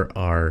for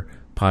our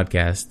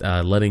podcast,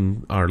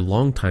 letting our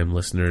longtime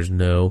listeners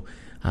know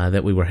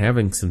that we were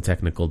having some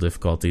technical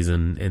difficulties,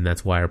 and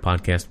that's why our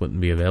podcast wouldn't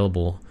be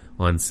available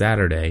on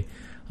Saturday.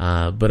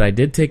 But I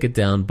did take it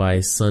down by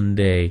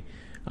Sunday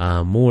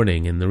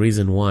morning, and the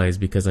reason why is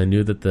because I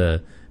knew that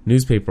the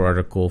newspaper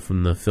article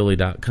from the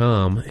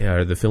Philly.com,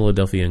 or the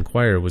Philadelphia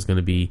Inquirer, was going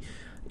to be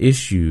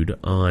issued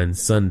on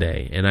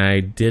Sunday, and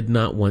I did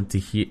not want to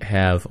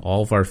have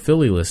all of our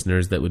Philly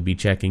listeners that would be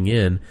checking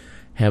in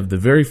have the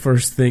very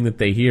first thing that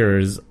they hear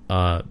is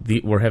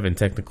we're having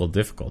technical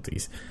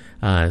difficulties.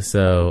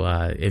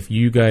 So if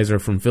you guys are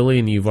from Philly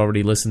and you've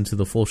already listened to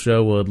the full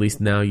show, well, at least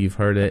now you've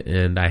heard it,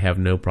 and I have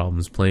no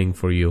problems playing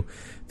for you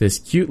this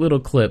cute little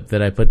clip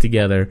that I put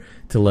together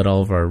to let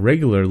all of our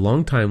regular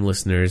longtime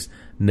listeners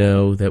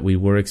know that we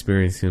were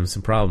experiencing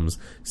some problems.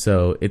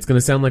 So it's going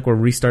to sound like we're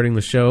restarting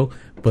the show,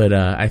 but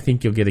I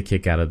think you'll get a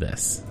kick out of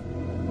this.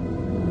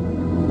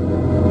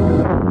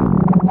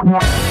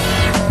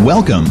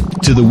 Welcome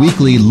to the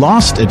weekly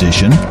Lost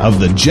edition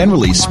of the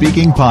Generally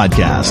Speaking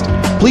podcast.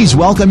 Please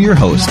welcome your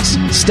hosts,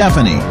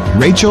 Stephanie,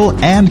 Rachel,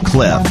 and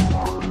Cliff.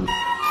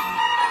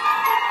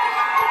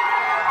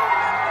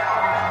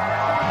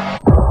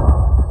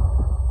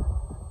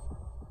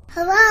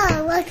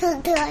 Hello,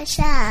 welcome to our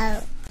show.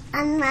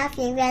 I'm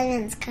Matthew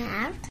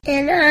Ravenscraft.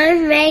 And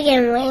I'm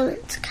Megan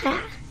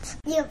Ravenscraft.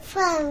 You're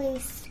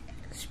probably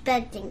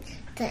expecting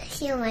to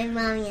hear my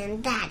mommy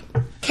and daddy.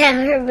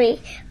 Cameron,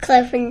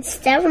 Cliff, and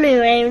Stephanie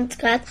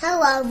Ravenscraft.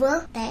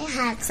 However, they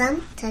had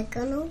some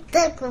technical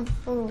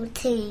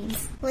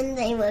difficulties when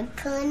they were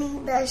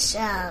recording the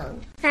show.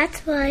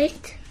 That's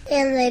right.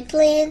 And they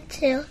plan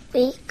to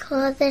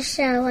record the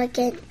show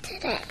again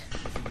today.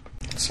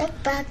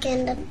 Check back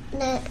in the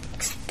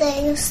next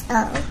think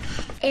so.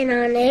 And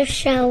our next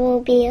show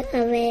will be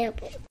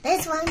available.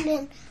 This one's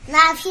been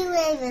Matthew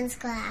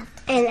Ravenscraft.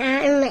 And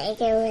I'm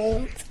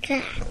Megan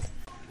Ravenscraft.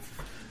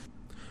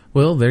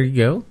 Well, there you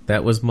go.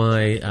 That was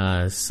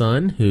my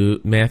son,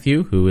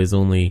 Matthew, who is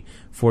only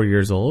 4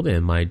 years old,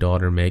 and my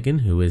daughter, Megan,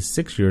 who is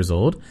 6 years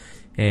old,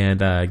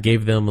 and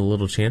gave them a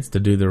little chance to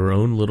do their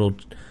own little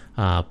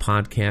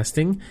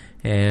podcasting,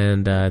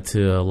 and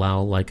to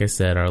allow, like I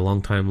said, our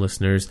longtime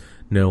listeners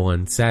know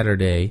on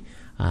Saturday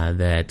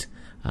that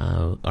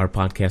our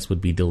podcast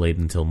would be delayed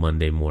until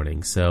Monday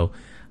morning. So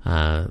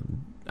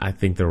I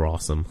think they're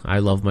awesome. I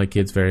love my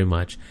kids very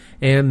much.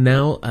 And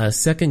now a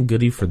second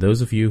goodie for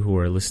those of you who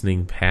are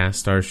listening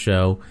past our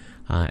show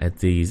at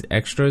these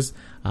extras.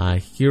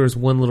 Here's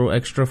one little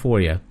extra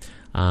for you.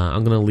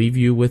 I'm going to leave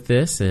you with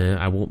this, and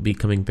I won't be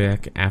coming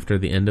back after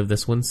the end of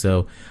this one,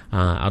 so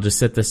I'll just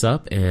set this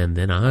up, and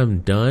then I'm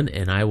done,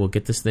 and I will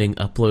get this thing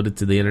uploaded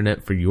to the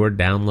internet for your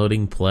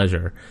downloading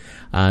pleasure.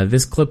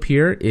 This clip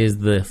here is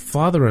the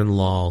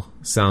father-in-law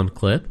sound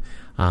clip.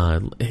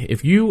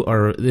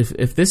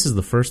 If this is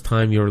the first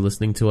time you're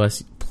listening to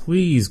us,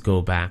 please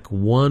go back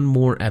one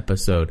more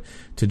episode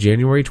to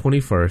January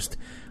 21st,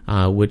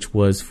 which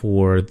was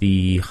for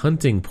the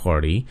hunting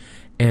party,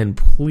 and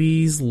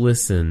please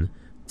listen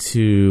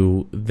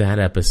to that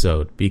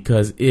episode,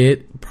 because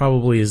it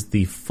probably is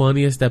the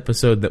funniest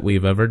episode that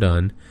we've ever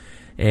done.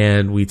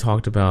 And we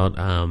talked about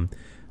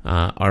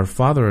our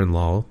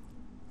father-in-law,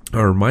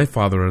 or my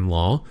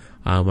father-in-law,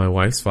 my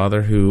wife's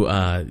father, who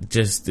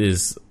just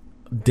is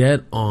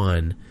dead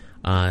on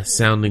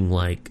sounding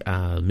like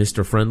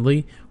Mr.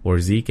 Friendly, or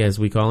Zeke as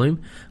we call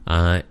him,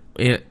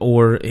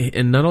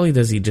 and not only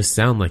does he just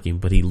sound like him,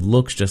 but he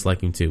looks just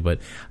like him too. But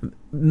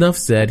enough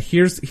said.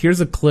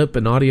 Here's a clip,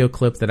 an audio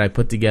clip that I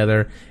put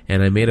together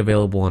and I made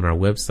available on our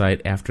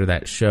website after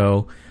that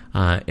show,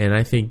 and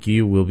I think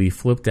you will be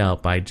flipped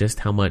out by just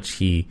how much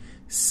he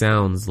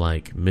sounds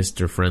like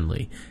Mr.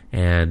 Friendly.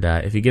 And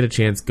if you get a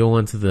chance, go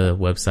onto the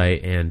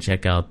website and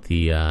check out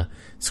the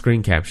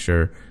screen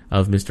capture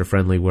of Mr.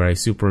 Friendly, where I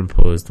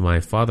superimposed my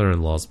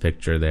father-in-law's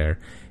picture there,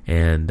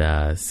 and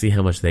see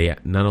how much they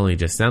not only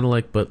just sound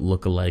alike, but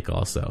look alike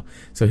also.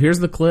 So here's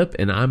the clip,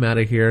 and I'm out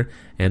of here,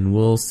 and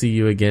we'll see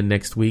you again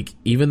next week.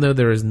 Even though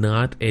there is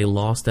not a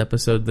Lost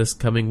episode this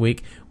coming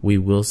week, we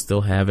will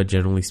still have a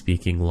Generally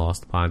Speaking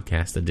Lost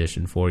podcast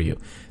edition for you.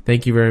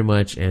 Thank you very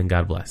much, and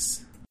God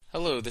bless.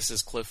 Hello, this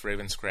is Cliff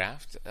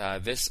Ravenscraft.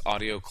 This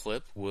audio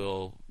clip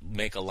will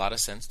make a lot of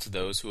sense to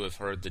those who have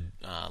heard the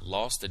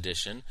Lost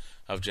edition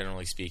of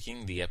Generally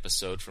Speaking, the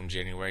episode from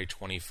January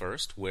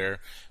 21st, where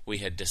we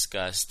had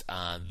discussed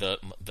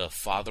the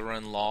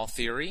father-in-law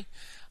theory,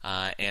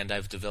 and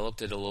I've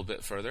developed it a little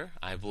bit further.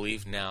 I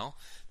believe now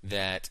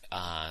that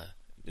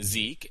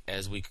Zeke,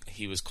 as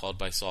he was called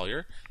by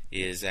Sawyer,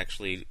 is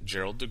actually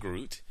Gerald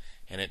DeGroot,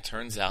 and it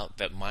turns out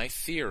that my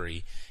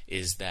theory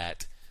is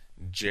that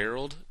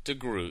Gerald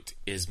DeGroot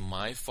is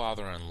my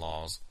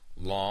father-in-law's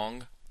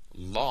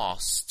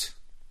long-lost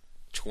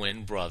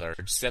twin brother,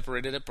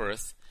 separated at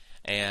birth,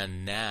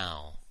 and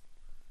now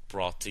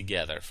brought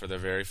together for the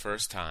very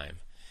first time.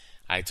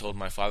 I told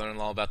my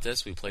father-in-law about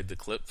this. We played the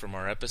clip from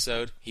our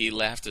episode. He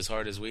laughed as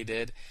hard as we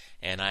did,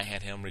 and I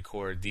had him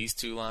record these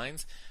two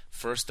lines.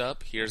 First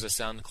up, here's a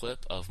sound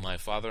clip of my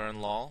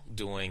father-in-law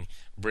doing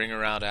Bring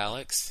Her Out,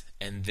 Alex,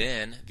 and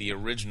then the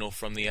original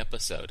from the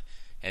episode.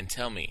 And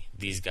tell me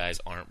these guys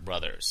aren't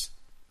brothers.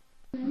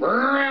 Bring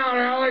her out,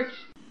 Alex!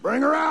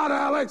 Bring her out,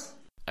 Alex!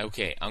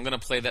 Okay, I'm going to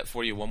play that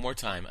for you one more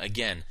time.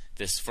 Again,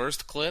 this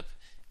first clip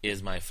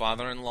is my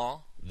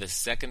father-in-law. The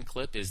second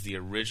clip is the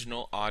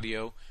original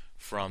audio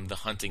from the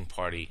hunting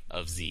party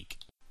of Zeke.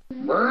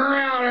 Bring her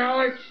out,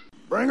 Alex!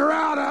 Bring her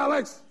out,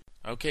 Alex!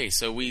 Okay,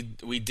 so we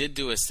did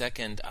do a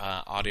second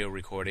audio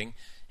recording,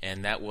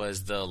 and that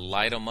was the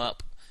Light 'em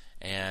Up.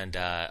 And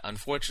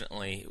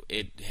unfortunately,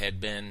 it had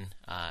been,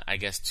 I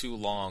guess, too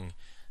long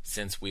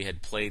since we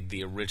had played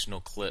the original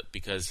clip,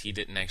 because he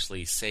didn't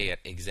actually say it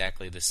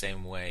exactly the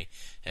same way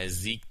as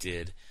Zeke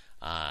did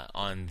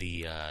on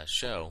the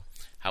show.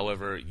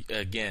 However,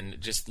 again,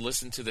 just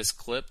listen to this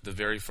clip. The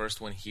very first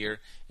one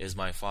here is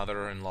my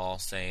father-in-law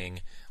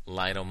saying,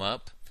 "Light 'em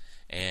up."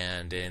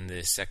 And in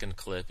the second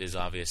clip is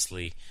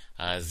obviously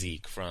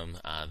Zeke from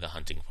the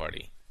hunting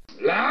party.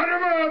 Light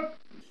 'em up!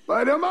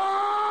 Light 'em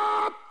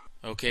up!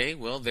 Okay,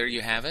 well, there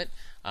you have it.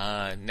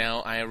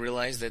 Now, I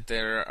realize that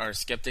there are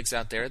skeptics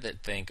out there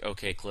that think,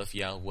 okay, Cliff,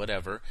 yeah,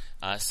 whatever.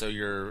 So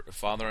your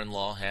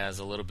father-in-law has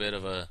a little bit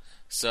of a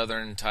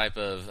southern type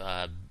of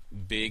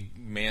big,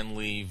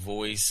 manly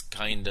voice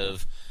kind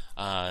of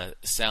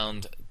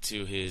sound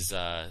to his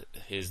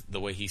the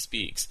way he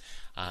speaks.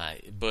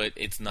 But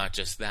it's not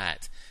just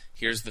that.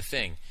 Here's the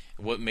thing.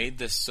 What made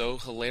this so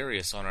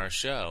hilarious on our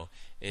show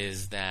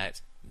is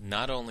that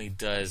not only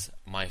does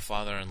my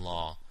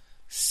father-in-law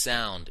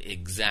sound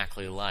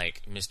exactly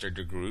like Mr.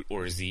 DeGroot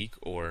or Zeke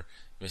or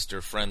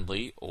Mr.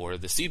 Friendly or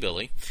the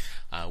Seabilly,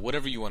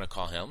 whatever you want to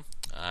call him.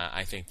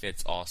 I think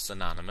that's all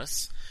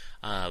synonymous.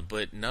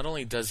 But not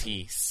only does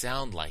he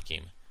sound like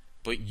him,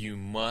 but you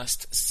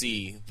must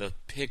see the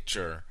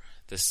picture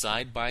the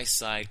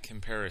side-by-side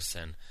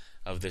comparison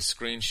of the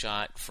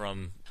screenshot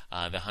from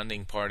the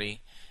hunting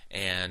party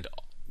and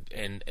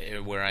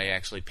where I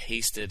actually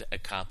pasted a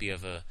copy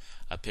of a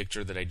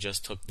picture that I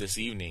just took this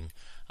evening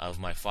of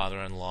my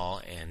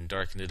father-in-law and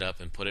darkened it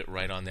up and put it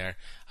right on there.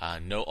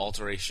 No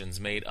alterations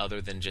made other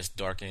than just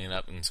darkening it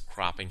up and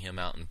cropping him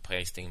out and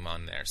pasting him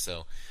on there.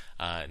 So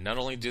not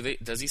only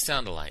does he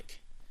sound alike,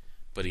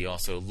 but he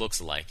also looks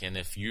alike. And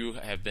if you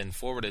have been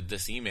forwarded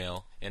this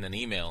email in an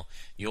email,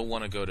 you'll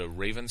want to go to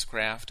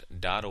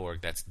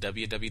ravenscraft.org. That's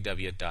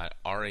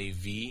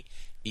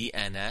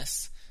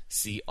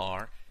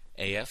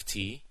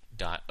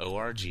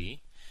www.ravenscraft.org.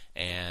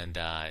 And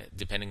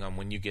depending on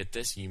when you get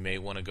this, you may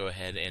want to go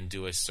ahead and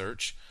do a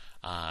search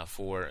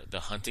for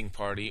the hunting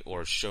party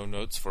or show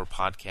notes for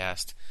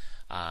podcast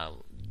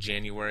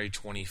January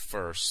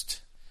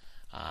 21st,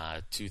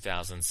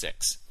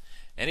 2006.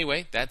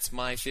 Anyway, that's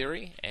my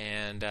theory,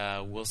 and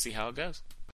we'll see how it goes.